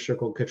influence and your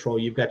circle of control,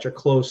 you've got your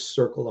close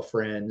circle of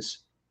friends,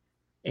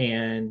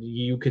 and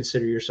you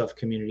consider yourself a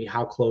community,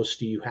 how close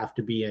do you have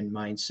to be in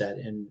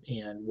mindset and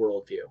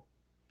worldview?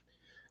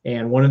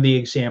 And one of the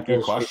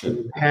examples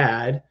we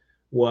had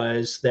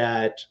was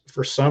that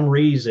for some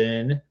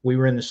reason, we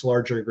were in this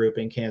larger group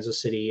in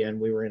Kansas City, and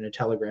we were in a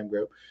Telegram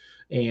group.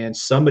 And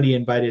somebody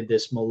invited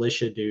this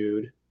militia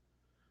dude.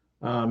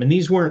 And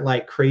these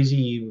weren't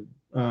crazy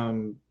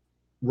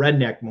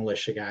redneck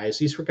militia guys.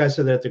 These were guys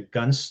that are at the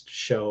gun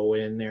show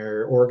and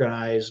they're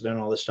organized and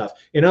all this stuff.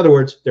 In other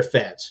words, they're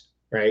feds,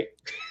 right?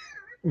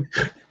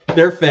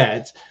 They're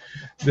feds.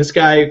 This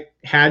guy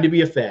had to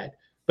be a fed.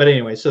 But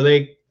anyway, so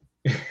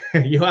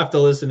you'll have to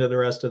listen to the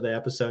rest of the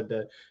episode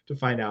to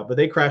find out. But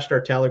they crashed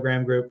our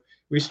Telegram group.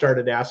 We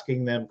started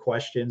asking them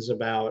questions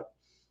about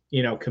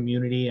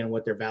community and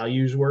what their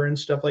values were and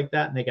stuff like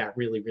that. And they got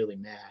really, really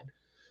mad.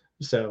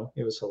 So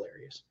it was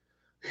hilarious.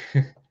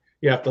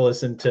 You have to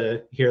listen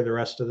to hear the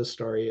rest of the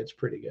story. It's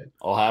pretty good.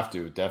 I'll have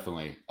to,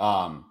 definitely.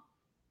 Are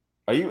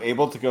you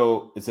able to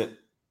go,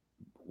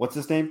 what's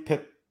his name?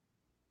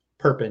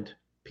 Perpend.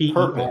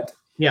 Perpend.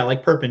 Yeah,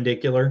 like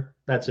perpendicular.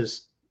 That's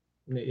his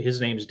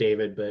name's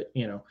David, but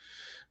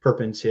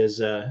Perpend's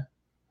his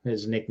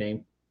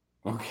nickname.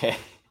 Okay.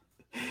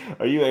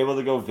 Are you able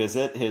to go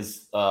visit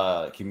his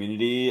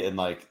community and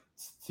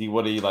see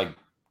what he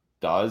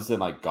does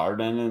and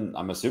garden? And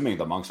I'm assuming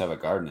the monks have a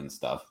garden and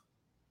stuff.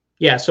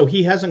 Yeah, so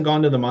he hasn't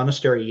gone to the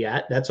monastery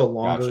yet. That's a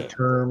longer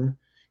term.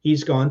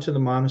 He's gone to the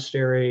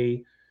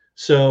monastery.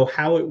 So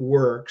how it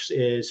works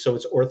is, so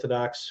it's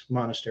Orthodox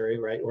monastery,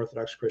 right?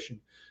 Orthodox Christian.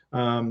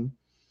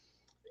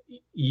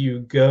 You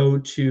go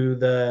to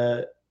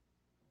the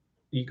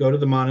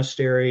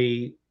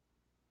monastery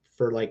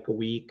for a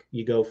week,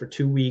 you go for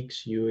 2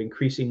 weeks, you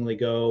increasingly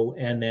go,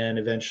 and then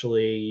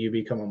eventually you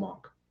become a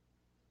monk.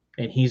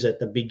 And he's at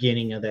the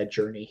beginning of that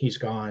journey. He's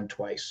gone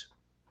twice.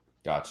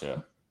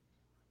 Gotcha.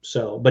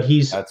 So, but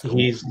he's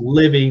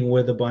living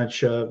around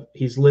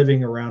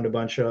a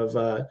bunch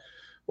of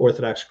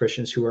Orthodox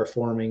Christians who are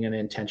forming an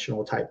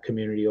intentional type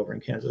community over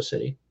in Kansas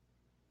City.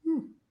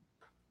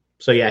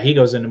 So yeah, he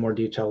goes into more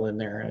detail in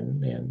there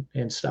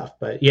and stuff.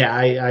 But yeah,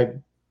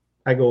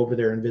 I go over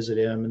there and visit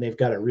him, and they've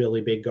got a really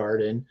big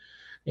garden,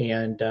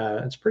 and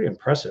it's pretty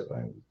impressive.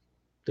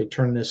 They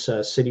turned this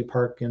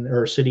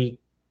city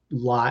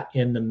lot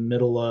in the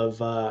middle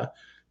of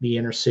the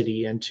inner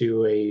city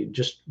into a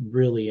just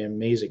really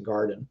amazing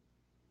garden.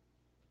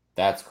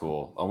 That's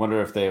cool. I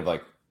wonder if they have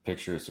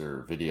pictures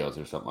or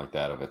videos or something like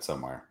that of it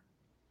somewhere.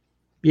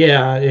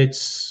 Yeah,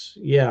 it's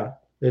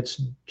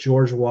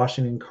George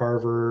Washington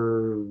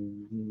Carver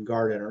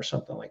Garden or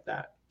something like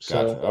that.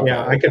 So gotcha. Okay.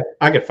 Yeah,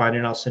 I could find it,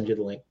 and I'll send you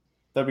the link.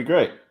 That'd be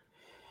great.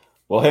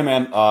 Well, hey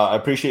man, I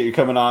appreciate you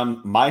coming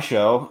on my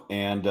show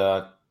and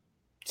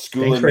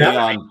schooling me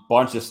on a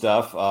bunch of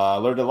stuff. I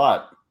learned a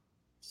lot.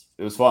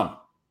 It was fun.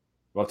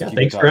 We'll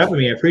thanks for having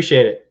me. I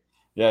appreciate it.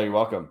 Yeah, you're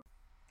welcome.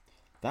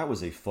 That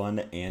was a fun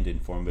and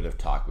informative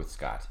talk with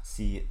Scott.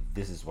 See,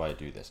 this is why I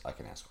do this. I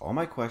can ask all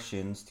my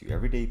questions to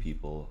everyday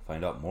people,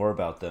 find out more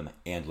about them,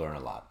 and learn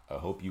a lot. I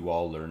hope you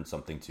all learned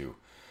something too.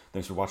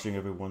 Thanks for watching,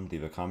 everyone.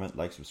 Leave a comment,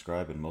 like,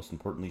 subscribe, and most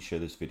importantly, share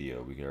this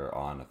video. We are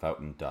on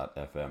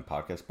Fountain.fm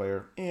podcast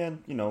player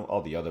and,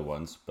 all the other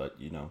ones. But,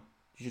 you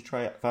should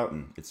try out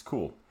Fountain. It's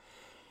cool.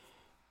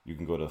 You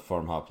can go to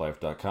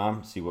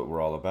farmhoplife.com, see what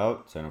we're all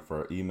about, sign up for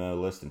our email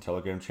list and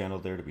Telegram channel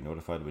there to be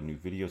notified when new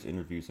videos,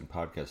 interviews, and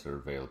podcasts are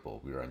available.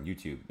 We are on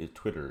YouTube,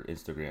 Twitter,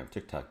 Instagram,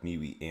 TikTok,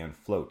 MeWe, and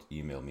Float.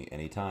 Email me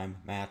anytime,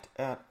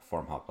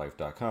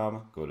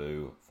 matt@farmhoplife.com. Go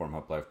to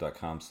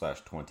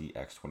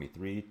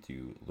farmhoplife.com/20x23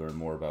 to learn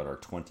more about our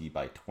 20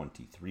 by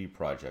 23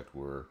 project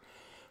where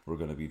we're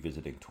going to be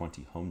visiting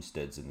 20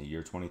 homesteads in the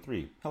year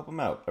 23. Help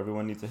them out.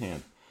 Everyone needs a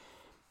hand.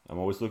 I'm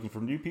always looking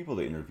for new people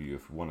to interview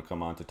if you want to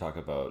come on to talk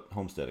about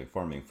homesteading,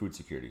 farming, food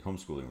security,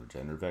 homeschooling,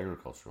 regenerative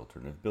agriculture,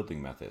 alternative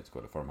building methods. Go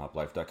to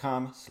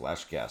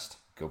farmhoplife.com/guest.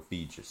 Go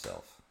feed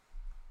yourself.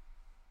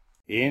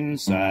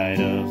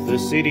 Inside of the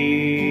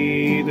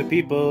city, the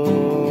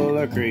people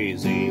are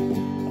crazy,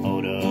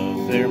 out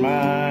of their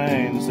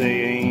minds,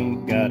 they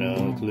ain't got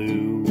a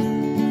clue.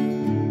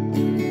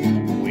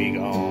 We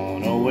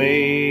gone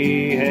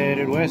away,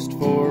 headed west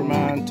for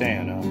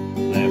Montana,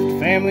 left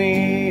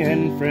family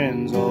and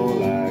friends,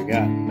 all I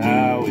got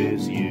now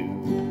is you.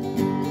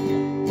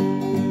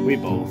 We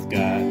both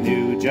got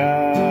new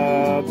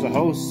jobs, a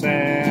house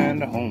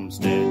and a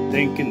homestead,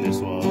 thinking this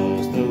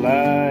was the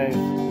life,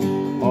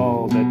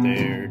 all that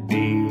there'd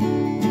be.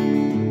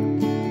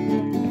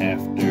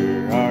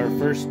 After our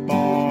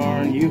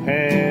firstborn, you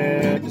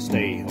had to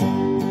stay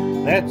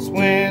home. That's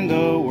when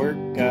the work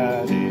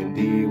got in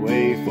the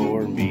way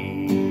for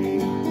me.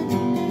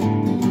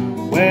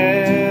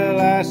 Well,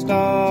 I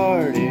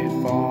started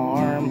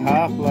Farm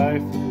Hop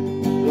Life.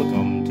 We'll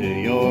come to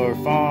your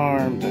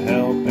farm to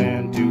help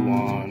and to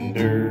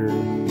wander.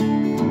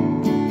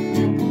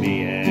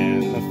 Me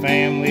and the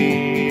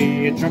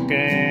family, a truck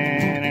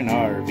and an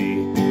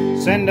RV.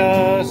 Send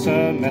us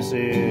a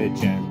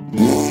message and